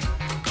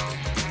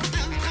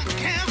 Come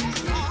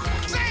on.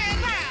 Say it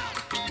loud.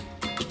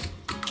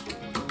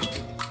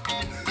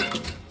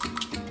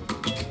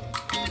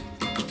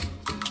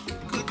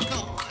 Good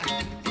God.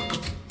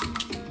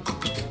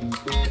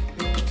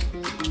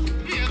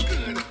 Real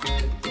good.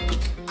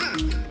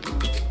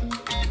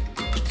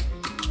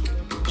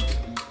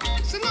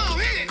 Some more,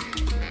 hit it.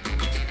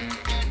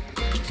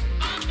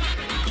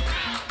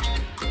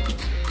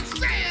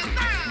 Say it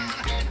loud.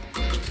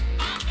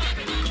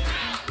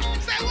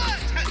 Say what?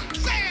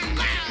 Say it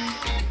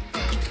loud.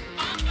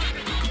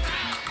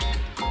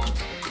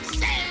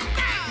 Say it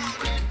loud.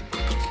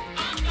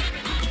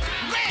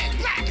 Red,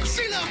 black, and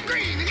CeeLo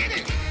Green. Get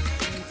it.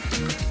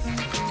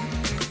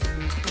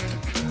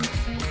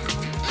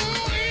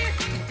 Ooh, yeah.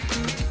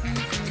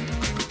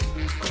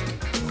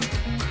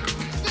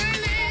 Say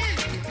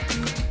it.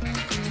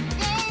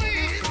 Oh,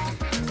 yeah.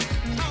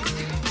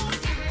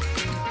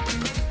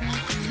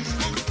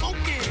 So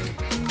funky.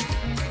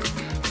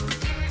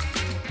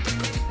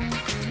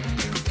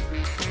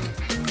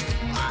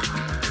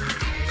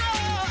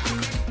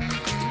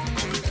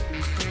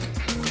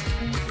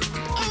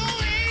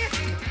 Oh, yeah.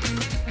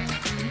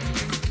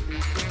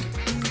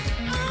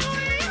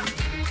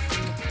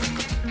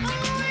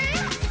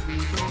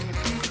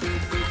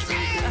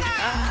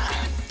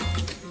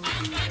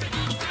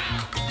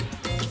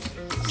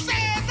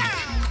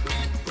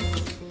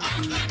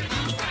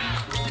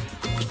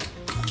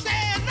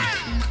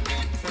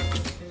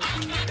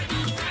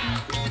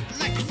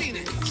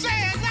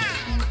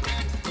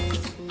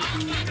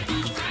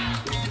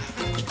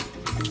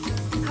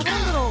 How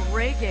about a little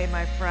reggae,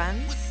 my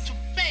friends?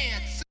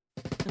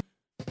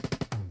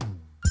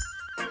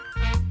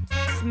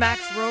 It's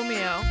Max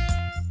Romeo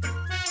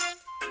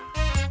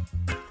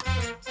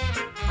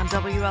on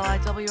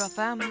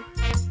WLIWFM.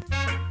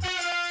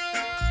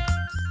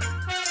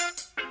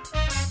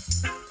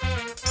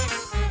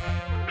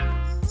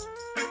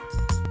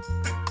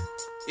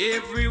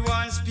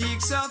 Everyone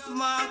speaks of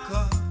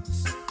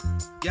Marcus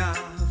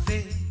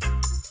Garvey.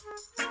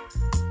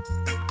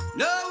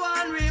 No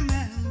one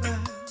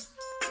remembers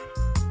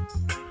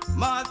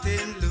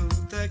Martin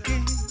Luther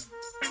King.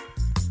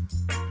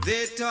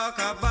 They talk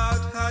about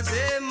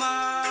Jose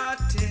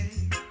Mate.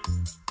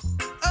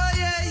 Oh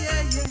yeah,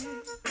 yeah, yeah.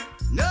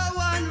 No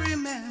one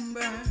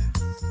remembers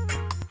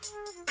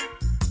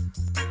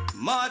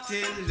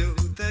Martin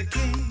Luther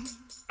King.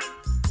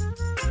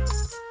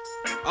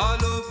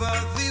 All over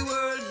the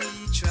world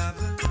he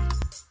traveled,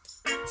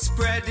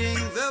 spreading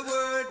the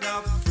word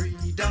of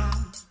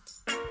freedom,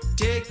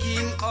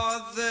 taking all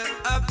the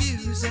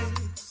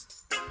abuses,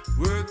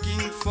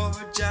 working for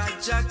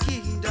Jaja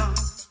Kingdom.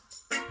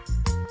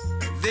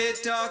 They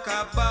talk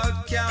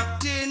about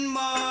Captain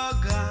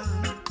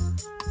Morgan.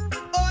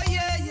 Oh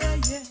yeah, yeah,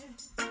 yeah.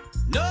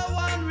 No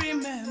one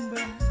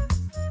remembers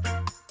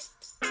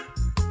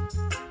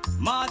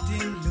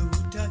Martin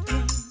Luther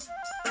King.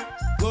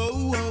 Whoa,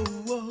 whoa,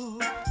 whoa.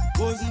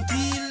 Wasn't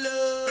he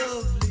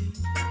lovely?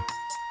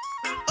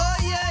 Oh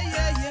yeah,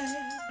 yeah, yeah,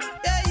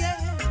 yeah,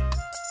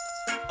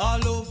 yeah.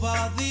 All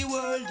over the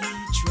world he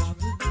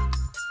traveled,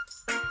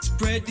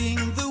 spreading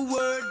the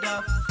word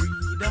of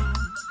freedom,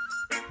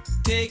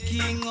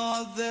 taking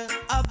all the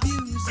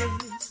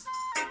abuses,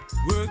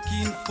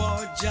 working for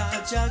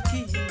Jaja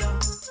Kingdom.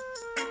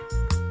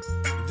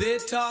 They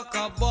talk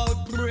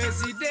about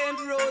President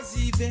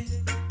Roosevelt.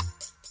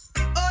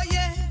 Oh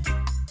yeah,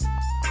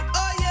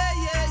 oh yeah,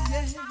 yeah,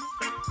 yeah.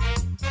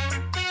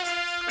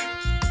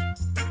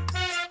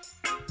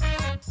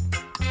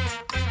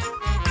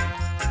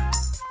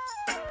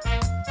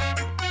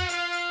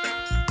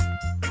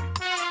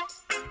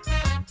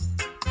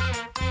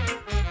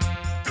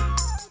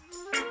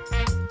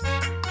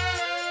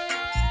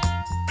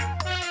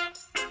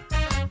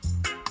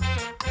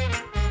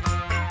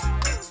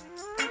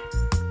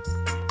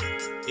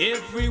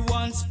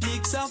 Everyone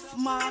speaks of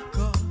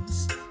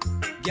Marcus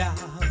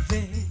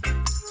Garvey.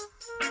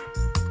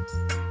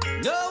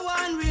 No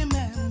one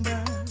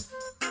remembers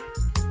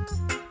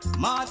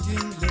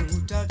Martin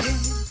Luther King.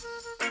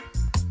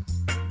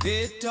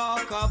 They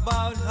talk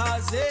about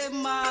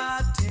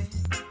Hazemate.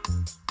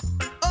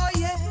 Oh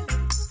yeah,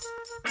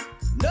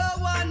 no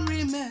one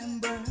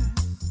remembers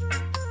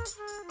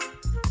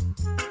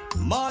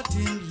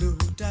Martin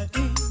Luther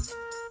King.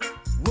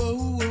 Whoa,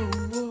 whoa,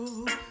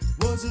 whoa,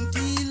 wasn't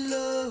he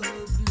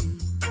lovely?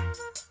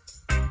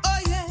 Oh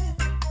yeah,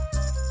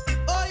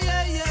 oh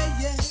yeah,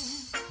 yeah, yeah.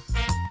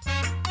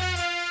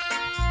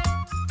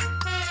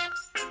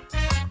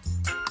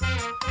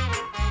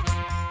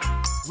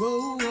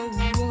 Whoa, whoa,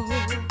 whoa,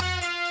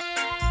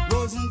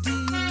 wasn't he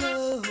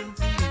lovely?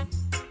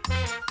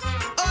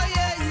 Oh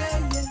yeah,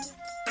 yeah, yeah.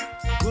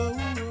 Whoa,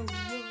 whoa, whoa,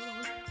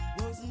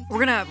 wasn't. We're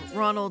going to have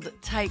Ronald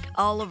Tyke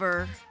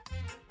Oliver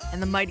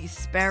and the Mighty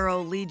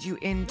Sparrow lead you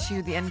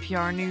into the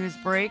NPR news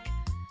break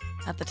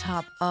at the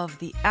top of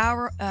the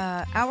hour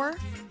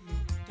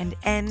and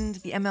end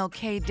the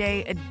MLK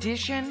Day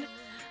edition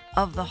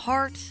of The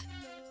Heart.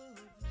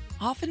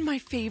 Often my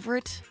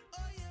favorite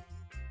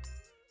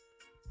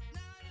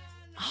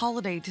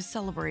holiday to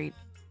celebrate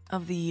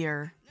of the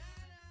year.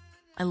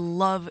 I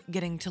love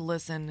getting to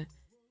listen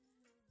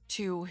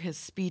to his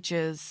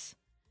speeches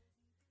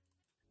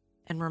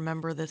and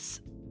remember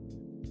this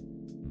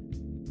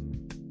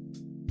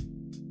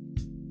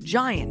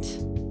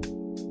giant.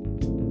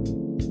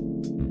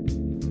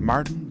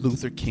 Martin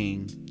Luther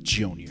King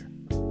Jr.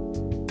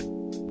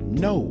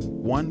 No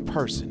one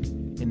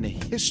person in the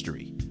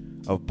history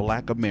of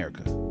Black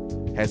America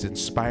has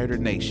inspired a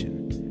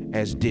nation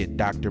as did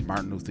Dr.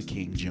 Martin Luther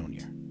King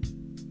Jr.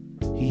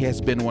 He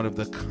has been one of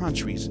the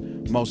country's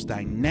most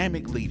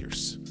dynamic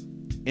leaders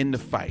in the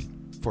fight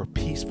for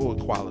peaceful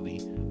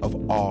equality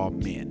of all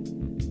men.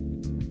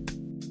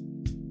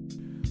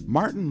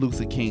 Martin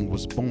Luther King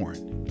was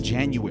born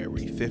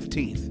January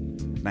 15th,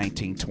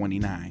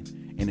 1929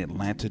 in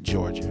Atlanta,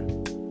 Georgia.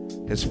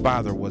 His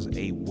father was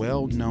a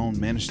well-known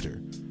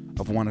minister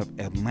of one of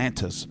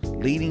Atlanta's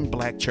leading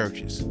black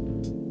churches.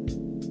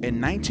 In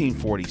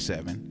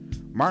 1947,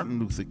 Martin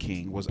Luther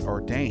King was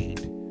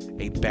ordained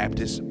a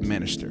Baptist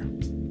minister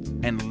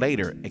and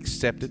later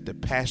accepted the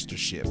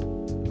pastorship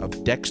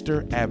of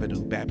Dexter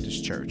Avenue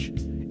Baptist Church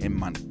in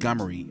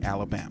Montgomery,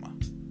 Alabama.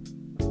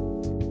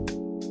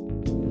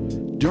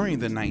 During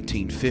the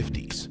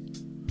 1950s,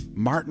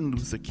 Martin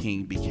Luther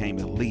King became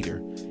a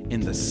leader in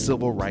the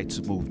civil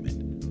rights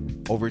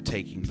movement,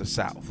 overtaking the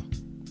South.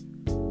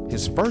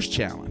 His first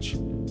challenge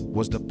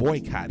was the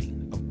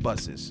boycotting of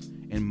buses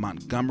in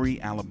Montgomery,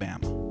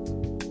 Alabama.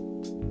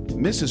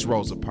 Mrs.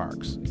 Rosa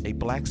Parks, a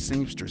black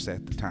seamstress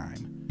at the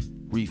time,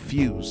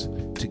 refused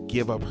to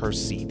give up her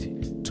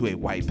seat to a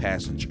white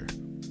passenger.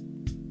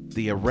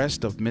 The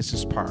arrest of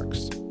Mrs.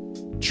 Parks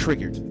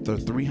triggered the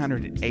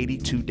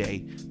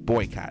 382-day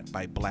boycott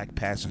by black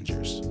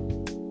passengers.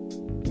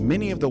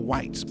 Many of the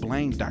whites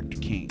blamed Dr.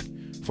 King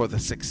for the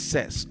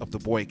success of the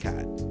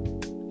boycott,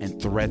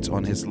 and threats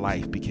on his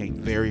life became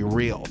very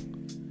real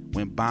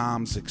when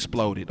bombs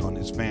exploded on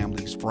his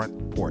family's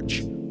front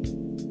porch.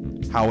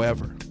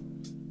 However,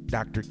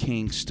 Dr.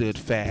 King stood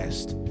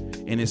fast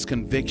in his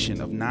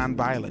conviction of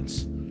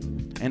nonviolence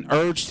and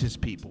urged his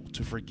people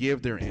to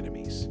forgive their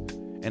enemies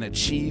and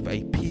achieve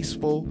a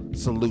peaceful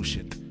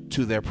solution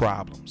to their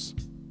problems.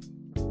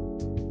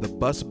 The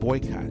bus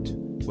boycott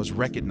was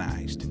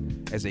recognized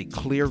as a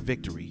clear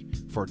victory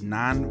for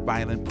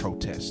nonviolent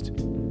protest,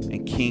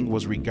 and King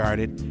was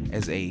regarded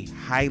as a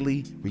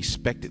highly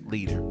respected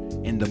leader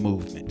in the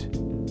movement.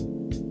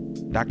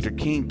 Dr.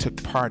 King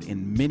took part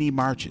in many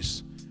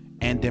marches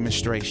and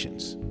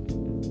demonstrations.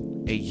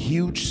 A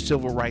huge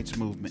civil rights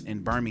movement in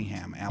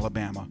Birmingham,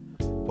 Alabama,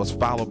 was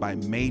followed by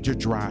major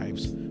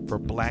drives for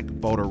black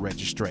voter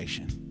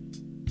registration.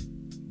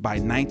 By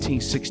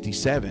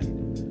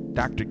 1967,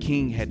 Dr.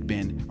 King had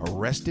been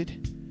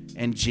arrested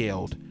and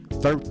jailed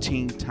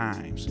 13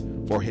 times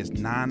for his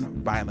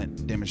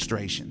nonviolent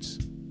demonstrations.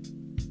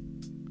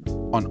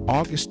 On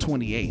August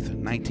 28,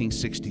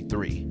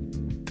 1963,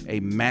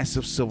 a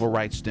massive civil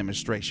rights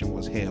demonstration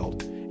was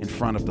held in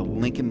front of the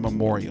Lincoln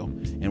Memorial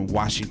in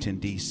Washington,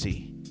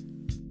 D.C.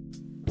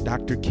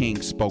 Dr.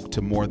 King spoke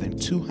to more than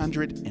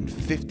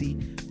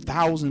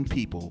 250,000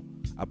 people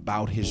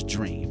about his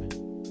dream.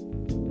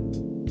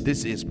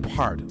 This is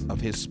part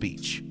of his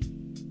speech.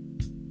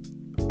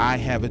 I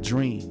have a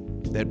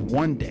dream that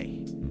one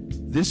day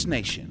this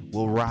nation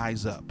will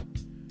rise up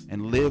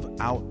and live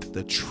out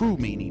the true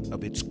meaning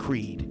of its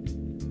creed.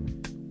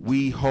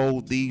 We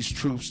hold these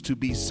truths to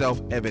be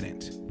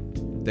self-evident,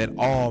 that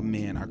all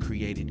men are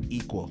created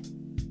equal.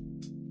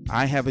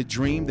 I have a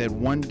dream that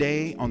one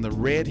day on the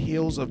red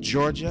hills of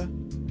Georgia,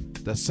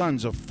 the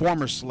sons of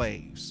former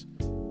slaves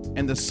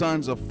and the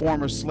sons of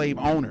former slave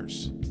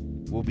owners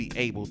will be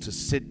able to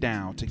sit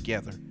down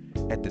together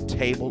at the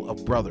table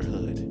of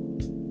brotherhood.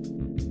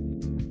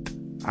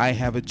 I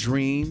have a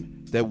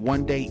dream that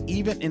one day,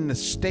 even in the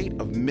state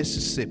of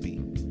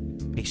Mississippi,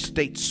 a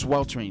state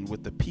sweltering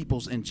with the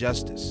people's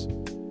injustice,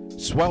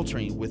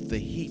 sweltering with the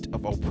heat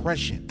of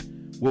oppression,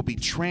 will be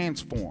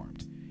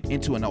transformed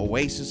into an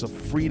oasis of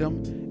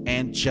freedom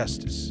and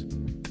justice.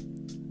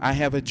 I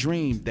have a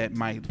dream that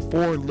my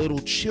 4 little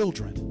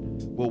children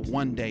will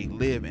one day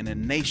live in a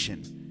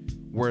nation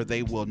where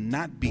they will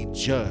not be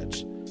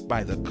judged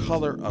by the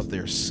color of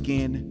their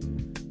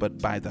skin,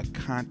 but by the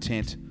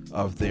content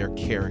of their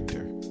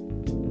character.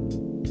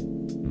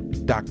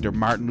 Dr.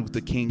 Martin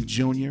Luther King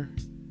Jr.,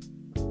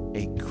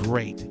 a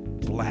great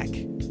black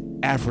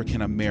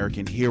African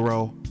American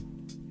hero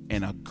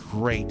and a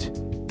great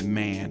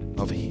man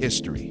of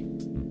history.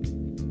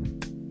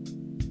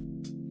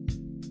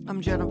 I'm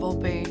Jenna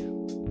Volpe.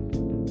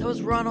 That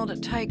was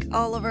Ronald Tyke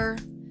Oliver.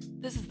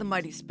 This is the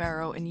Mighty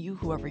Sparrow, and you,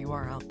 whoever you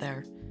are out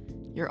there,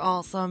 you're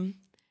awesome,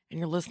 and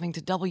you're listening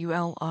to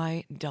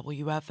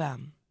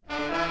WLIWFM.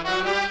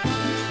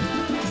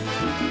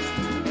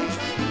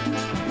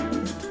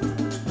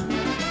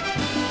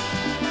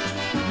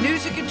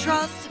 News you can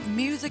trust,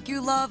 music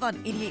you love on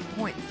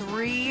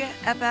 88.3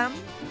 FM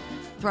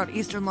throughout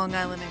eastern Long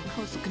Island and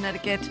coastal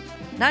Connecticut,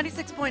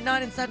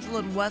 96.9 in central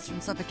and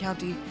western Suffolk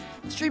County,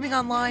 streaming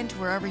online to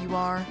wherever you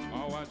are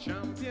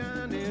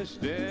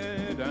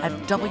at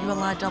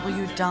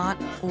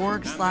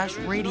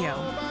WLIW.org/radio.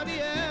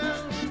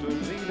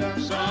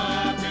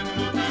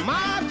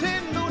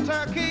 Martin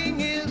Luther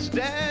King is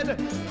dead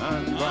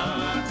and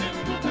gone.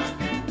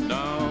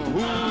 Now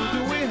who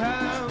do we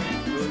have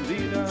to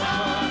lead us?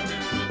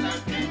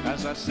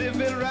 As a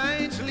civil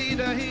rights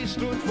leader, he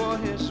stood for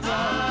his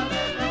right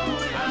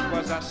and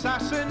was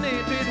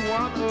assassinated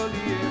one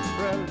early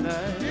April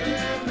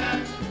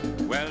night.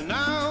 Well,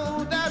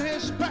 now that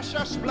his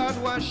precious blood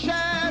was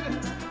shed,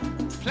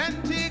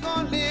 plenty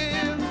gon'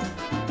 live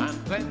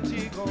and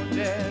plenty gon'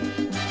 dead.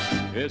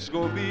 It's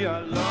gonna be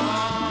a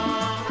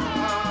long,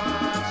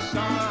 hard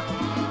summer.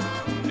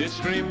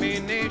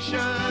 Discrimination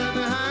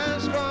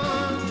has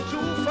gone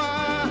too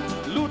far.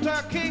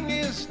 Luther King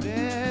is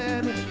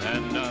dead,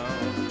 and now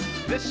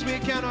this we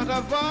cannot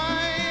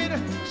avoid.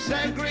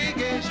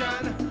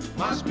 Segregation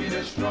must be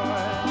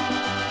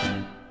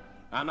destroyed.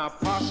 An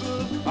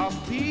apostle of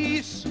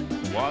peace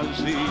was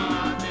he.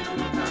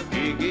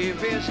 He gave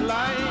his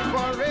life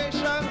for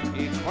racial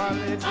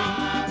equality.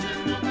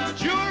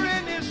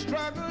 During his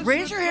struggles,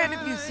 raise your hand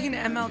if you've seen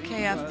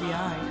MLK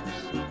FBI.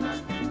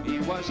 He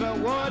was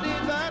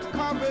awarded that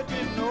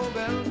coveted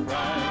Nobel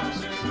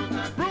Prize.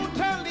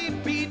 Brutally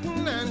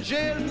beaten and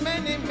jailed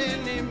many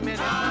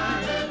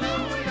times.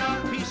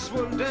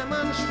 Peaceful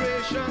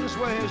demonstrations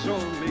were his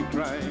only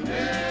crime.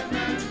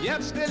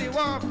 Yet still he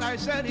walked, I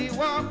said he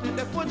walked in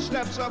the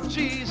footsteps of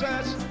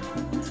Jesus.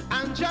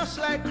 And just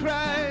like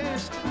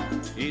Christ,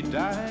 he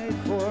died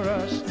for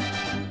us.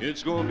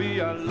 It's gonna be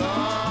a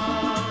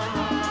long,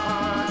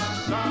 hard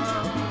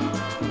summer.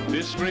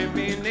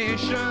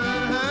 Discrimination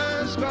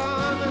has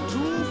gone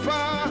too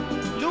far.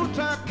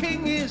 Luther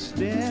King is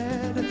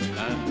dead,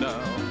 and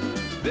now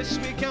this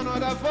we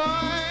cannot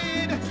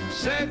avoid.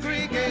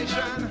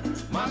 Segregation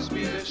must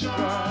be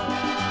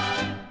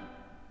destroyed.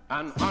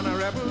 An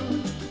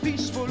honorable,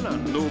 peaceful,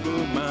 and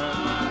noble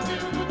man.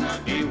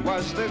 He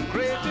was the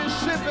greatest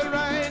civil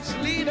rights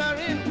leader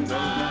in the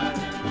land.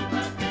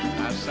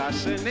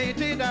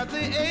 Assassinated at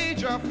the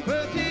age of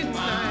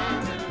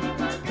 39.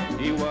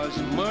 He was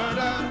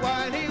murdered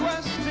while he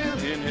was still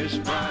in his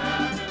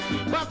prime.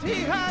 But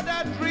he had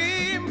a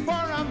dream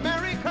for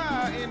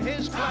America in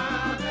his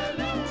plan.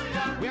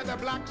 Where the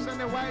blacks and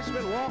the whites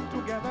will walk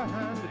together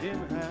hand in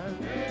hand.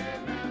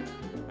 Amen.